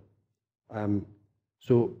have here.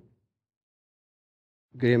 So,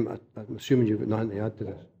 Graham, I'm assuming you've got nothing to add to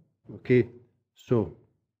this. Okay, so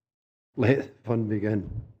let the fun begin.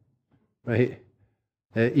 Right,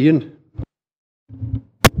 Ian?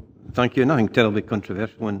 Thank you. Nothing terribly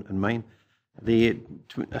controversial in mine. I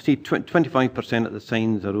see 25% of the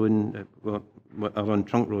signs are on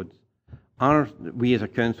trunk roads. Are we as a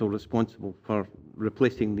council responsible for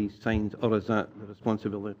replacing these signs, or is that the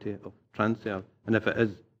responsibility of Transserve? And if it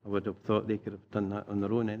is, I would have thought they could have done that on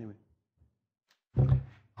their own anyway.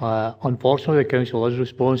 Unfortunately, the council is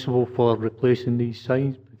responsible for replacing these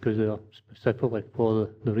signs because they are specifically for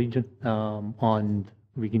the region, and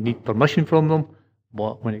we can need permission from them,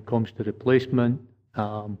 but when it comes to replacement,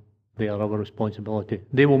 they are our responsibility.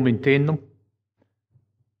 They will maintain them.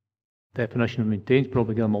 Definition of maintain is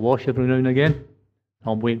probably give them a wash every now and again.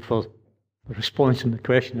 I'm waiting for the response on the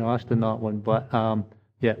question you asked in that one, but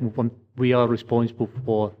yeah, we are responsible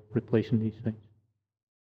for replacing these things.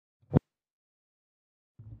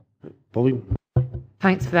 Pauline?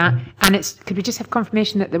 Thanks for that. And could we just have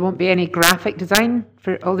confirmation that there won't be any graphic design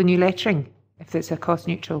for all the new lettering if it's a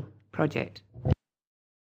cost-neutral project?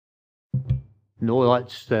 No,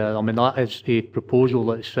 that's, I mean, that is a proposal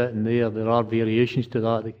that's sitting there. There are variations to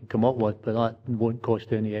that they can come up with, but that won't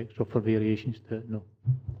cost any extra for variations to it, no.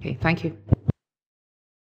 Okay, thank you.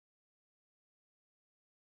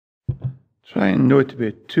 Trying not to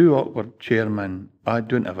be too awkward, Chairman, I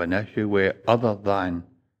don't have an issue with it other than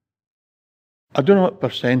I don't know what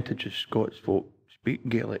percentage of Scots folk speak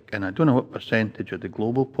Gaelic, and I don't know what percentage of the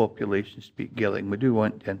global population speak Gaelic. We do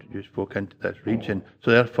want to introduce folk into this region.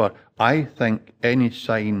 So therefore, I think any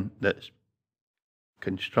sign that's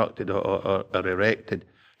constructed or erected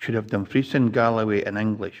should have Dumfries and Galloway in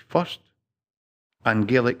English first and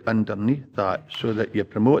Gaelic underneath that, so that you're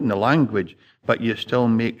promoting the language, but you still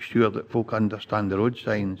make sure that folk understand the road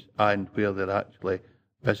signs and where they're actually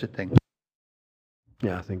visiting.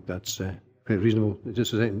 Yeah, I think that's pretty reasonable.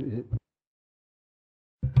 Just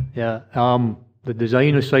yeah, the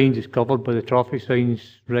design of signs is covered by the traffic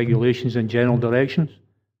signs regulations and general directions,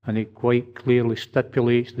 and it quite clearly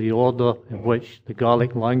stipulates the order in which the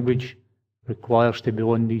Gaelic language requires to be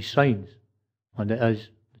on these signs, and it is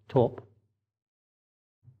the top.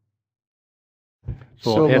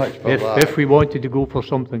 So if we wanted to go for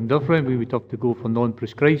something different, we would have to go for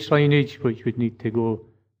non-prescribed signage, which would need to go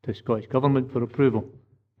to Scottish Government for approval.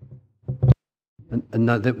 And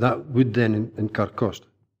that would then incur cost.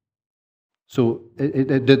 So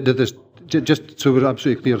just so we're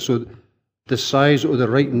absolutely clear, so the size of the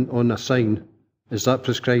writing on a sign, is that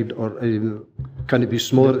prescribed, or can it be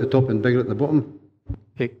smaller at the top and bigger at the bottom?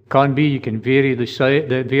 It can be. You can vary the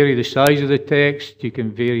size of the text. You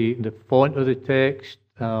can vary the font of the text.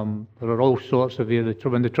 There are all sorts of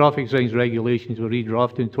when the traffic signs regulations were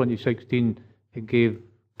redrafted in 2016, it gave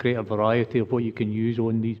greater variety of what you can use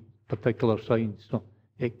on these particular signs. So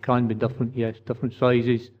it can be different, yes, different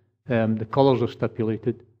sizes. The colours are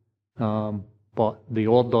stipulated, but the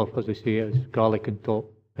order, as I say, is Gaelic on top,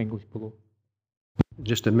 English below.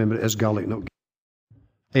 Just remember, it is Gaelic, not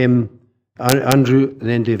Andrew, and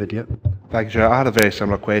then David, yeah. Thank you, Chair. I had a very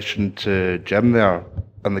similar question to Jim there,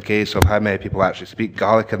 in the case of how many people actually speak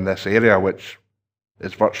Gaelic in this area, which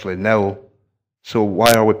is virtually nil. So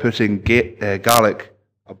why are we putting Gaelic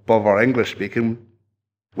above our English speaking,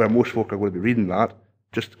 where most folk are going to be reading that,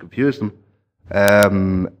 just to confuse them?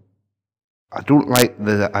 I don't like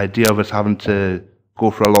the idea of us having to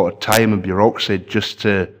go for a lot of time and bureaucracy just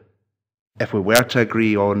to, if we were to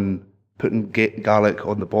agree on putting Gaelic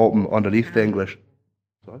on the bottom underneath the English.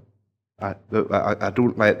 Sorry? I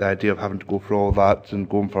don't like the idea of having to go for all that and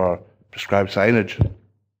going for prescribed signage.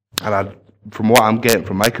 And from what I'm getting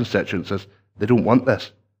from my constituents is they don't want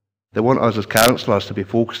this. They want us as councillors to be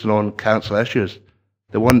focusing on council issues.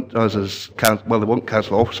 They want us as they want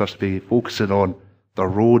council officers to be focusing on their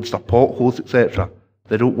roads, their potholes, etc.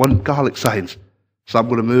 They don't want Gaelic signs. So I'm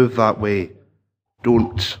going to move that way.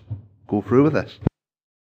 Don't go through with this.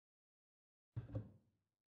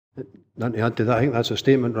 Nothing to add to that. I think that's a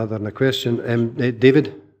statement rather than a question.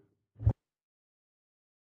 David?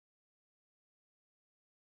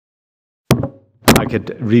 I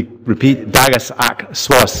could repeat Dagas ac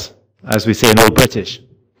swas, as we say in Old British.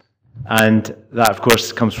 And that, of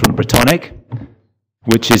course, comes from Brittonic,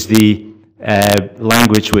 which is the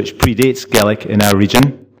language which predates Gaelic in our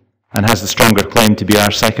region and has the stronger claim to be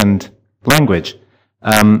our second language.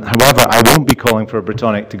 However, I won't be calling for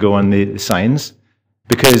Brittonic to go on the signs,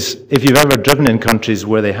 because if you've ever driven in countries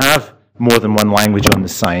where they have more than one language on the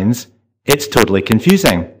signs, it's totally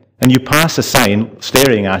confusing. And you pass a sign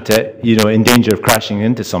staring at it, you know, in danger of crashing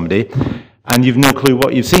into somebody, and you've no clue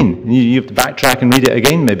what you've seen. You have to backtrack and read it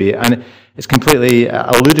again, maybe, and it's completely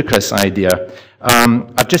a ludicrous idea.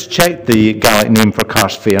 I've just checked the Gaelic name for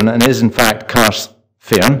Carsfairn, and it is in fact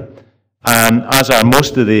Carsfairn, as are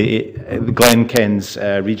most of the Glen Ken's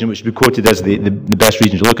region, which would be quoted as the best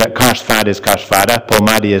region to look at. Carsfad is Carsfada,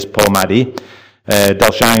 Polmaddy is Polmaddy,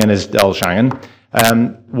 Delshangan is Delshangan.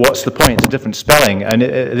 What's the point? It's a different spelling, and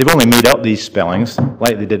they've only made up these spellings,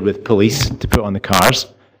 like they did with police, to put on the cars.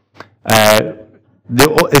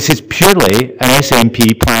 This is purely an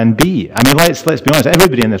SNP Plan B. I mean, let's be honest.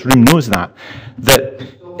 Everybody in this room knows that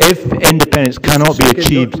if independence cannot be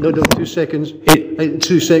achieved. No, 2 seconds.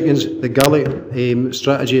 2 seconds. The Gaelic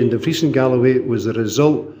strategy in Dumfries and Galloway was the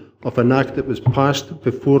result of an act that was passed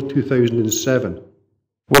before 2007.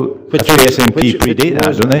 Well, which the SNP predate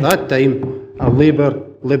that, don't they? At that time, a Labour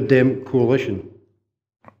Lib Dem coalition.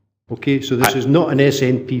 Okay, so this is not an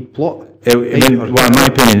SNP plot. Well, in my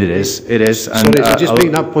opinion, it is. It is. And, sorry, so just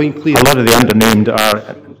making that point clear. A lot of the undernamed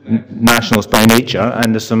are nationalists by nature,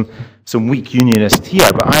 and there's some weak unionists here.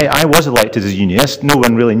 But I was elected as a unionist. No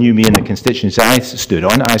one really knew me in the constituency I stood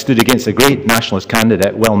on. I stood against a great nationalist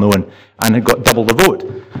candidate, well known, and had got double the vote.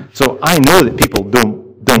 So I know that people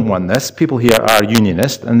don't want this. People here are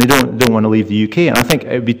unionists, and they don't want to leave the UK. And I think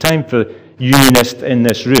it would be time for unionists in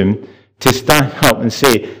this room to stand up and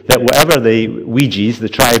say that whatever the Ouija's, the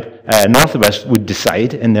tribe north of us, would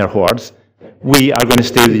decide in their hordes, we are going to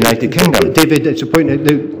stay with the United Kingdom. David, it's a point.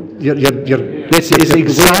 This is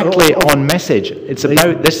exactly on message. It's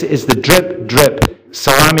about, this is the drip, drip,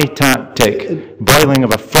 salami tactic, boiling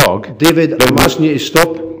of a frog. David, I'm asking you to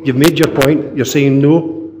stop. You've made your point. You're saying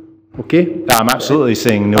no. Okay? I'm absolutely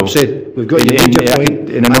saying no. I've said, we've got your major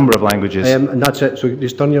point. In a number of languages. And that's it. So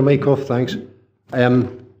just turn your mic off, thanks.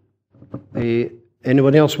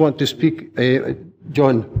 Anyone else want to speak?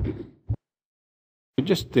 John?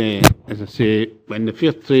 Just, as I say, when the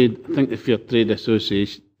Fair Trade, I think the Fair Trade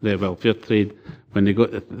Association, Fair Trade, when they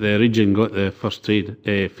got the region got the first trade,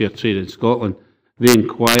 Fair Trade in Scotland, they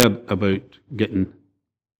inquired about getting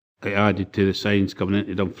it added to the signs coming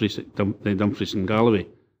into Dumfries and Galloway,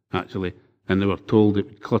 actually, and they were told it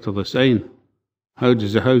would clutter the sign.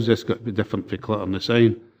 How's this got to be different for cluttering the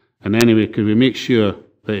sign? And anyway, could we make sure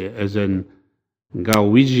that it is in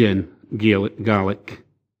Galwegian Gaelic,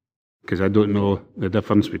 because I don't know the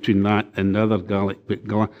difference between that and the other Gaelic, but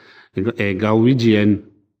Galwegian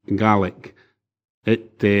Gaelic,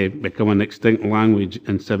 it became an extinct language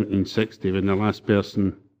in 1760 when the last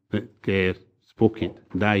person that spoke it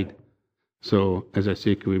died. So, as I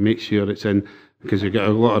say, could we make sure it's in, because we've got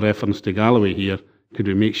a lot of reference to Galloway here, could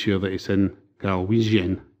we make sure that it's in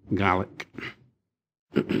Galwegian Gaelic?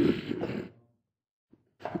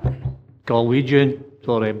 Galwegian,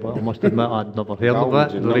 sorry, but I must admit I'd never heard of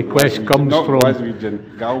it. The request comes from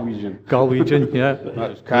Galwegian, yeah.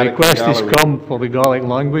 The request has come for the Gaelic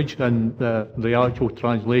language, and the actual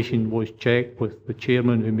translation was checked with the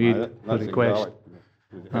chairman who made the request.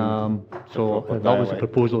 So that was the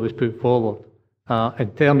proposal that was put forward.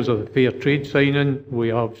 In terms of the fair trade signing, we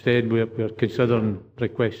have said we're considering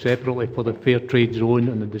requests separately for the fair trade zone,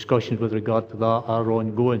 and the discussions with regard to that are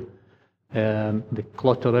ongoing. The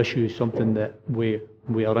clutter issue is something that we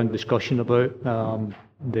are in discussion about.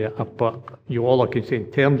 But all I can say in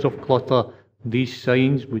terms of clutter, these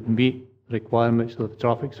signs would meet requirements of the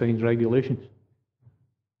traffic signs regulations.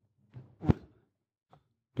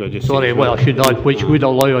 Sorry, well, I should add, which would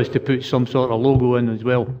allow us to put some sort of logo in as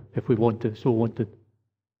well, if we wanted.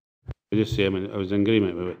 I just say, I was in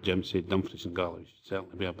agreement with what Jim said. Dumfries and Galloway should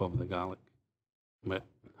certainly be above the Gaelic. But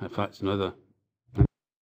if that's another.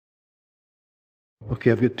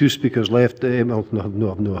 Okay, I've got two speakers left. No, I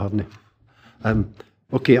haven't.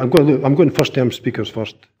 Okay, I'm going first term speakers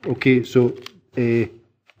first. Okay, so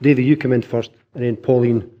Davy, you come in first, and then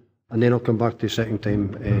Pauline, and then I'll come back to second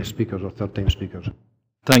time speakers or third time speakers.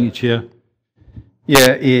 Thank you, Chair.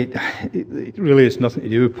 Yeah, it really has nothing to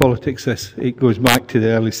do with politics, this. It goes back to the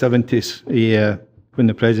early 70s when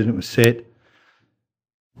the President was set.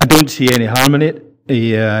 I don't see any harm in it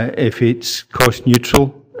if it's cost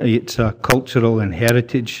neutral. It's a cultural and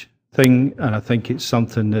heritage thing, and I think it's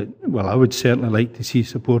something that, well, I would certainly like to see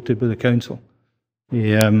supported by the Council.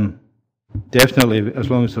 Definitely, as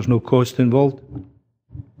long as there's no cost involved.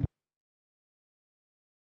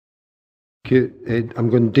 Okay, I'm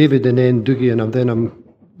going David and then Dougie, and then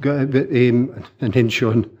and then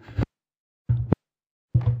Sean.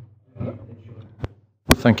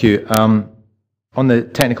 Thank you. On the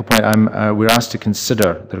technical point, we're asked to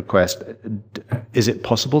consider the request. Is it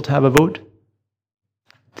possible to have a vote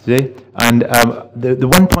today? And the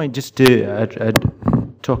one point, just to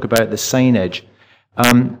talk about the signage,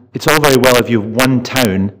 it's all very well if you have one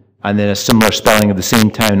town and then a similar spelling of the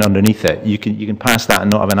same town underneath it. You can pass that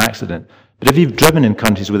and not have an accident. But if you've driven in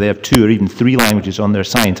countries where they have 2 or even 3 languages on their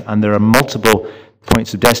signs, and there are multiple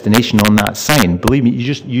points of destination on that sign, believe me,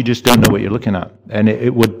 you just don't know what you're looking at, and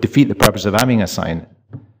it would defeat the purpose of having a sign.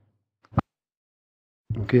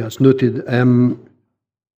 Okay, that's noted.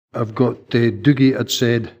 I've got Dougie had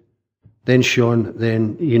said, then Sean,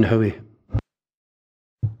 then Ian Howie.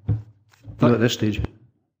 Not at this stage.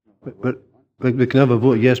 But We can have a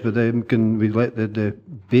vote, yes, but can we let the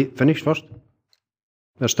debate finish first?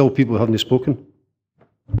 There's still people who haven't spoken.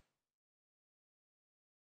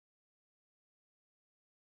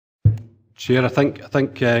 Chair, I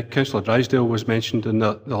think Councillor Drysdale was mentioned in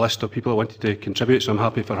the list of people that wanted to contribute, so I'm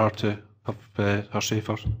happy for her to have her say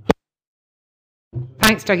first.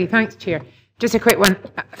 Thanks, Dougie. Thanks, Chair. Just a quick one.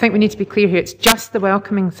 I think we need to be clear here. It's just the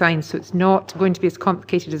welcoming sign, so it's not going to be as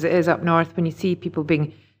complicated as it is up north when you see people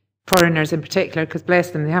being foreigners in particular, because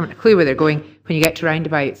bless them, they haven't a clue where they're going when you get to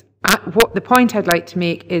roundabouts. What the point I'd like to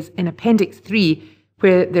make is in Appendix 3,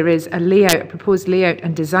 where there is a layout, a proposed layout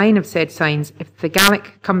and design of said signs, if the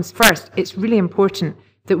Gaelic comes first, it's really important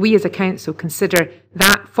that we as a council consider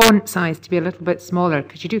that font size to be a little bit smaller,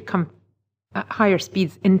 because you do come at higher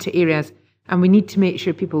speeds into areas, and we need to make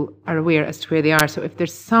sure people are aware as to where they are. So if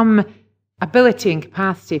there's some ability and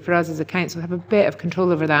capacity for us as a council to have a bit of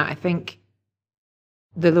control over that, I think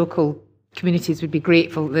the local communities would be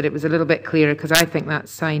grateful that it was a little bit clearer, because I think that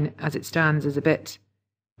sign as it stands is a bit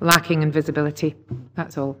lacking in visibility.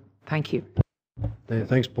 That's all. Thank you.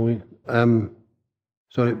 Thanks, Pauline.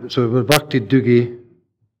 Sorry, so we're back to Dougie,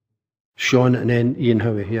 Sean, and then Ian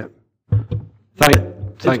Howie. Yeah.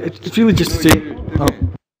 It's really just to say.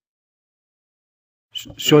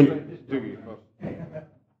 Sean.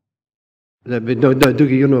 No,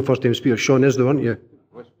 Dougie, you're not a first time speaker. Sean is, though, aren't you?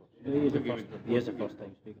 He is the first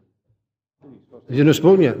time speaker. Have you not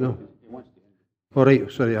spoken yet? No. All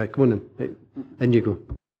right, sorry, come on then. Right, in you go.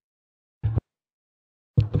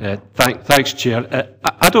 Thanks, Chair.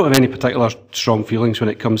 I don't have any particular strong feelings when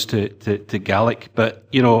it comes to Gaelic, but,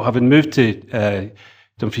 you know, having moved to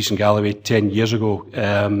Dumfries and Galloway 10 years ago,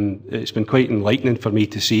 it's been quite enlightening for me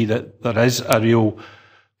to see that there is a real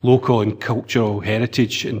local and cultural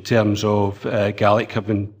heritage in terms of Gaelic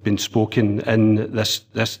having been spoken in this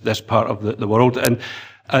part of the world. And,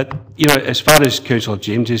 you know, as far as Councillor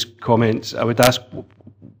James's comments, I would ask,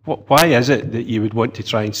 why is it that you would want to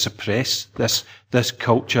try and suppress this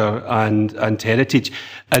culture and heritage?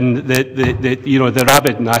 And the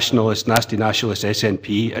rabid nationalist, nasty nationalist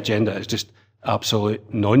SNP agenda is just absolute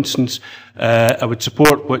nonsense. I would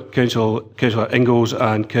support what Councillor Ingalls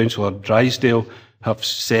and Councillor Drysdale have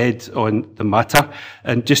said on the matter.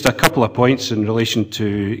 And just a couple of points in relation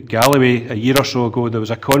to Galloway. A year or so ago, there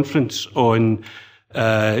was a conference on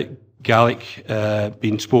Gaelic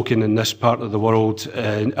being spoken in this part of the world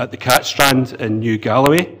at the Catstrand in New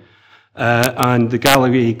Galloway. And the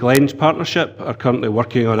Galloway Glens Partnership are currently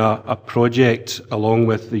working on a project along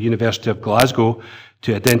with the University of Glasgow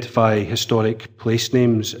to identify historic place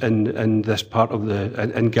names in this part of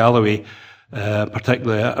in Galloway,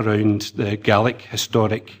 particularly around the Gaelic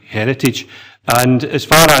historic heritage. And as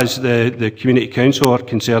far as the Community Council are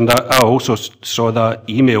concerned, I also saw that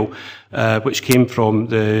email which came from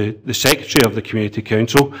the Secretary of the Community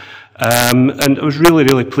Council, and I was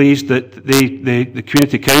really pleased that the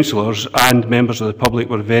Community Councillors and members of the public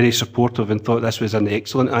were very supportive and thought this was an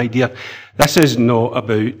excellent idea. This is not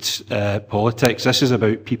about politics, this is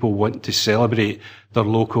about people wanting to celebrate their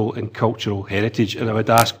local and cultural heritage, and I would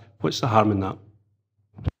ask, what's the harm in that?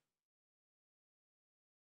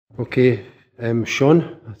 Okay,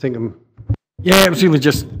 Sean, I think I'm... Yeah, it was really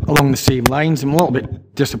just along the same lines. I'm a little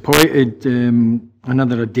bit disappointed.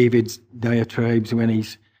 Another of David's diatribes when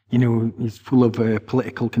he's full of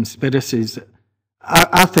political conspiracies.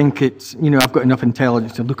 I think it's, I've got enough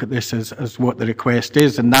intelligence to look at this as what the request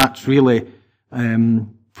is, and that's really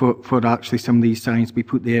for actually some of these signs we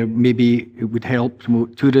put there. Maybe it would help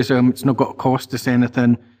promote tourism. It's not got to cost us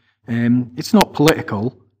anything. It's not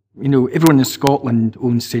political. Everyone in Scotland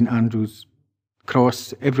owns St Andrew's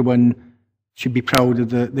Cross. Everyone should be proud of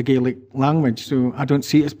the Gaelic language. So I don't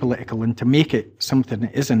see it as political, and to make it something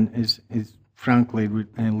it isn't is frankly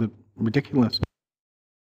ridiculous.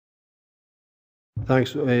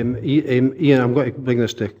 Thanks. Ian, I'm going to bring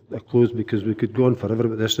this to a close because we could go on forever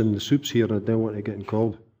about this, and the soup's here and I don't want to get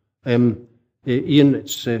called. Ian,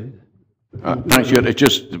 it's... Thanks, Chair.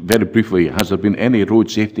 Just very briefly, has there been any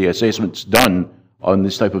road safety assessments done on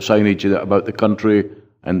this type of signage about the country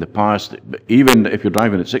in the past? Even if you're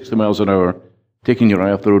driving at 60 miles an hour, taking your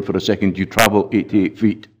eye off the road for a second, you travel 88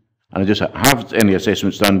 feet. And I just have any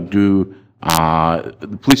assessments done? Do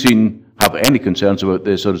the policing have any concerns about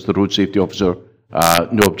this, or is the road safety officer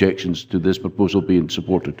no objections to this proposal being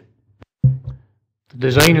supported? The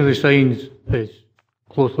design of the signs is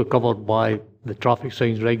closely covered by the traffic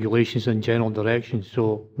signs regulations and general directions,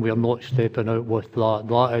 so we are not stepping out with that.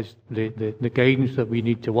 That is the guidance that we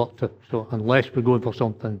need to work to. So unless we're going for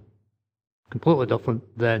something completely different,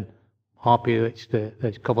 then happy that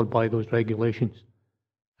it's covered by those regulations.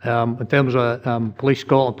 In terms of Police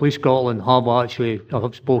Scotland have actually,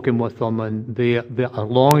 I've spoken with them, and they as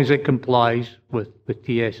long as it complies with the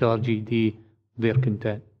TSRGD, they're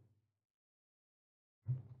content.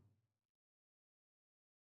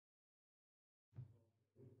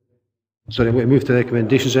 Sorry, I'm going to move to the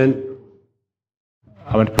recommendations then.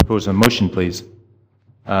 I want to propose a motion, please.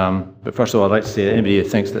 But first of all, I'd like to say that anybody who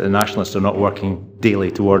thinks that the Nationalists are not working daily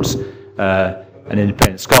towards an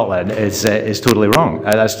independent Scotland is totally wrong.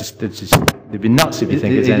 They'd be nuts if you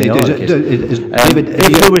think it's any other case.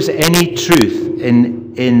 If there was any truth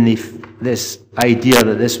in this idea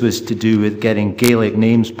that this was to do with getting Gaelic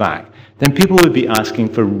names back, then people would be asking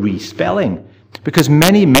for respelling, because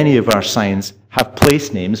many of our signs have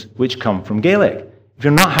place names which come from Gaelic. If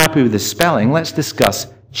you're not happy with the spelling, let's discuss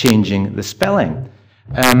changing the spelling.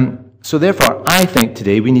 So therefore, I think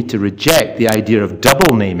today we need to reject the idea of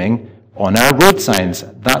double naming on our road signs.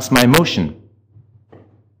 That's my motion.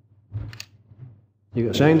 You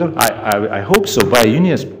got a seconder? I hope so, by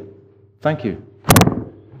Unions. Thank you.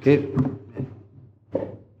 Okay.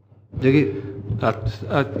 Diggy?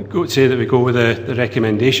 I'd go to say that we go with the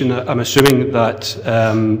recommendation. I'm assuming that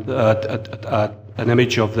an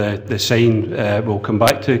image of the sign will come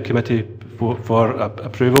back to committee for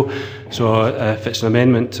approval. So if it's an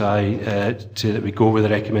amendment, I say that we go with the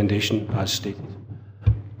recommendation as stated.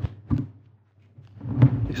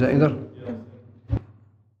 Seconder?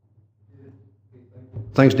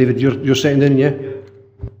 Thanks, David. You're seconding, yeah?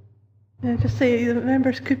 Yeah, just say the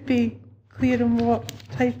members could be clear on what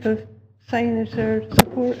type of signage they're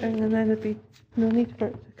supporting, and then there'd be no need for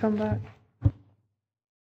it to come back.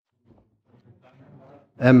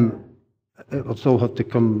 It'll still have to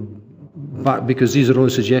come back because these are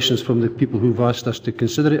only suggestions from the people who've asked us to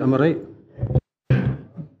consider it, am I right?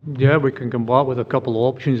 Yeah, we can come back with a couple of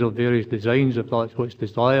options of various designs if that's what's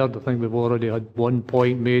desired. I think we've already had one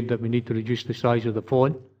point made that we need to reduce the size of the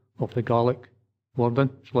font of the Gaelic wording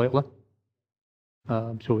slightly.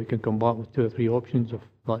 So we can come back with 2 or 3 options if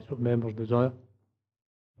that's what members desire.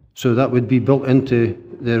 So that would be built into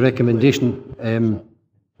the recommendation.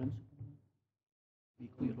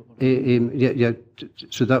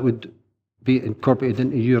 So that would be incorporated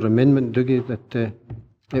into your amendment, Dougie, that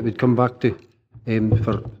it would come back to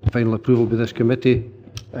for final approval by this committee.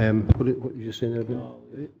 What did you say there?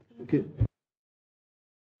 Okay.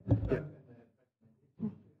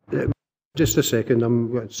 Yeah. Just a second,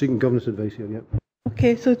 I'm seeking governance advice here. Yeah.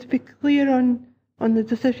 Okay, so to be clear on the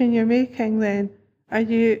decision you're making, then, are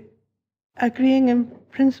you agreeing in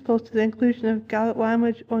principle to the inclusion of Gaelic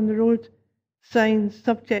language on the road signs,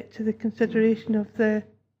 subject to the consideration of the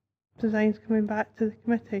designs coming back to the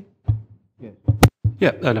committee? Yeah.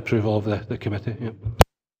 Yeah, and approval of the committee. Yeah.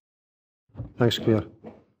 Thanks, Claire.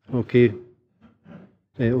 Okay.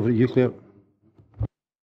 Over to you, Claire.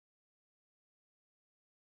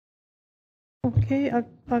 Okay, as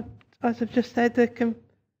I've just said,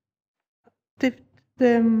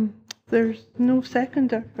 there's no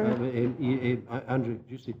seconder for. Andrew,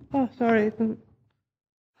 you see. Oh, sorry.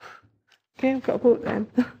 Okay, I've got a vote then.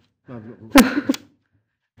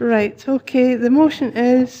 Right, okay, the motion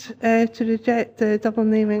is to reject the double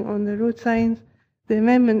naming on the road signs. The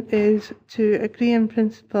amendment is to agree in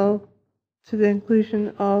principle to the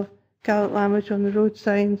inclusion of Gaelic language on the road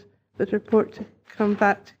signs, with report to come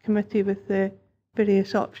back to committee with the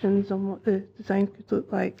various options on what the design could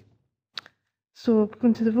look like. So,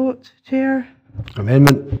 going to the vote, Chair.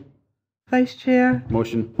 Amendment. Vice Chair.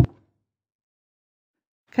 Motion.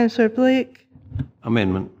 Councillor Blake.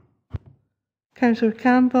 Amendment. Councillor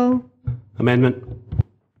Campbell. Amendment.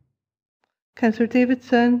 Councillor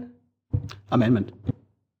Davidson. Amendment.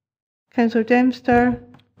 Councillor Dempster.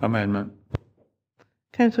 Amendment.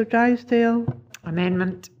 Councillor Drysdale.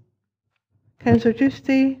 Amendment. Councillor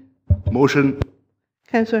Giusti. Motion.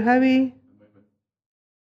 Councillor Howie.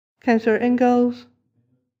 Councillor Ingalls.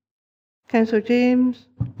 Councillor James.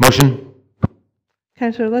 Motion.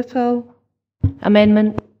 Councillor Little.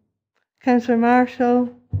 Amendment. Councillor Marshall.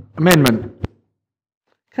 Amendment.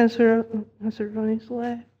 Councillor Ronnie's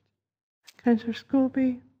left. Councillor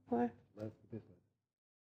Scobie left.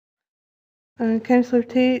 And Councillor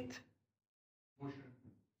Tate.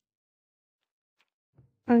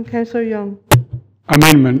 And Councillor Young.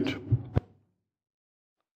 Amendment.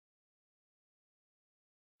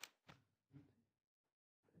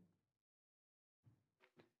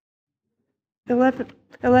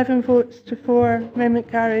 Eleven votes to 4. Amendment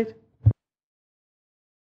carried.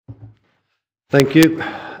 Thank you.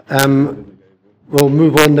 We'll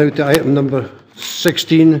move on now to item number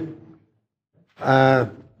 16. The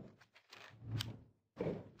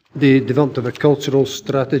development of a cultural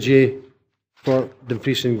strategy for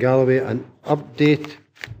Dumfries and Galloway, an update.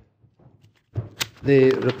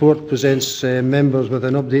 The report presents members with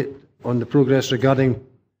an update on the progress regarding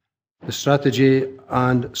the strategy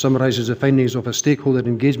and summarises the findings of a stakeholder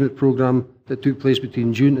engagement programme that took place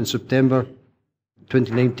between June and September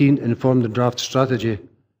 2019 and informed the draft strategy.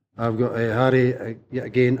 I've got Harry yet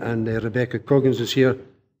again, and Rebecca Coggins is here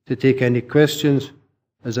to take any questions.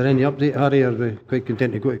 Is there any update, Harry, or are we quite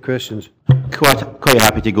content to go to questions? Quite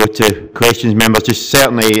happy to go to questions, members. Just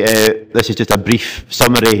certainly, this is just a brief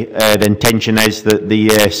summary. The intention is that the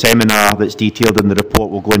seminar that's detailed in the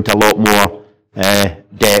report will go into a lot more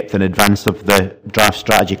depth in advance of the draft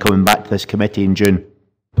strategy coming back to this committee in June.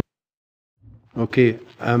 Okay.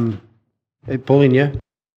 Pauline, yeah?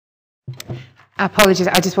 Apologies,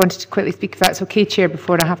 I just wanted to quickly speak, if that's okay, Chair,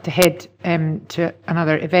 before I have to head to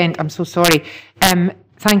another event. I'm so sorry.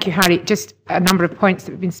 Thank you, Harry. Just a number of points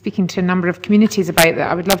that we've been speaking to a number of communities about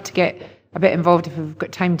that I would love to get a bit involved if we've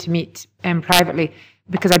got time to meet privately,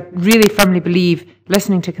 because I really firmly believe,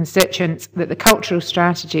 listening to constituents, that the cultural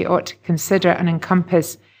strategy ought to consider and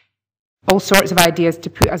encompass all sorts of ideas to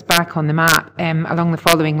put us back on the map along the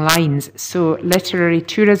following lines. So literary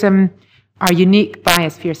tourism, our unique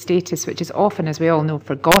biosphere status, which is often, as we all know,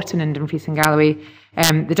 forgotten in Dumfries and Galloway,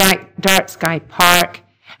 the Dark Sky Park,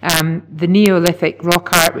 the Neolithic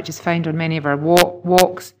rock art, which is found on many of our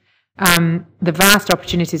walks, the vast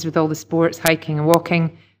opportunities with all the sports, hiking and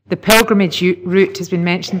walking. The pilgrimage route has been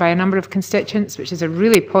mentioned by a number of constituents, which is a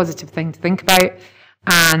really positive thing to think about.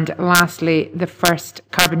 And lastly, the first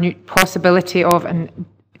carbon neutral possibility of, and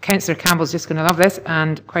Councillor Campbell's just going to love this,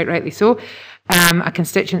 and quite rightly so, a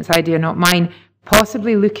constituent's idea, not mine,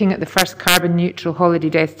 possibly looking at the first carbon neutral holiday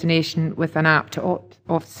destination with an app to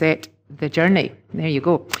offset the journey. There you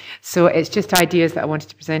go. So it's just ideas that I wanted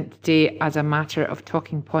to present today as a matter of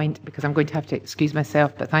talking point, because I'm going to have to excuse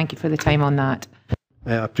myself, but thank you for the time on that.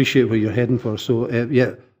 I appreciate where you're heading for. So,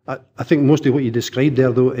 yeah, I think most of what you described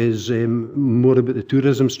there, though, is more about the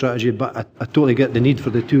tourism strategy, but I totally get the need for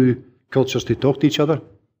the two cultures to talk to each other,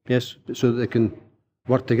 yes, so that they can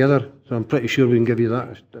work together. So I'm pretty sure we can give you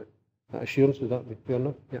that assurance. Would that be fair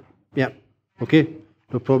enough? Yeah. Yeah. Okay,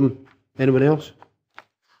 no problem. Anyone else?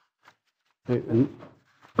 Right,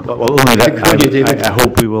 Well, only that I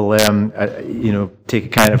hope we will, take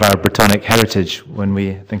account of our Brittonic heritage when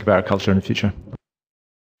we think about our culture in the future.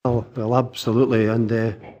 Well, absolutely, and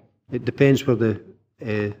it depends where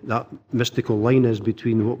that mystical line is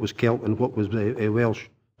between what was Celt and what was Welsh.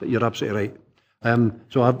 But you're absolutely right.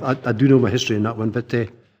 So I do know my history in that one, but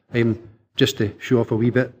just to show off a wee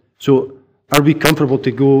bit. So, are we comfortable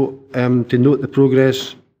to go to note the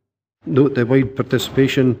progress, note the wide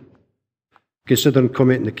participation, consider and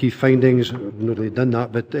comment on the key findings? We've not really done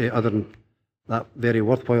that, but other than that very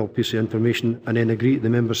worthwhile piece of information, and then agree to the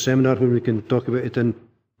members' seminar when we can talk about it in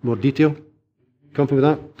more detail. Comfortable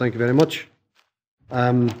with that? Thank you very much.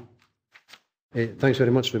 Thanks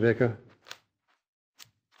very much, Rebecca.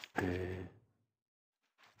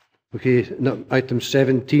 Okay, item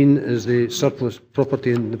 17 is the surplus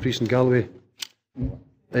property in Dumfries and Galloway.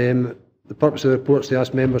 The purpose of the report is to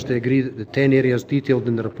ask members to agree that the 10 areas detailed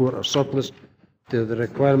in the report are surplus to the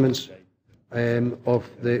requirements of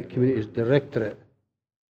the Communities Directorate.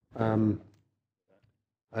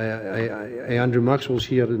 Andrew Maxwell's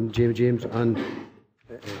here, and James and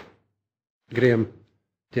Graham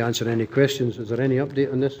to answer any questions. Is there any update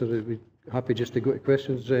on this, or are we happy just to go to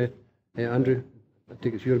questions? Andrew, I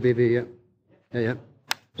think it's your baby, yeah. Yeah.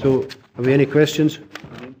 So, have we any questions?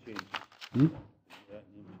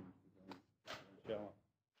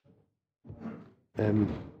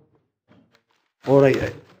 All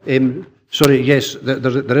right. Sorry, yes,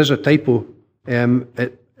 there is a typo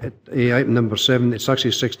at item number 7. It's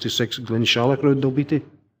actually 66 Glen Shallock Road, Dalbeattie.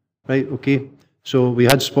 Right, okay. So we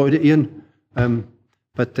had spotted it, Ian.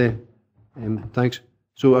 But thanks.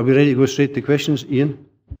 So are we ready to go straight to questions, Ian?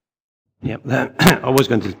 Yeah, I was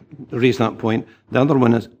going to raise that point. The other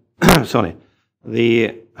one is, sorry,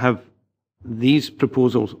 have these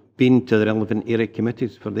proposals been to the relevant area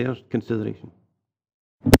committees for their consideration?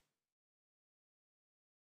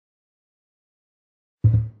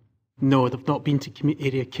 No, they've not been to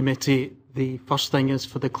area committee. The first thing is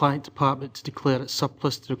for the client department to declare its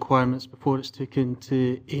surplus to requirements before it's taken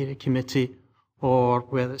to area committee, or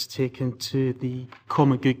whether it's taken to the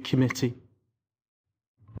Common Good Committee.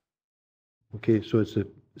 Okay, so it's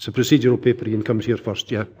a procedural paper. Ian comes here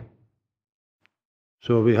first, yeah.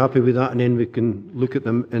 So are we happy with that, and then we can look at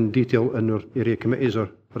them in detail in our area committees or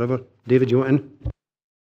whatever? David, you want in?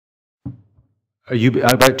 Are you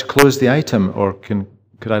about to close the item, or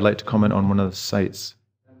could I like to comment on one of the sites?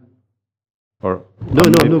 Or No,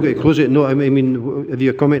 I'm not going to close it. No, I mean, have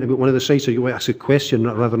you a comment about one of the sites, or you want to ask a question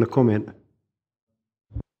rather than a comment?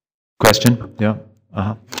 Question? Yeah.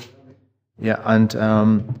 Yeah, and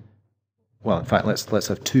well, in fact, let's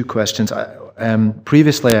have two questions.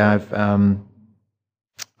 Previously, I've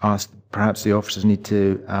asked perhaps the officers need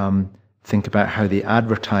to think about how they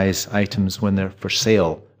advertise items when they're for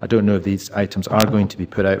sale. I don't know if these items are going to be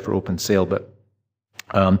put out for open sale, but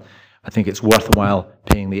I think it's worthwhile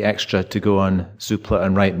paying the extra to go on Zoopla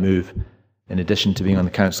and Rightmove, in addition to being on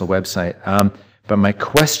the council website. But my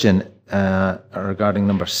question regarding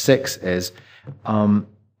number 6 is,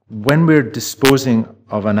 when we're disposing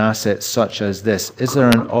of an asset such as this, is there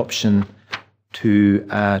an option to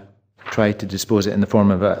try to dispose it in the form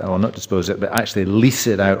of, or not dispose it, but actually lease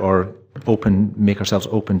it out, or make ourselves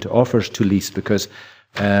open to offers to lease? Because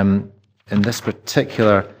in this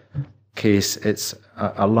particular case, it's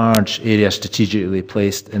a large area strategically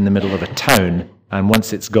placed in the middle of a town, and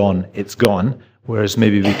once it's gone, whereas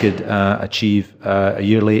maybe we could achieve a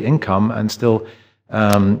yearly income and still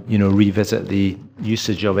revisit the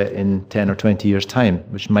usage of it in 10 or 20 years' time,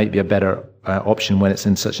 which might be a better option when it's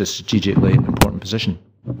in such a strategically important position.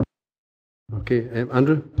 Okay,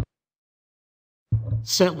 Andrew?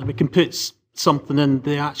 Certainly we can put something in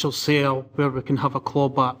the actual sale where we can have a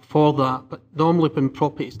clawback for that, but normally when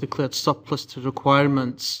property is declared surplus to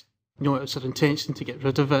requirements, it's our intention to get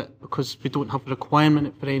rid of it because we don't have a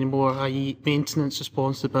requirement for any more, i.e. maintenance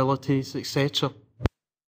responsibilities, etc.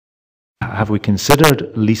 Have we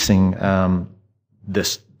considered leasing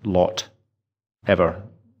this lot ever?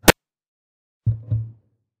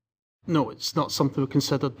 No, it's not something we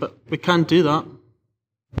considered, but we can do that.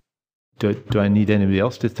 Do I need anybody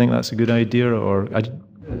else to think that's a good idea, or?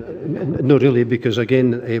 No, really, because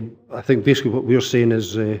again, I think basically what we're saying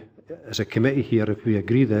is, as a committee here, if we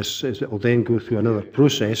agree this, is it will then go through another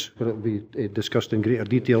process where it will be discussed in greater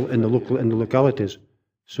detail in the localities.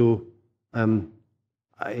 So, in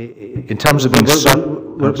terms of being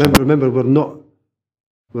remember,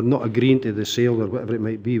 we're not agreeing to the sale or whatever it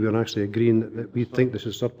might be. We're actually agreeing that we think this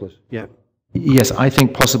is surplus. Yeah. Yes, I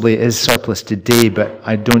think possibly it is surplus today, but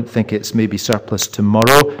I don't think it's maybe surplus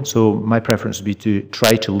tomorrow. So my preference would be to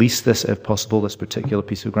try to lease this, if possible, this particular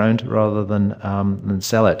piece of ground, rather than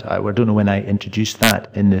sell it. I don't know when I introduced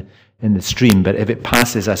that in the stream, but if it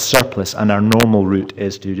passes as surplus and our normal route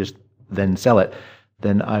is to just then sell it,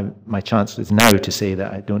 then my chance is now to say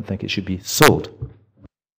that I don't think it should be sold.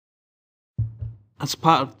 As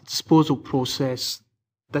part of the disposal process,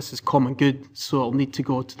 this is common good, so it'll need to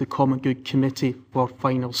go to the Common Good Committee for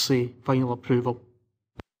final say, final approval.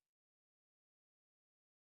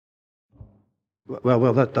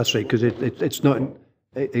 Well, that's right, because it's not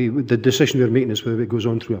the decision we're making is whether it goes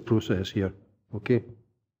on through a process here. Okay,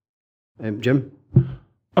 Jim.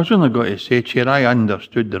 I was only going to say, Chair, I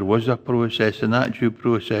understood there was a process, and that due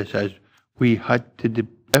process is we had to,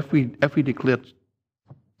 if we declared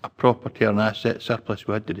a property or an asset surplus,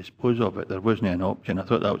 we had to dispose of it. There wasn't an option. I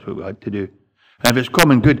thought that was what we had to do. And if it's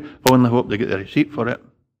common good, I only hope they get the receipt for it.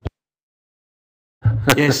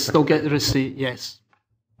 Yes, they'll get the receipt, yes.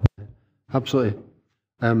 Absolutely.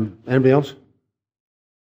 Anybody else?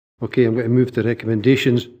 Okay, I'm going to move to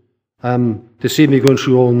recommendations. To save me going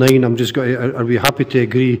through all 9, I'm just going to, are we happy to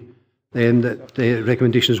agree that the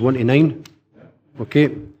recommendation is 1 to 9?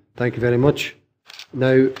 Okay, thank you very much.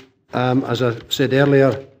 Now, as I said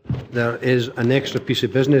earlier, there is an extra piece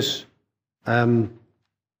of business, and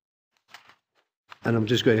I'm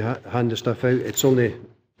just going to hand the stuff out. It's only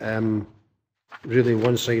really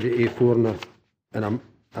one side of A4 and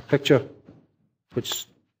a picture, which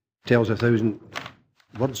tells 1,000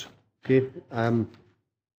 words. Okay.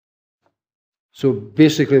 So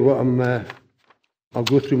basically, what I'll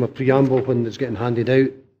go through my preamble when it's getting handed out.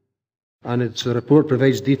 And the report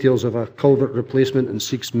provides details of a culvert replacement and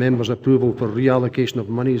seeks members' approval for reallocation of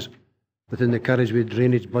monies within the carriageway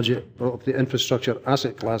drainage budget of the infrastructure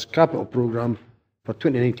asset class capital programme for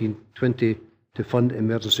 2019-20 to fund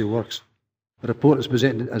emergency works. The report is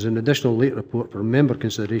presented as an additional late report for member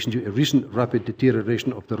consideration due to recent rapid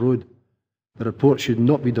deterioration of the road. The report should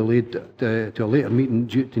not be delayed to a later meeting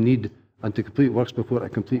due to need and to complete works before a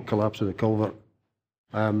complete collapse of the culvert.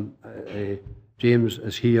 James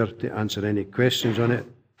is here to answer any questions on it.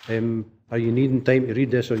 Are you needing time to read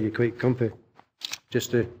this, or are you quite comfy? Just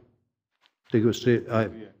to go straight.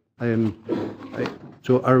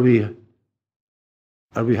 So are we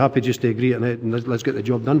happy just to agree on it and let's get the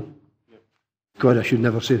job done? God, I should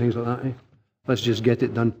never say things like that. Let's just get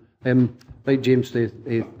it done. Right, James,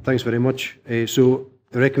 thanks very much. So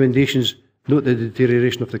the recommendations: note the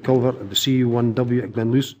deterioration of the culvert of the CU1W at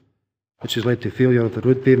Glenluce. which has led to failure of the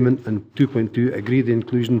road pavement, and 2.2, agree the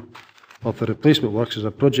inclusion of the replacement works as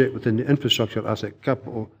a project within the infrastructure asset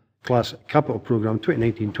class capital programme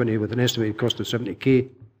 2019-20 with an estimated cost of 70k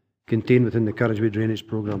contained within the carriageway drainage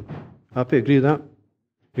programme. Happy to agree with that?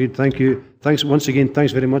 Agreed, thank you. Thanks once again,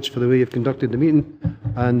 thanks very much for the way you've conducted the meeting,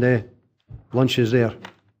 and lunch is there.